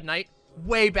did Chud Night?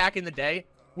 Way back in the day?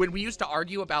 When we used to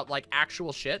argue about, like,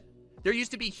 actual shit, there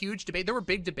used to be huge debate. There were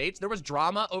big debates. There was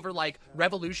drama over, like,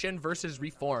 revolution versus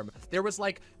reform. There was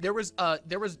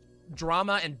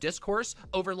drama and discourse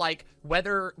over, like,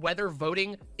 whether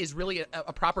voting is really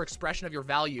a proper expression of your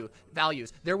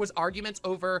values. There was arguments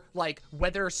over, like,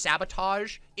 whether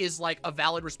sabotage is, like, a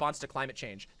valid response to climate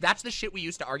change. That's the shit we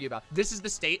used to argue about. This is the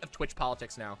state of Twitch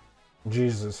politics now.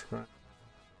 Jesus Christ.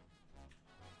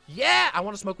 Yeah, I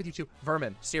want to smoke with you too.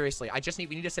 Vermin, seriously,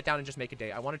 we need to sit down and just make a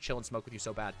day. I want to chill and smoke with you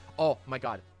so bad. Oh my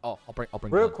god. Oh, I'll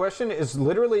bring Real question is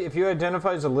literally, if you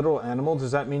identify as a literal animal,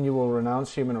 does that mean you will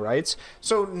renounce human rights?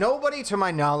 So nobody, to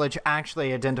my knowledge,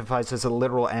 actually identifies as a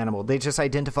literal animal. They just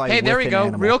identify with an animal. Hey, there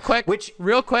we go.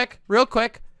 Real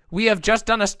quick. We have just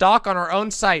done a stalk on our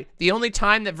own site. The only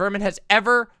time that Vermin has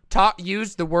ever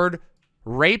used the word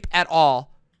rape at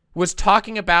all was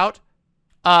talking about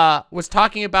a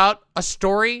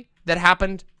story that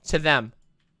happened to them.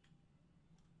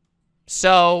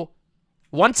 So,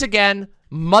 once again,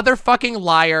 motherfucking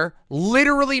liar,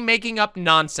 literally making up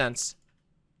nonsense.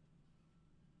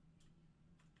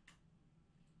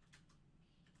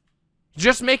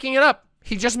 Just making it up.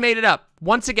 He just made it up.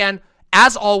 Once again,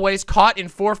 as always, caught in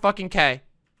 4K.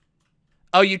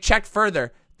 Oh, you checked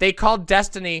further. They called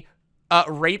Destiny,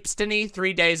 Rapestiny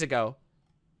 3 days ago.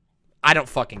 I don't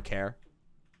fucking care.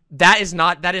 That is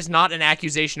not an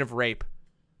accusation of rape.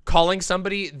 Calling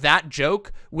somebody that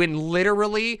joke when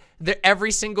literally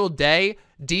every single day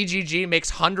DGG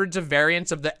makes hundreds of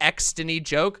variants of the Xstiny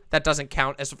joke, that doesn't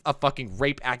count as a fucking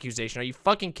rape accusation. Are you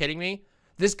fucking kidding me?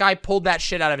 This guy pulled that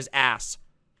shit out of his ass.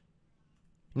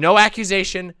 No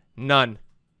accusation, none.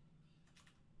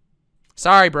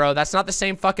 Sorry, bro, that's not the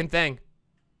same fucking thing.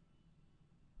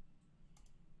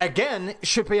 Again,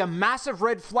 should be a massive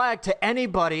red flag to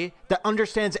anybody that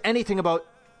understands anything about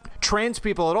trans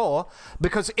people at all,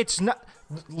 because it's not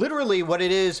literally what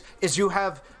it is you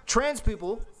have trans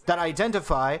people that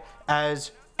identify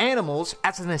as animals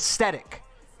as an aesthetic.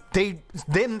 They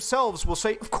themselves will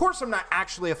say, of course I'm not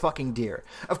actually a fucking deer.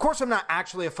 Of course I'm not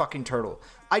actually a fucking turtle.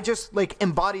 I just, like,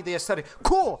 embody the aesthetic.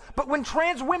 Cool, but when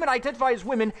trans women identify as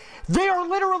women, they are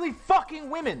literally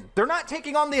fucking women. They're not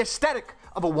taking on the aesthetic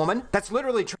of a woman. That's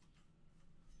literally true.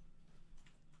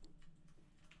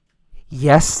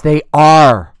 Yes, they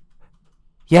are.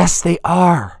 Yes, they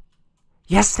are.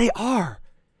 Yes, they are.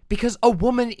 Because a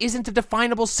woman isn't a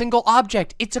definable single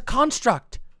object. It's a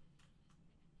construct.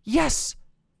 Yes.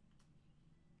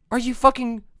 Are you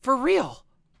fucking for real?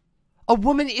 A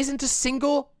woman isn't a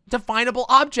single definable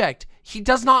object. He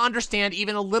does not understand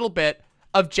even a little bit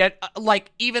of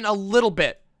even a little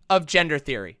bit of gender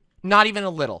theory. Not even a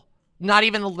little. Not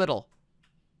even a little.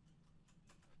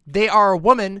 They are a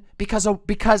woman because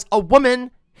a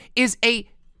woman is a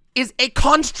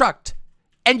construct.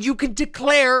 And you can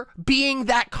declare being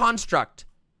that construct.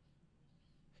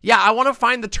 Yeah, I want to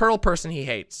find the turtle person he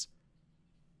hates.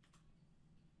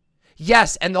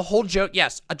 Yes, and the whole joke,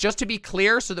 yes, just to be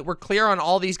clear, so that we're clear on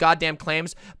all these goddamn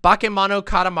claims, Bakemano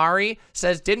Katamari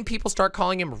says, didn't people start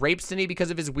calling him Rapestiny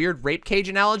because of his weird rape cage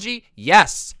analogy?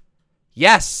 Yes.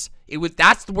 Yes.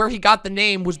 That's where he got the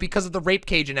name, was because of the rape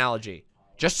cage analogy.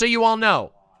 Just so you all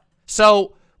know.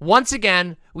 So, once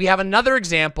again, we have another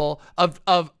example of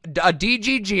a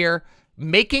DGGer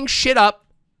making shit up,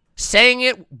 saying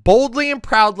it boldly and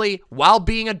proudly while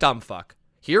being a dumb fuck.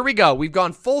 Here we go. We've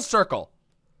gone full circle.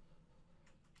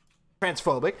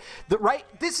 Transphobic,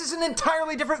 this is an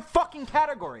entirely different fucking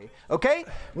category, okay?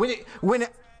 When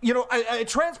you know, a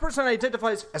trans person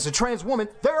identifies as a trans woman,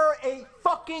 they're a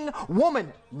fucking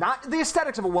woman, not the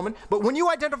aesthetics of a woman, but when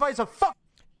you identify as a fuck.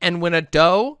 And when a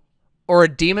doe or a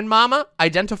demon mama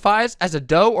identifies as a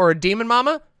doe or a demon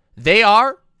mama, they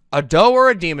are a doe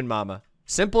or a demon mama.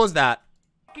 Simple as that.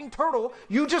 Turtle,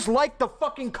 you just like the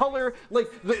fucking color, like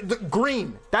the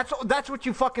green. That's what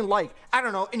you fucking like. I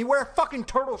don't know, and you wear a fucking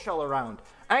turtle shell around.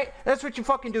 Alright? That's what you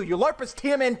fucking do. You LARP as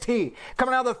TMNT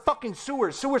coming out of the fucking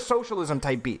sewer socialism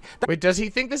type beat. Wait, does he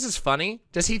think this is funny?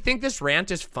 Does he think this rant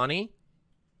is funny?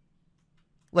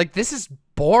 Like, this is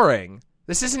boring.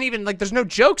 This isn't even, like, there's no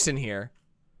jokes in here.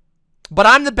 But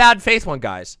I'm the bad faith one,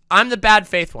 guys. I'm the bad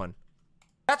faith one.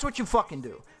 That's what you fucking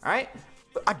do, alright?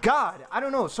 God, I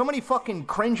don't know. So many fucking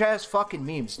cringe-ass fucking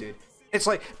memes, dude. It's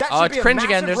like, that should be a cringe massive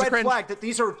again. There's a red cringe. flag that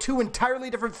these are two entirely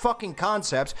different fucking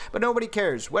concepts, but nobody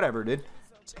cares. Whatever, dude.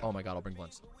 Oh my god, I'll bring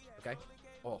blunts. Okay?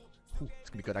 Oh, it's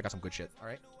gonna be good. I got some good shit.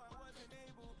 Alright?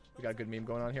 We got a good meme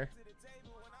going on here.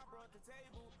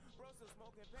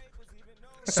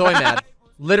 Soy mad.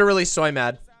 Literally soy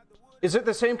mad. Is it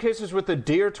the same case as with the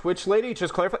deer Twitch lady?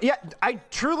 Just clarify. Yeah, I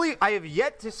have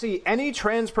yet to see any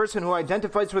trans person who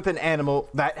identifies with an animal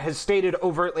that has stated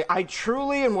overtly, I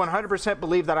truly and 100%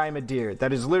 believe that I am a deer.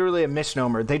 That is literally a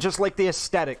misnomer. They just like the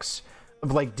aesthetics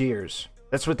of, like, deers.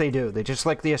 That's what they do. They just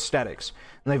like the aesthetics.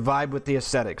 And they vibe with the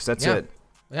aesthetics. That's it.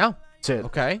 Yeah. That's it.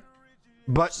 Okay.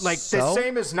 But, like, the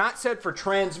same is not said for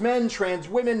trans men, trans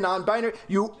women, non-binary.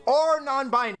 You are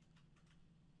non-binary.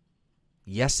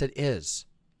 Yes, it is.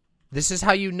 This is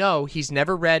how you know he's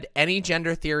never read any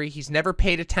gender theory. He's never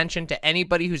paid attention to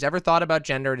anybody who's ever thought about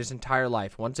gender in his entire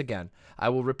life. Once again, I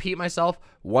will repeat myself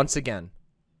once again.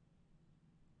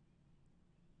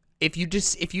 If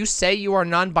you say you are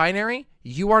non-binary,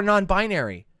 you are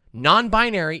non-binary.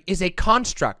 Non-binary is a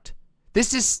construct.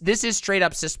 This is straight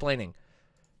up cisplaining.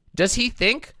 Does he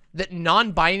think that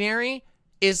non-binary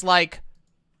is like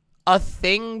a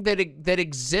thing that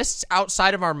exists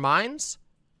outside of our minds?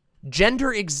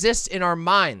 Gender exists in our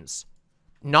minds.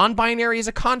 Non-binary is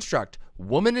a construct.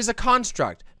 Woman is a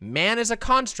construct. Man is a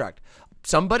construct.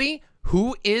 Somebody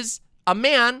who is a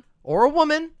man or a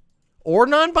woman or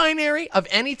non-binary of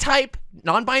any type.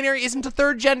 Non-binary isn't a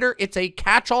third gender. It's a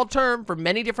catch-all term for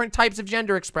many different types of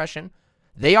gender expression.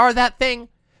 They are that thing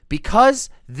because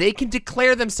they can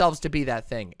declare themselves to be that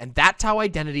thing. And that's how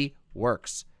identity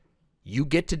works. You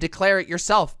get to declare it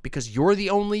yourself because you're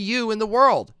the only you in the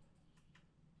world.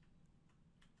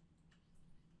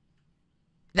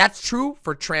 That's true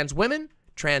for trans women,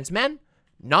 trans men,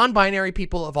 non-binary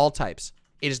people of all types.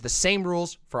 It is the same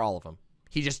rules for all of them.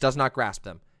 He just does not grasp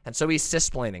them. And so he's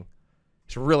cisplaining.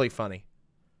 It's really funny.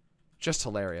 Just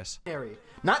hilarious.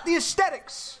 Not the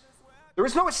aesthetics. There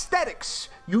is no aesthetics.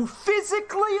 You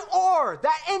physically are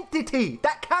that entity,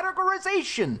 that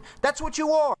categorization. That's what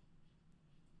you are.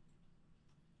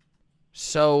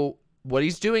 So what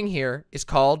he's doing here is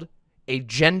called a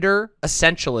gender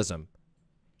essentialism.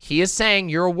 He is saying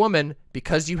you're a woman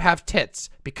because you have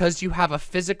tits, because you have a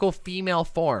physical female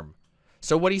form.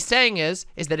 So what he's saying is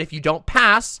that if you don't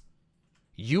pass,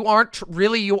 you aren't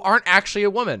actually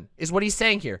a woman, is what he's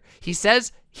saying here. He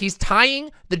says he's tying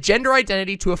the gender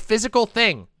identity to a physical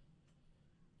thing.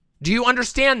 Do you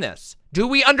understand this? Do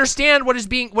we understand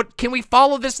can we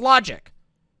follow this logic?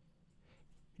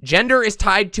 Gender is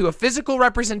tied to a physical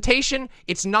representation.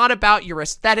 It's not about your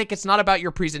aesthetic. It's not about your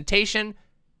presentation.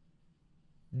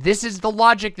 This is the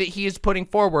logic that he is putting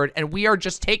forward, and we are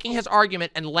just taking his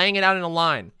argument and laying it out in a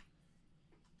line.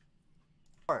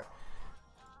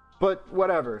 But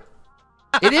whatever.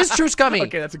 It is true, Scummy.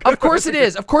 Okay, that's a good Of course one. it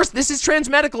is. Of course, this is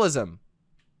transmedicalism.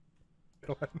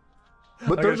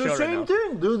 But they're the same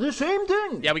thing. They're the same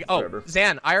thing. Yeah,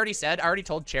 Zan, I already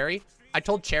told Cherry. I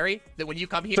told Cherry that when you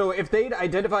come here. So if they'd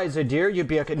identify as a deer, you'd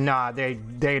be like, nah,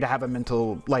 they'd have a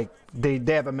mental, like, they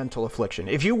have a mental affliction.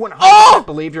 If you 100%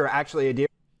 believe you're actually a deer,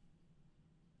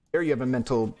 you have a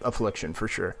mental affliction for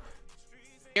sure.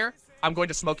 Here, I'm going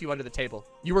to smoke you under the table.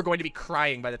 You are going to be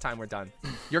crying by the time we're done.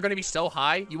 You're going to be so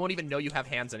high, you won't even know you have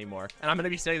hands anymore. And I'm going to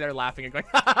be sitting there laughing and going,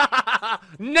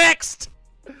 next!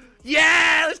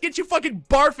 Yeah, let's get you fucking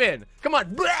barfing. Come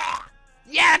on. Blah!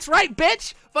 Yeah, that's right,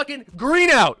 bitch. Fucking green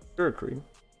out. You're cream.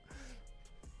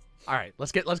 All right,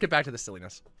 let's get back to the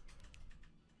silliness.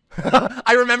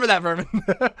 I remember that, Vermin.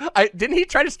 Didn't he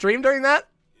try to stream during that?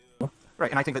 Right,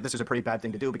 and I think that this is a pretty bad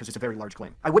thing to do because it's a very large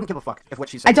claim. I wouldn't give a fuck if what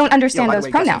she said. I don't understand by the those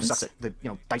way, Destiny pronouns. sucks at the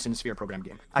Dyson Sphere program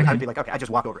game. I'd be like, okay, I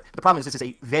just walk over it. The problem is this is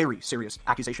a very serious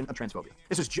accusation of transphobia.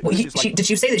 This is. Well, did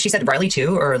you say that she said Riley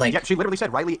too, or like? Yeah, she literally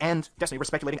said Riley and Destiny were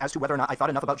speculating as to whether or not I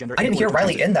thought enough about gender. I didn't hear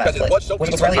Riley in that clip.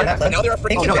 Was Riley in that clip? Now they're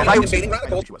afraid Oh, to no, say Riley invading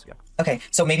radical. she was, yeah. Okay,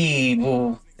 so maybe,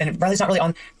 and Riley's not really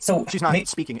on. So She's not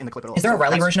speaking in the clip at all. Is there a So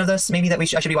Riley that's- version of this? Maybe that I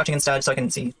should be watching instead, so I can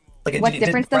see. Like, What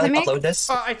difference does Riley it make? upload this?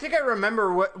 I think I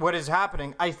remember what is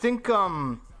happening. I think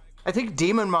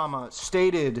Demon Mama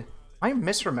stated. Am I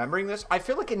misremembering this? I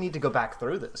feel like I need to go back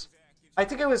through this. I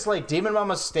think it was like Demon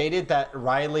Mama stated that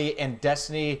Riley and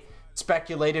Destiny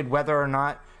speculated whether or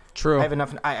not. True. I have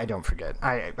enough. I don't forget.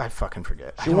 I fucking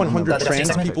forget. I The don't 100 remember. That's trans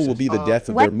exactly people will be the death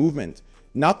of what? their movement,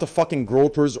 not the fucking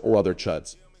gropers or other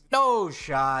chuds. No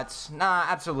shots. Nah,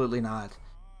 absolutely not.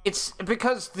 It's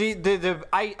because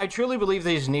I truly believe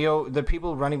the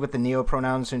people running with the neo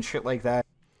pronouns and shit like that.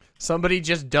 Somebody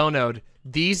just donoed.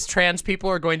 These trans people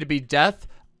are going to be death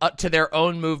to their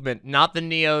own movement, not the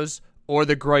neos or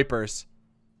the groypers.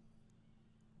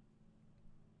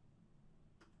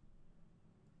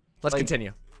 Let's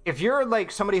continue. If you're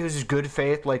like somebody who's good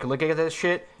faith, like looking at this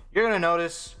shit, you're gonna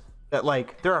notice that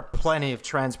like there are plenty of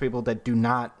trans people that do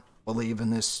not believe in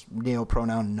this neo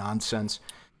pronoun nonsense.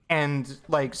 And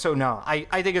like, so no, I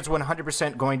think it's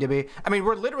 100% going to be. I mean,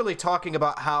 we're literally talking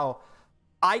about how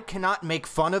I cannot make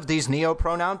fun of these neo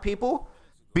pronoun people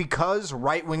because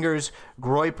right wingers,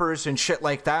 groypers, and shit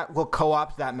like that will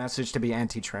co-opt that message to be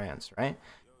anti-trans, right?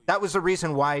 That was the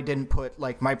reason why I didn't put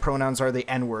like my pronouns are the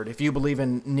N-word. If you believe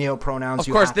in neo pronouns,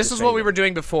 Of course, this is what we were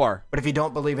doing before. But if you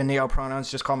don't believe in neo pronouns,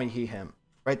 just call me he, him.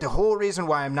 Right? The whole reason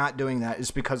why I'm not doing that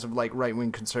is because of like right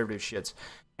wing conservative shits,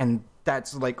 and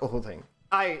that's like a whole thing.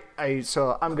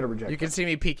 So I'm gonna reject. You can see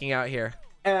me peeking out here.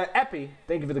 Epi,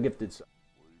 thank you for the gifted sub.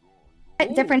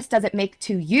 What difference does it make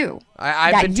to you?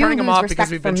 I've that been you turning them lose off because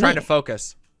respect we've been for trying me? to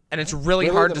focus. And it's really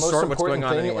hard to sort what's going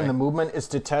on thing anyway. in the movement is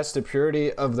to test the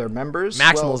purity of their members.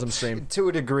 Maximalism Well, stream. To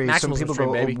a degree. Some Maximalism people stream,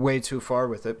 go baby. way too far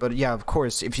with it. But yeah, of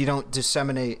course, if you don't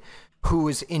disseminate who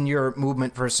is in your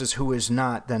movement versus who is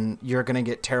not, then you're going to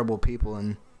get terrible people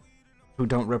and who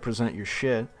don't represent your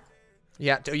shit.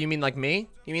 Yeah, you mean like me?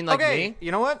 You mean like me?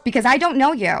 You know what? Because I don't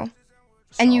know you,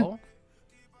 and you So?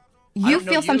 I don't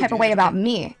know feel some you, type of dude. way about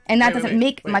me, and that Wait, doesn't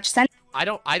make wait. much sense. I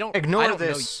don't Ignore I don't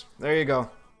this. There you go.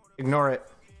 Ignore it.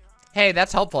 Hey,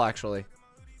 that's helpful actually.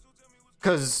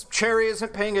 Because Cherry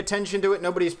isn't paying attention to it.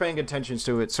 Nobody's paying attention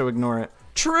to it, so ignore it.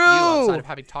 True. Outside of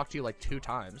having talked to you like 2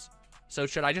 times. So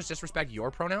should I just disrespect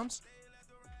your pronouns?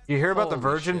 You hear about the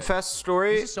Holy Virgin shit. Fest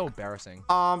story? This is so embarrassing.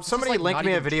 Somebody like, linked not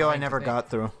me a even video I trying to never think. got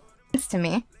through. It's to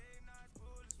me.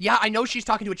 Yeah, I know she's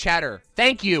talking to a chatter.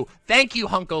 Thank you,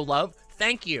 Hunko Love.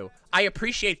 Thank you. I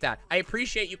appreciate that. I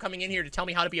appreciate you coming in here to tell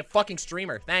me how to be a fucking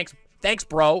streamer. Thanks,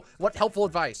 bro. What helpful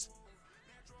advice.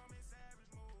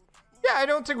 Yeah, I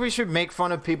don't think we should make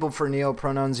fun of people for neo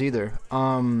pronouns either.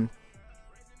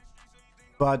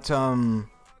 But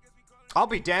I'll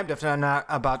be damned if I'm not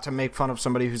about to make fun of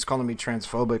somebody who's calling me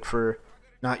transphobic for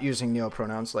not using neo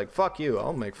pronouns. Like, fuck you,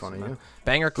 I'll make fun of you.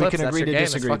 Banger We clips. can That's agree your to game.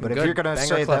 That's disagree, fucking but if good. you're gonna Banger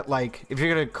say clip. that, like, if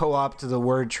you're gonna co-opt the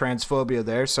word transphobia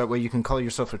there, so that way you can call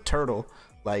yourself a turtle,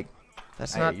 like,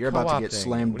 That's hey, not. you're about to get co-opting.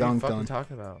 slam What are you dunked fucking on.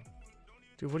 talking about,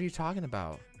 dude? What are you talking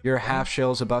about? Your half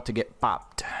shell's about to get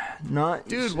popped. Not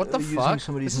Dude, what the using fuck?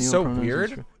 somebody's This is so neo-pronouns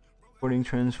weird. is reporting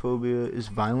transphobia is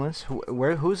violence.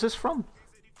 Who's this from?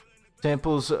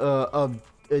 Samples of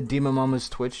Demon Mama's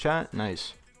Twitch chat.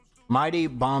 Nice. Mighty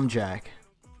Bomb Jack.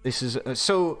 This is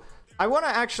so. I want to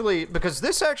actually, because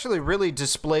this actually really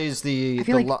displays the. I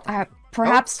feel the like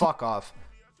perhaps Oh, fuck off.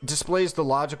 Displays the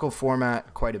logical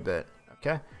format quite a bit.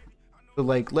 Okay. So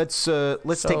like, let's take a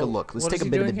look. Let's what take is a he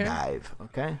bit of a doing here? dive.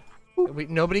 Okay.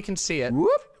 Nobody can see it. Whoop.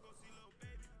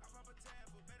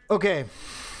 Okay.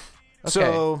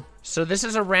 So this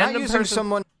is a not random using person.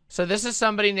 someone. So this is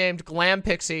somebody named Glam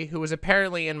Pixie who was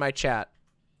apparently in my chat.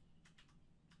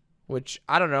 Which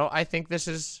I don't know. I think this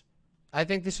is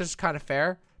kind of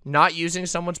fair. Not using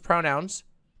someone's pronouns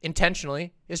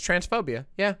intentionally is transphobia.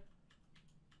 Yeah.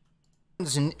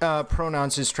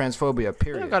 Pronouns is transphobia.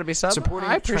 Period. Yeah, gotta be sub. Supporting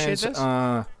I appreciate trans, this.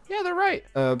 Yeah, they're right.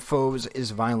 foes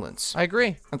is violence. I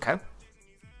agree. Okay.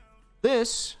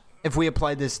 This, if we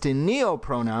apply this to neo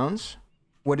pronouns,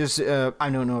 What is, I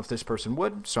don't know if this person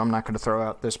would, so I'm not going to throw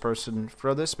out this person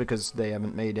for this because they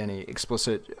haven't made any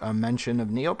explicit mention of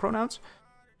neo-pronouns.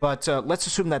 But let's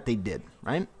assume that they did,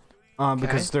 right?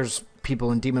 Because there's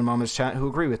people in Demon Mama's chat who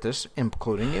agree with this,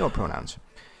 including neo-pronouns.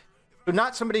 So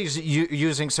not somebody's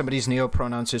using somebody's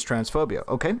neo-pronouns as transphobia,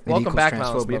 okay? Welcome back,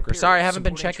 Smoker. Sorry, I haven't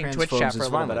been checking Twitch chat for a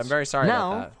little bit. I'm very sorry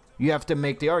about that. You have to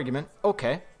make the argument,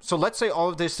 okay, so let's say all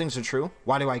of these things are true.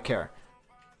 Why do I care?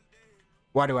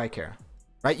 Why do I care?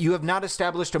 Right? You have not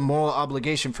established a moral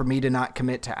obligation for me to not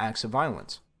commit to acts of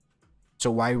violence. So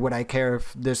why would I care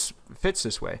if this fits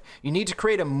this way? You need to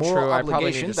create a moral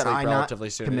obligation that I not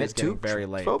commit to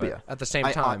transphobia. At the same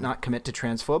time, I ought not commit to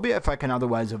transphobia if I can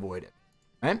otherwise avoid it.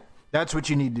 Right? That's what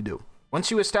you need to do. Once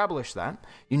you establish that,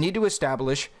 you need to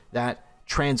establish that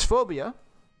transphobia,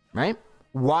 right?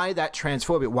 Why that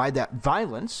transphobia, why that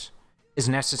violence is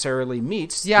necessarily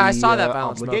meets the I saw that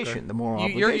violence obligation, smoker. the moral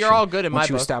obligation. You're all good in my Once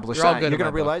you book. establish You're all that, good you're in going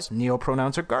to my realize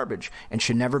neo-pronouns are garbage and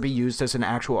should never be used as an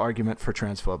actual argument for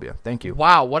transphobia. Thank you.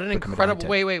 Wow, what an incredible...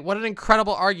 Wait, what an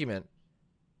incredible argument.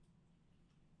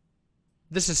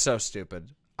 This is so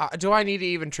stupid. Do I need to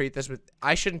even treat this with...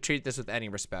 I shouldn't treat this with any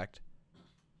respect.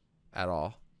 At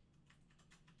all.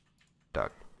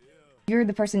 Doug. You're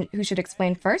the person who should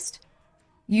explain first.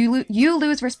 You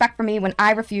lose respect for me when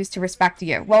I refuse to respect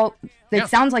you. Well, it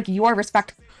sounds like your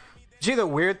respect... See the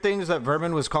weird things that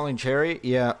Vermin was calling Cherry?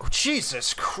 Yeah. Oh,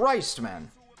 Jesus Christ, man.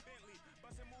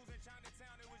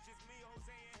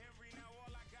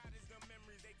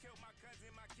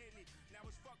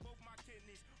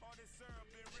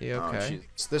 Okay. Oh,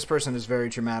 this person is very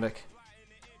dramatic.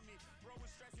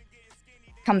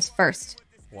 Comes first.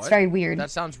 What? It's very weird.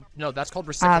 That sounds... No, that's called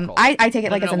reciprocal. I take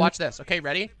it like as a... watch this. Okay,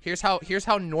 ready? Here's how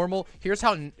normal... Here's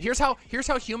how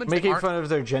humans Making fun of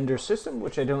their gender system,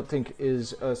 which I don't think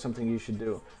is something you should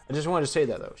do. I just wanted to say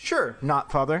that, though. Sure,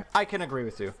 not father. I can agree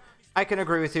with you. I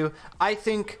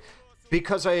think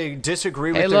because I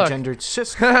disagree with their gendered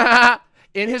system...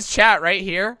 In his chat right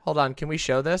here... Hold on, can we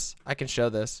show this? I can show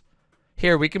this.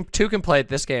 Here, two can play at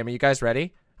this game. Are you guys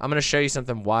ready? I'm going to show you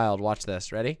something wild. Watch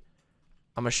this. Ready?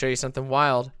 I'm going to show you something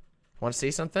wild. Want to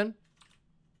see something?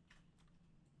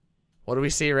 What do we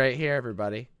see right here,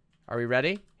 everybody? Are we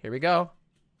ready? Here we go.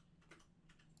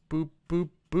 Boop, boop,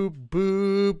 boop,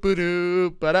 boop,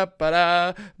 ba-doop,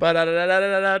 ba-da-ba-da,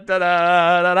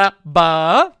 ba-da-da-da-da-da-da-da-da,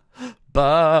 ba,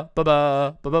 ba, ba,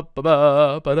 ba, ba, ba,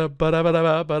 ba,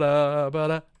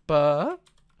 ba-da-ba-da-ba-da-ba-da, ba.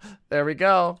 There we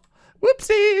go.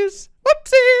 Whoopsies!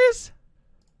 Whoopsies!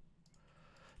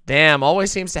 Damn,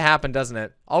 always seems to happen, doesn't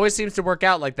it? Always seems to work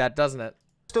out like that, doesn't it?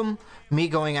 Me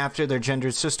going after their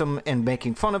gendered system and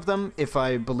making fun of them, if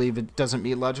I believe it doesn't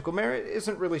meet logical merit,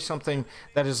 isn't really something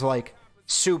that is, like,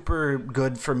 super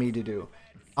good for me to do.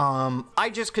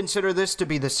 I just consider this to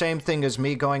be the same thing as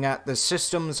me going at the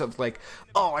systems of, like,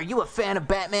 oh, are you a fan of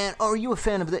Batman? Oh, are you a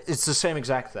fan of this? It's the same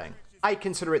exact thing. I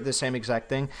consider it the same exact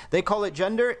thing. They call it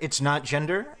gender. It's not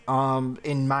gender,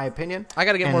 in my opinion. I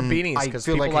gotta get more beanies because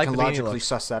people like like I can the beanie logically look.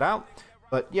 suss that out.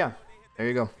 But yeah, there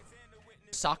you go.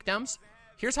 Sock dems.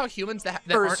 Here's how humans that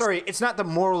sorry, it's not the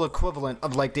moral equivalent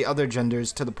of like the other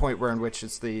genders to the point where in which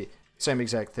it's the same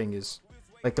exact thing as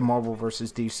like the Marvel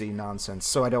versus DC nonsense.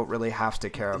 So I don't really have to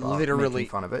care about making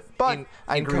fun of it. But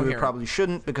I agree we probably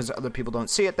shouldn't because other people don't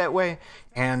see it that way.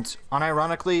 And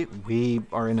unironically, we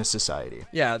are in a society.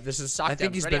 Yeah, this is sock dems. I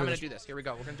think he's I'm gonna do this. Here we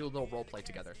go. We're gonna do a little role play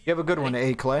together. You have a good one,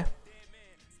 eh, Clay?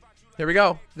 Here we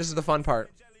go. This is the fun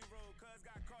part.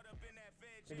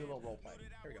 We'll do a little role play.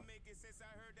 Here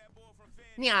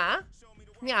we go. Nya.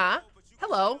 Nya.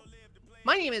 Hello.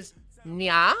 My name is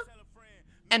Nya.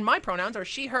 And my pronouns are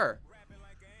she, her.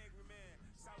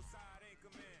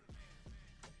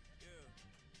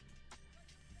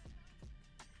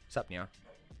 Sup, Nya.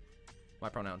 My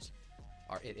pronouns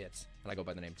are it, its. And I go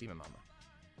by the name Demon Mama.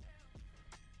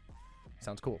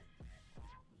 Sounds cool.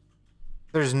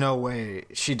 There's no way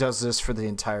she does this for the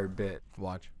entire bit.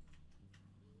 Watch.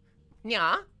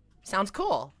 Nya. Sounds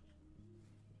cool.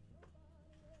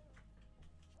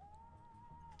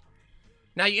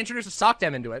 Now you introduce a sock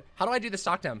dem into it. How do I do the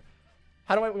sock dem?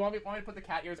 How do I want me to put the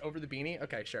cat ears over the beanie?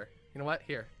 Okay, sure. You know what?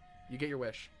 Here. You get your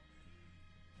wish.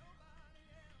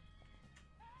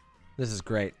 This is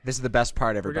great. This is the best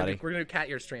part, everybody. We're gonna do cat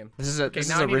ear stream. This is a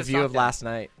review of last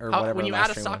night or whatever. When you add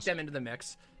a sock dem into the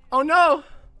mix. Oh no!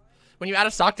 When you add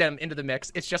a sock dem into the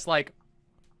mix, it's just like,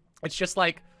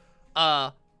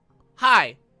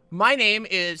 hi. My name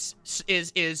is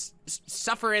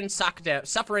Sufferin Succotash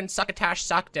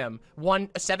Sockdem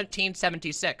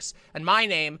 1776, and my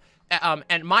name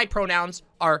and my pronouns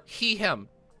are he him,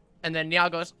 and then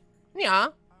Nya goes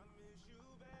Nya.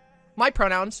 My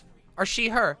pronouns are she,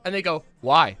 her. And they go,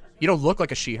 why? You don't look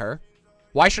like a she, her.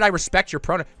 Why should I respect your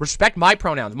pronoun? Respect my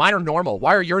pronouns. Mine are normal.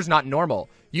 Why are yours not normal?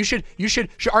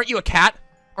 Aren't you a cat?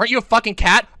 Aren't you a fucking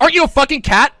cat? Aren't you a fucking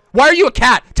cat? Why are you a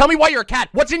cat? Tell me why you're a cat.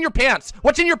 What's in your pants?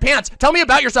 What's in your pants? Tell me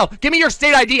about yourself. Give me your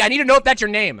state ID. I need to know if that's your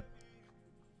name.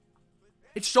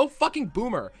 It's so fucking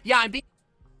boomer. Yeah, I'm being...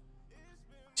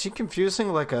 Is she confusing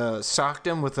like a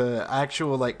sockdom with an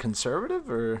actual like conservative,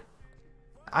 or?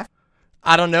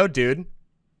 I don't know, dude.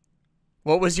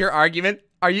 What was your argument?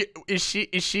 Is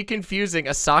she confusing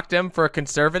a sockdom for a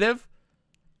conservative?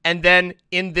 And then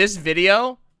in this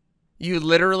video, you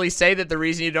literally say that the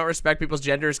reason you don't respect people's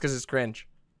gender is because it's cringe.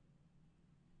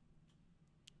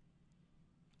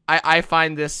 I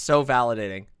find this so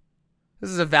validating. This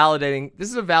is a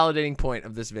validating point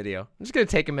of this video. I'm just gonna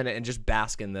take a minute and just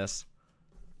bask in this.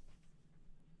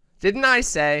 Didn't I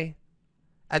say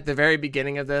at the very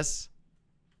beginning of this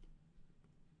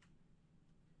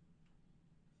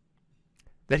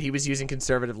that he was using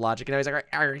conservative logic? And I was like,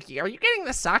 are you getting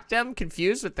the sockdem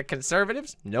confused with the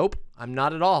conservatives? Nope, I'm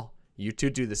not at all. You two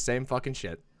do the same fucking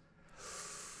shit.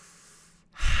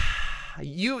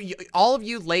 All of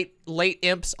you late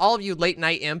imps, all of you late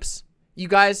night imps, you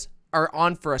guys are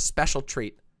on for a special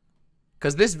treat.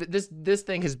 Because this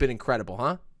thing has been incredible,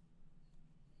 huh?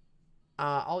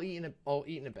 I'll eat in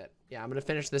a bit. Yeah, I'm gonna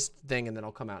finish this thing and then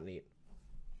I'll come out and eat.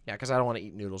 Yeah, because I don't want to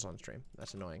eat noodles on stream.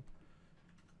 That's annoying.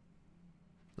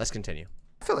 Let's continue.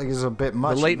 I feel like it's a bit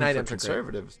much late night for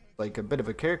conservatives. Like a bit of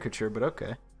a caricature, but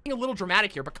okay. Being a little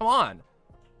dramatic here, but come on.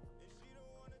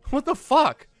 What the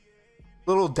fuck?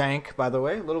 Little dank, by the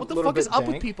way. What the fuck is up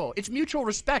with people? It's mutual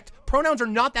respect. Pronouns are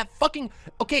not that fucking...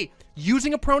 Okay,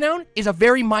 using a pronoun is a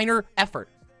very minor effort.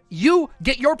 You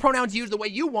get your pronouns used the way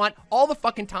you want all the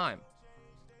fucking time.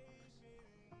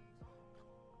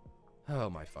 Oh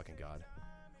my fucking god.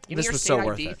 This was so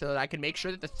worth it. So that I can make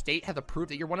sure that the state has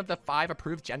approved that you're one of the 5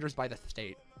 approved genders by the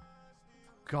state.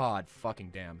 God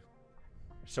fucking damn.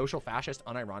 Social fascist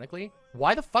unironically?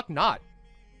 Why the fuck not?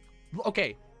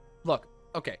 Okay, look,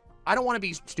 okay. I don't want to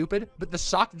be stupid, but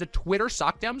the Twitter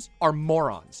sockdems are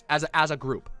morons as a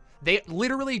group. They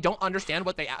literally don't understand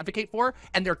what they advocate for,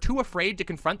 and they're too afraid to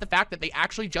confront the fact that they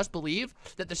actually just believe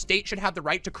that the state should have the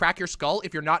right to crack your skull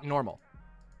if you're not normal.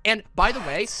 And by the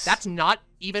way, that's not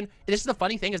even, this is the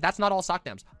funny thing, is that's not all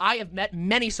sockdems. I have met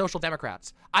many social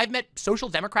democrats. I've met social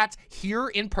democrats here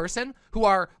in person who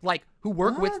are like, who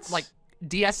work with like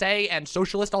DSA and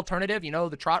Socialist Alternative, you know,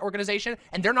 the Trot organization,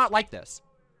 and they're not like this.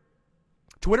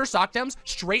 Twitter sockdems,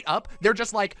 straight up, they're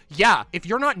just like, yeah, if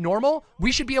you're not normal,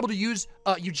 we should be able to use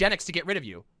eugenics to get rid of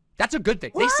you. That's a good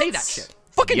thing. What? They say that shit.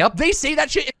 Fucking yep. They say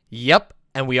that shit. Yep,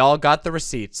 and we all got the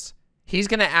receipts. He's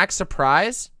gonna act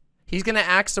surprised. He's gonna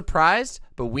act surprised,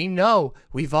 but we know.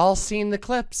 We've all seen the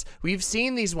clips. We've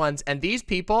seen these ones, and these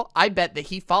people, I bet that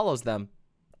he follows them.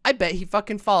 I bet he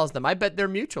fucking follows them. I bet they're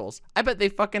mutuals. I bet they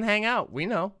fucking hang out. We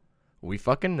know. We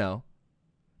fucking know.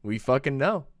 We fucking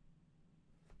know.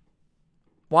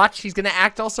 Watch, he's gonna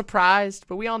act all surprised,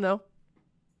 but we all know.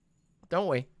 Don't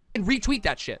we? And retweet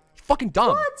that shit. Fucking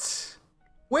dumb. What?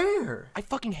 Where? I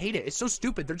fucking hate it. It's so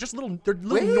stupid. They're just little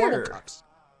normal cucks.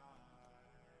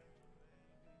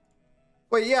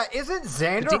 Wait, yeah, isn't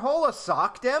Xanderhole a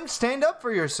sockdem? Stand up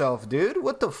for yourself, dude.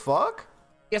 What the fuck?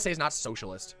 DSA is not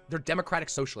socialist. They're democratic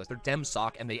socialists. They're dem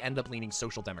sock, and they end up leaning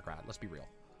social democrat. Let's be real.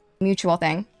 Mutual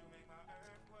thing.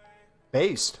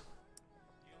 Based.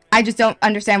 I just don't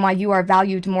understand why you are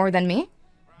valued more than me.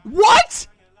 What?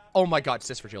 Oh my god,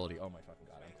 cis fragility. Oh my fucking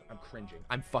god. I'm cringing.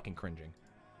 I'm fucking cringing.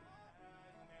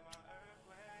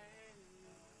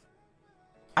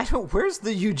 Where's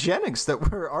the eugenics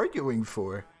that we're arguing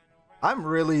for? I'm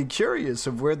really curious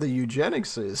of where the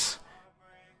eugenics is.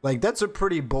 Like, that's a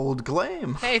pretty bold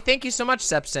claim. Hey, thank you so much,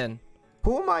 Sepsin.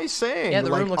 Who am I saying? Yeah,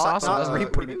 the room looks awesome,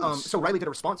 doesn't it? So Riley did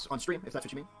a response on stream, if that's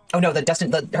what you mean. Oh no, her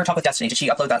talk with Destiny. Did she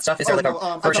upload that stuff? Is there like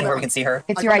a version where we can see her?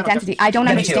 It's your identity. I don't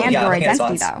understand your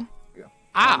identity, though.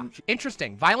 Ah,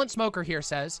 interesting. Violent Smoker here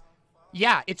says,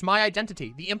 yeah, it's my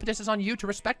identity. The impetus is on you to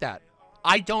respect that.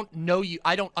 I don't know you.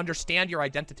 I don't understand your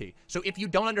identity. So if you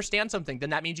don't understand something, then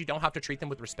that means you don't have to treat them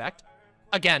with respect.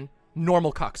 Again,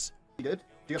 normal cucks. You did?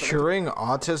 Curing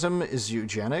autism is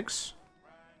eugenics?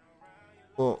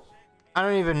 Well, I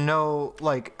don't even know,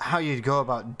 like, how you'd go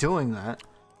about doing that.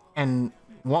 And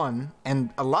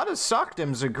a lot of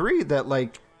sockdems agree that,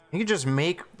 like, you can just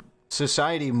make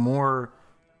society more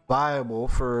viable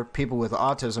for people with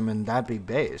autism and that'd be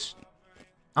based.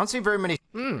 I don't see very many...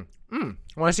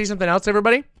 Want to see something else,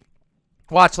 everybody?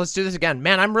 Watch, let's do this again.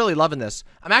 Man, I'm really loving this.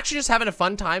 I'm actually just having a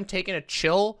fun time taking a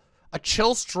chill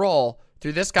stroll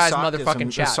through this guy's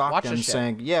motherfucking chat. Watch this shit.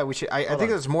 Saying, yeah, we should. I think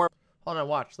there's more. Hold on,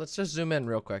 watch. Let's just zoom in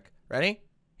real quick. Ready?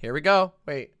 Here we go.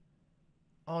 Wait.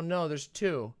 Oh no, there's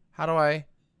two. How do I?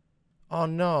 Oh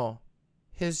no.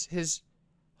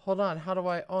 Hold on, how do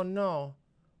I? Oh no.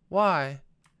 Why?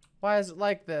 Why is it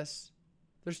like this?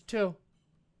 There's two.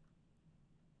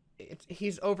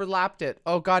 He's overlapped it.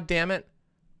 Oh god damn it.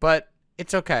 But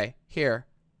it's okay. Here.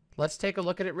 Let's take a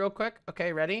look at it real quick.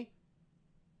 Okay, ready?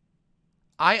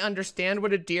 I understand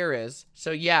what a deer is,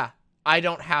 so yeah, I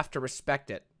don't have to respect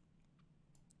it.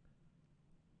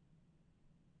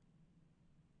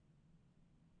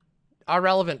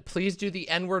 Irrelevant. Please do the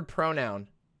N-word pronoun.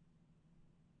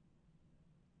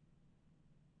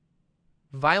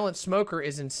 Violent smoker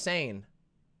is insane.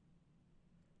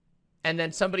 And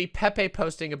then somebody Pepe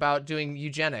posting about doing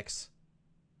eugenics.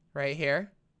 Right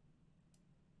here.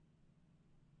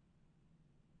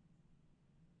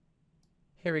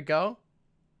 Here we go.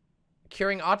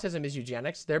 Curing autism is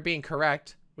eugenics. They're being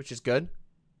correct, which is good.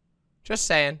 Just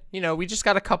saying. You know, we just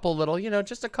got a couple little, you know,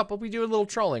 just a couple. We do a little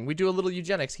trolling. We do a little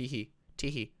eugenics. Hee hee. Tee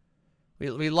hee.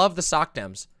 We love the sock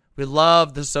dems. We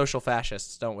love the social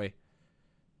fascists, don't we?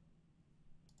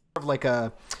 Like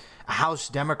a House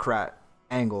Democrat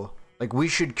angle. Like we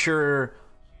should cure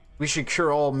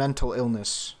all mental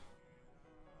illness.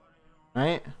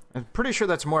 Right? I'm pretty sure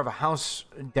that's more of a House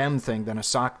Dem thing than a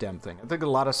sock Dem thing. I think a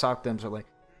lot of sock Dems are like,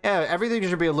 yeah, everything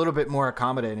should be a little bit more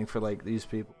accommodating for like these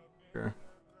people. Sure.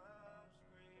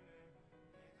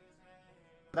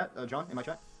 That John in my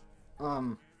chat.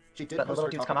 She did. But the little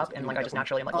dudes come up, and like I just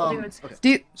naturally am like, little dudes.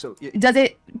 Okay. Does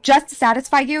it just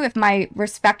satisfy you if my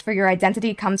respect for your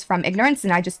identity comes from ignorance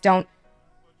and I just don't?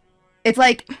 It's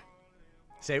like.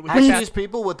 Say it with Ask your these chest.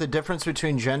 people what the difference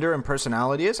between gender and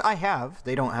personality is. I have.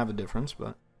 They don't have a difference,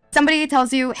 but. Somebody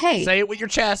tells you, hey. Say it with your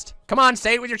chest. Come on,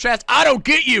 say it with your chest. I don't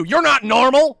get you. You're not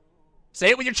normal. Say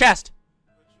it with your chest.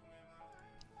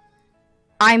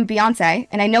 I'm Beyonce,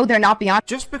 and I know they're not Beyonce.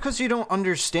 Just because you don't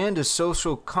understand a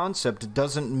social concept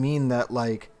doesn't mean that,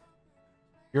 like,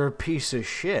 you're a piece of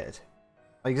shit.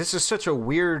 Like, this is such a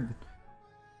weird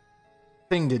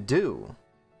thing to do.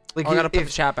 Like, I gotta put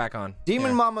the chat back on.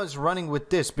 Demon Mama's running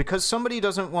with this because somebody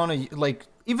doesn't want to, like,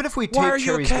 even if we Why are take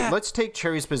you a Cherry's, cat? let's take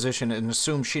Cherry's position and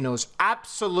assume she knows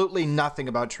absolutely nothing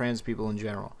about trans people in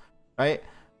general, right?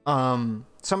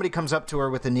 Somebody comes up to her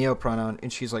with a neo pronoun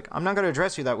and she's like, I'm not going to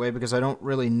address you that way because I don't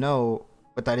really know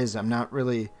what that is. I don't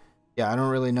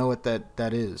really know what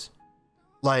that is.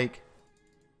 Like,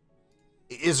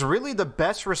 is really the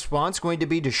best response going to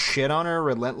be to shit on her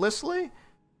relentlessly?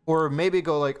 Or maybe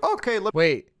go like, okay,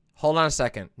 Wait, hold on a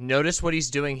second. Notice what he's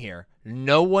doing here.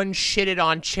 No one shitted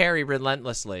on Cherry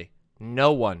relentlessly.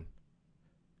 No one.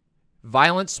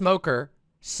 Violent Smoker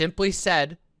simply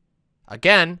said,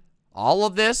 again, all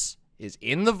of this is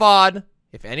in the VOD.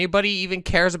 If anybody even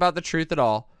cares about the truth at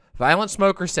all, Violent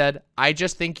Smoker said, I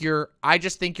just think you're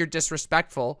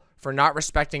disrespectful for not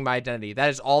respecting my identity. That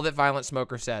is all that Violent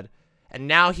Smoker said. And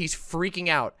now he's freaking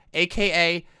out,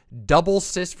 aka double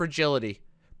cis fragility.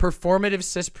 Performative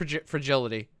cis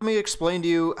fragility. let me explain to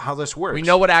you how this works. We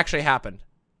know what actually happened.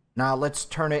 Now let's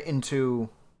turn it into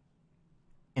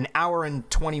an hour and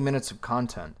 20 minutes of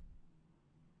content.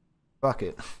 Fuck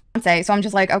it. Beyonce, so I'm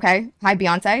just like, okay, hi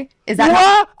Beyonce. Is that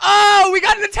What? Oh, we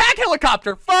got an attack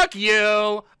helicopter. Fuck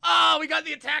you. Oh, we got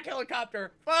the attack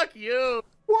helicopter. Fuck you.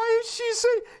 Why is she say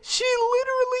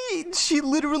she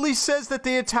literally says that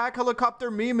the attack helicopter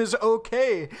meme is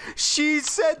okay. She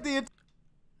said the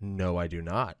No, I do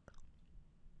not.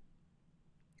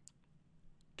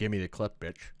 Give me the clip,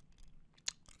 bitch.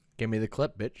 Give me the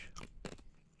clip, bitch.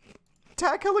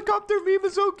 attack helicopter meme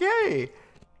is okay.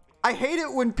 I hate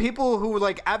it when people who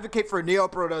like advocate for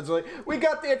neopronouns are like, we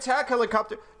got the attack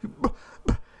helicopter.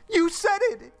 You said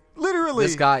it. Literally.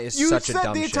 This guy is such a dumb You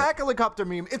said the shit. attack helicopter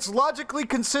meme. It's logically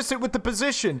consistent with the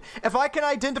position. If I can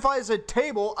identify as a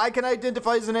table, I can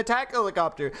identify as an attack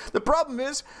helicopter. The problem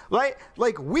is, right,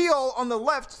 like we all on the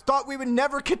left thought we would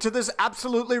never get to this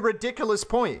absolutely ridiculous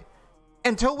point.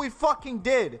 Until we fucking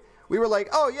did. We were like,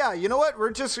 oh yeah, you know what?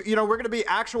 We're just, we're going to be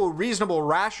actual, reasonable,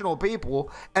 rational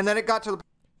people. And then it got to the...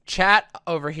 Chat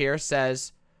over here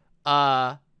says,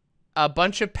 a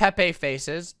bunch of Pepe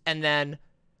faces, and then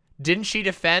didn't she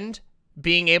defend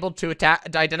being able to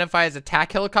identify as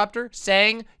attack helicopter?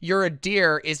 Saying you're a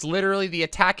deer is literally the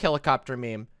attack helicopter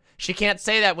meme. She can't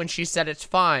say that when she said it's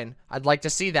fine. I'd like to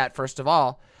see that, first of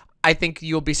all. I think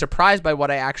you'll be surprised by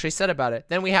what I actually said about it.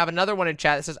 Then we have another one in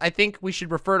chat that says, I think we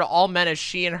should refer to all men as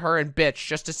she and her and bitch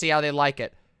just to see how they like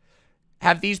it.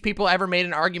 Have these people ever made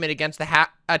an argument against the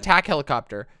attack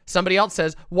helicopter? Somebody else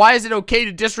says, why is it okay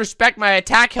to disrespect my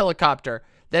attack helicopter?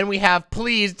 Then we have,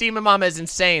 please, Demon Mama is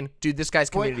insane. Dude, this guy's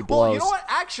community blows. Well, you know what?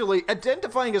 Actually,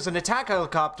 identifying as an attack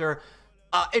helicopter,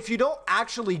 if you don't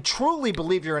actually truly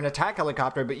believe you're an attack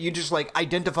helicopter, but you just, like,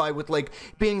 identify with, like,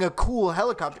 being a cool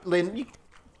helicopter, then you,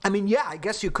 I mean, yeah, I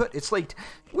guess you could. It's like,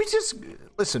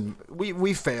 listen,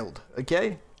 we failed,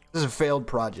 okay? This is a failed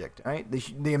project, all right?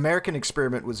 The American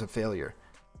experiment was a failure.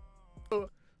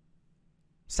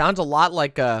 Sounds a lot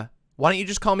like, why don't you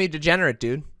just call me a degenerate,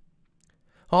 dude?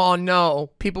 Oh, no.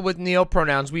 People with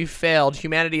neopronouns, we've failed.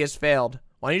 Humanity has failed.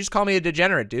 Why don't you just call me a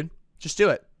degenerate, dude? Just do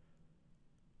it.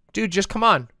 Dude, just come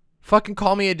on. Fucking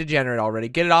call me a degenerate already.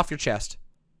 Get it off your chest.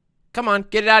 Come on.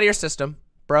 Get it out of your system,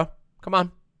 bro. Come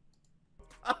on.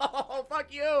 Oh,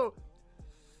 fuck you.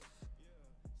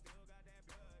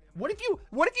 What if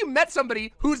you met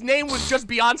somebody whose name was just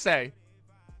Beyonce?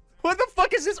 What the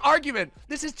fuck is this argument?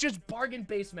 This is just bargain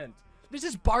basement. This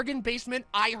is bargain basement.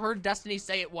 I heard Destiny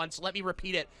say it once. Let me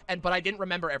repeat it. But I didn't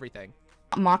remember everything.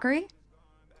 Mockery?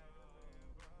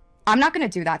 I'm not going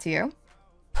to do that to you.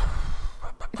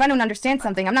 If I don't understand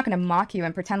something, I'm not going to mock you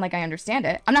and pretend like I understand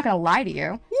it. I'm not going to lie to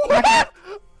you.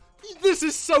 This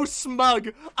is so smug.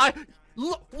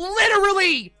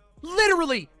 Literally,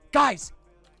 guys,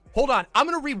 hold on. I'm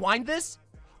going to rewind this.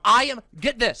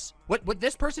 Get this. What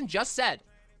this person just said.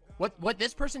 What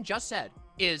this person just said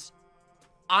is,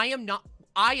 I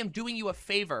am doing you a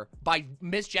favor by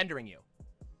misgendering you.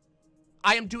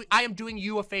 I am doing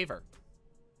you a favor.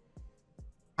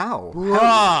 How?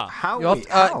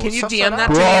 Can you DM that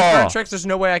to me, Tricks? There's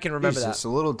no way I can remember that. It's a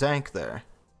little dank there.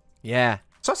 Yeah.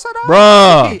 Suss that out.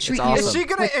 Bruh. It's awesome. Is she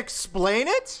gonna explain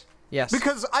it? Yes.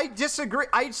 Because I disagree.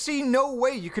 I see no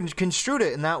way you can construe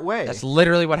it in that way. That's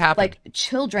literally what happened. Like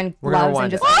children We're gonna gloves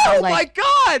wind and just it. Oh like, my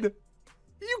god!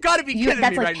 You gotta be kidding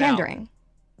that's me like right pandering. now.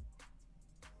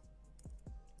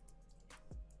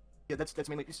 Yeah, that's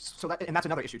mainly so that, and that's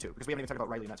another issue too, because we haven't even talked about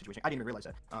Riley in that situation. I didn't even realize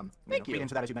that. Thank you. Read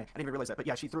into that as you may. I didn't even realize that, but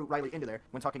yeah, she threw Riley into there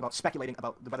when talking about speculating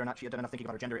about whether or not she had done enough thinking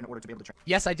about her gender in order to be able to.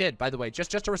 Yes, I did, by the way.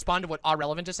 Just to respond to what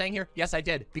Relevant is saying here. Yes, I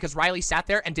did. Because Riley sat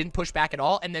there and didn't push back at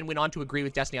all and then went on to agree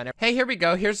with Destiny on everything. Hey, here we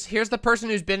go. Here's the person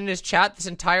who's been in his chat this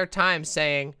entire time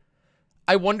saying,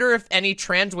 I wonder if any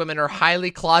trans women are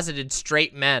highly closeted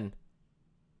straight men.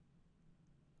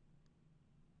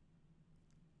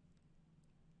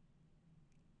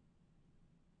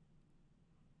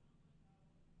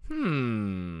 Do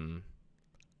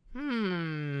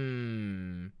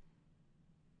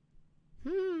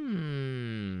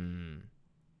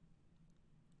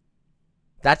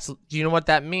you know what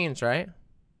that means, right?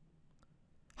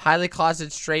 Highly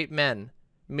closeted straight men,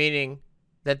 meaning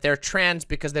that they're trans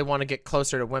because they want to get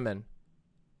closer to women.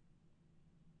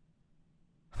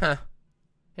 Huh.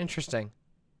 Interesting.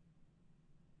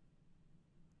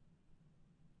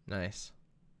 Nice.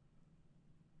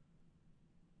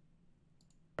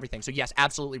 Everything. So yes,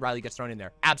 absolutely Riley gets thrown in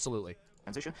there. Absolutely.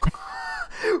 Transition. Wait,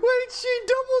 she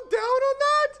doubled down on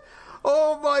that?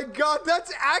 Oh my god,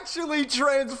 that's actually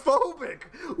transphobic.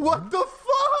 What the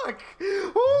fuck?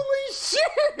 Holy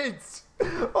shit.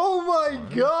 Oh my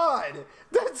god.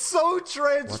 That's so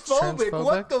transphobic.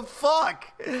 What the fuck?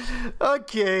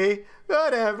 Okay,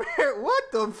 whatever. What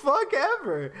the fuck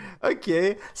ever?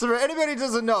 Okay, so for anybody who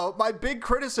doesn't know, my big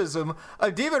criticism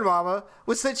of Demon Mama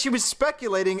was that she was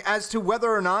speculating as to whether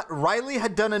or not Riley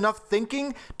had done enough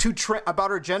thinking to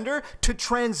about her gender to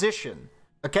transition.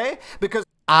 Okay? Because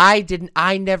I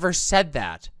never said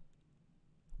that.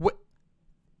 What?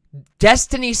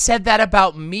 Destiny said that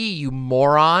about me, you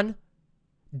moron.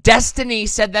 Destiny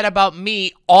said that about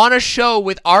me on a show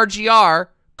with RGR,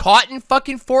 caught in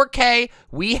fucking 4K.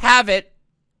 We have it.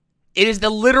 It is the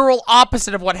literal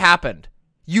opposite of what happened.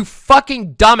 You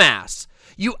fucking dumbass.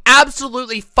 You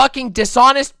absolutely fucking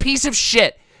dishonest piece of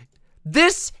shit.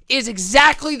 This is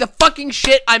exactly the fucking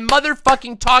shit I'm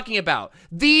motherfucking talking about.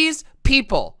 These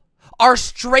people are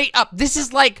straight up. This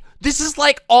is like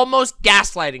almost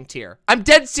gaslighting tier. I'm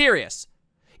dead serious.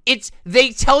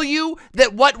 They tell you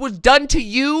that what was done to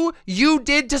you, you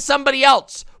did to somebody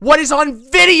else. What is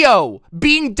on video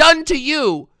being done to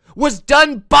you was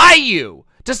done by you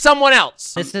to someone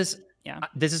else. This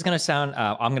is gonna sound.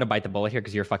 I'm gonna bite the bullet here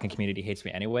because your fucking community hates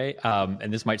me anyway.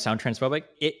 And this might sound transphobic.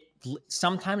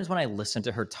 Sometimes when I listen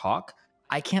to her talk,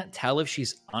 I can't tell if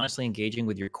she's honestly engaging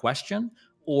with your question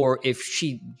or if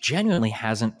she genuinely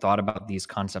hasn't thought about these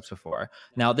concepts before.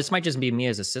 Now, this might just be me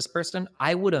as a cis person.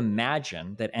 I would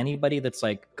imagine that anybody that's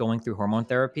like going through hormone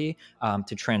therapy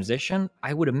to transition,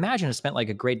 I would imagine has spent like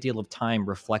a great deal of time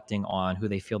reflecting on who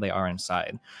they feel they are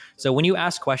inside. So when you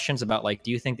ask questions about like,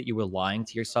 do you think that you were lying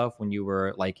to yourself when you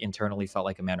were like internally felt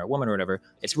like a man or a woman or whatever,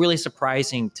 it's really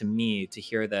surprising to me to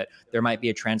hear that there might be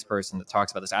a trans person that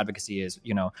talks about this advocacy as,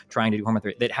 you know, trying to do hormone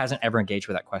therapy that hasn't ever engaged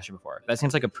with that question before. That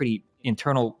seems like a pretty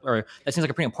that seems like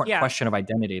a pretty important question of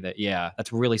identity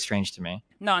that's really strange to me.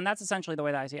 No, and that's essentially the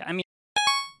way that I see it. I mean,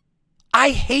 I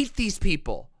hate these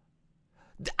people.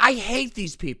 I hate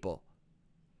these people.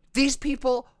 These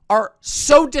people are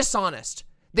so dishonest.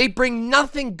 They bring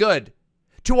nothing good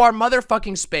to our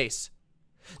motherfucking space.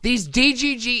 These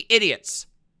DGG idiots.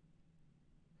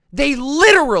 They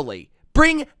literally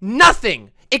bring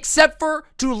nothing except for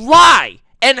to lie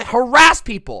and harass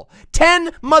people.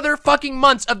 10 motherfucking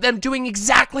months of them doing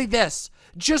exactly this.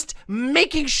 Just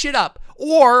making shit up.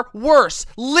 Or worse,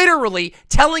 literally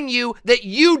telling you that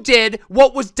you did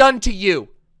what was done to you.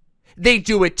 They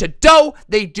do it to Doe.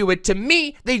 They do it to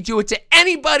me. They do it to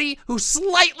anybody who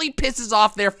slightly pisses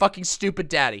off their fucking stupid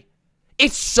daddy.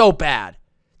 It's so bad.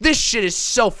 This shit is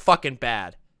so fucking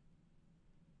bad.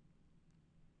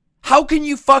 How can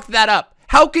you fuck that up?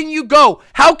 How can you go?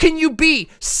 How can you be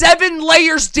 7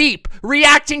 layers deep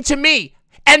reacting to me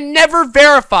and never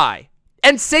verify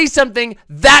and say something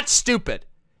that stupid?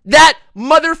 That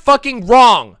motherfucking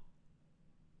wrong.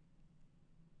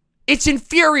 It's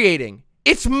infuriating.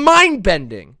 It's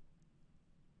mind-bending.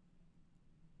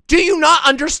 Do you not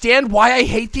understand why I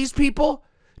hate these people?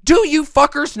 Do you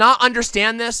fuckers not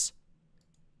understand this?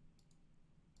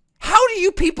 How do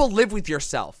you people live with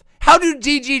yourself? How do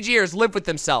DGGers live with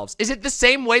themselves? Is it the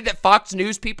same way that Fox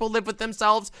News people live with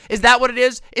themselves? Is that what it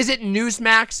is? Is it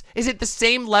Newsmax? Is it the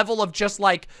same level of just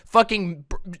like fucking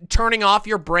turning off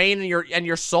your brain and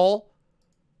your soul?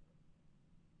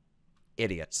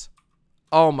 Idiots.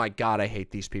 Oh my God, I hate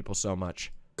these people so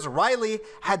much. Riley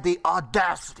had the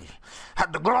audacity,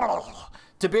 had the gall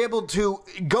to be able to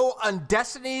go on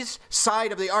Destiny's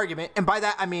side of the argument, and by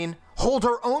that I mean hold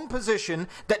her own position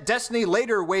that Destiny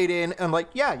later weighed in and like,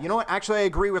 yeah, you know what, actually I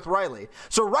agree with Riley.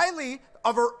 So Riley,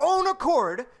 of her own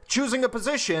accord, choosing a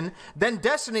position, then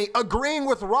Destiny agreeing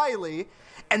with Riley,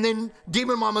 and then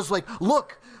Demon Mama's like,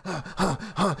 look,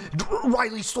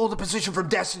 Riley stole the position from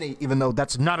Destiny, even though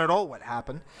that's not at all what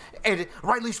happened. And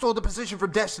Riley stole the position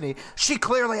from Destiny. She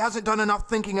clearly hasn't done enough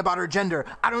thinking about her gender.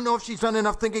 I don't know if she's done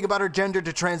enough thinking about her gender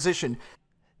to transition.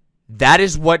 That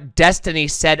is what Destiny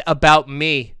said about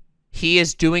me. He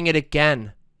is doing it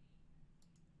again.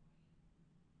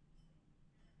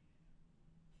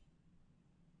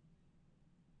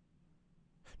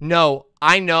 No,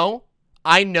 I know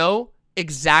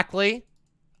exactly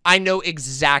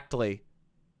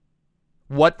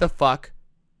what the fuck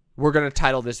we're going to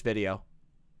title this video.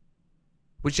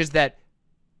 Which is that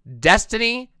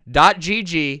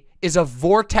Destiny.gg is a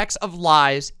vortex of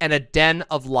lies and a den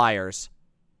of liars.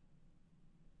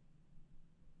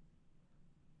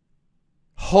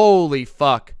 Holy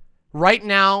fuck. Right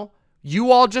now,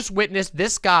 you all just witnessed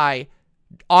this guy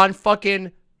on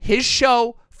fucking his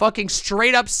show fucking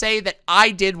straight up say that I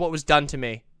did what was done to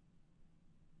me.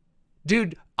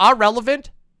 Dude, irrelevant.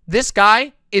 This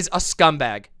guy is a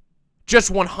scumbag.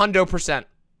 Just 100%.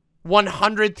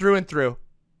 100 through and through.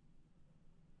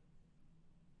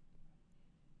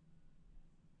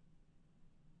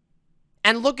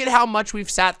 And look at how much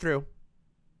we've sat through.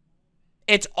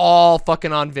 It's all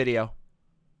fucking on video.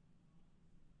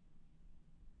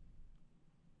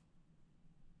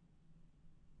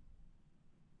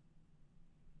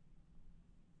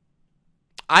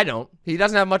 I don't. He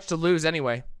doesn't have much to lose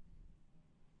anyway.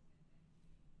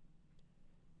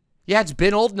 Yeah, it's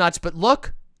been old nuts, but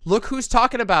look. Look who's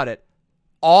talking about it.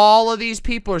 All of these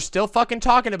people are still fucking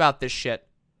talking about this shit.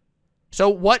 So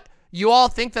what? You all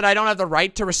think that I don't have the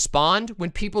right to respond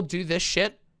when people do this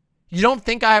shit? You don't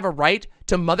think I have a right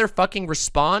to motherfucking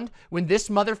respond when this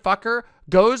motherfucker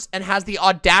goes and has the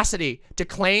audacity to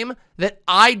claim that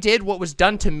I did what was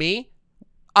done to me?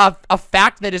 A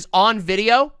fact that is on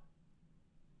video?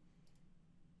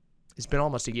 It's been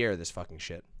almost a year of this fucking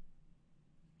shit.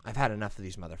 I've had enough of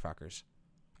these motherfuckers.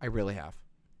 I really have.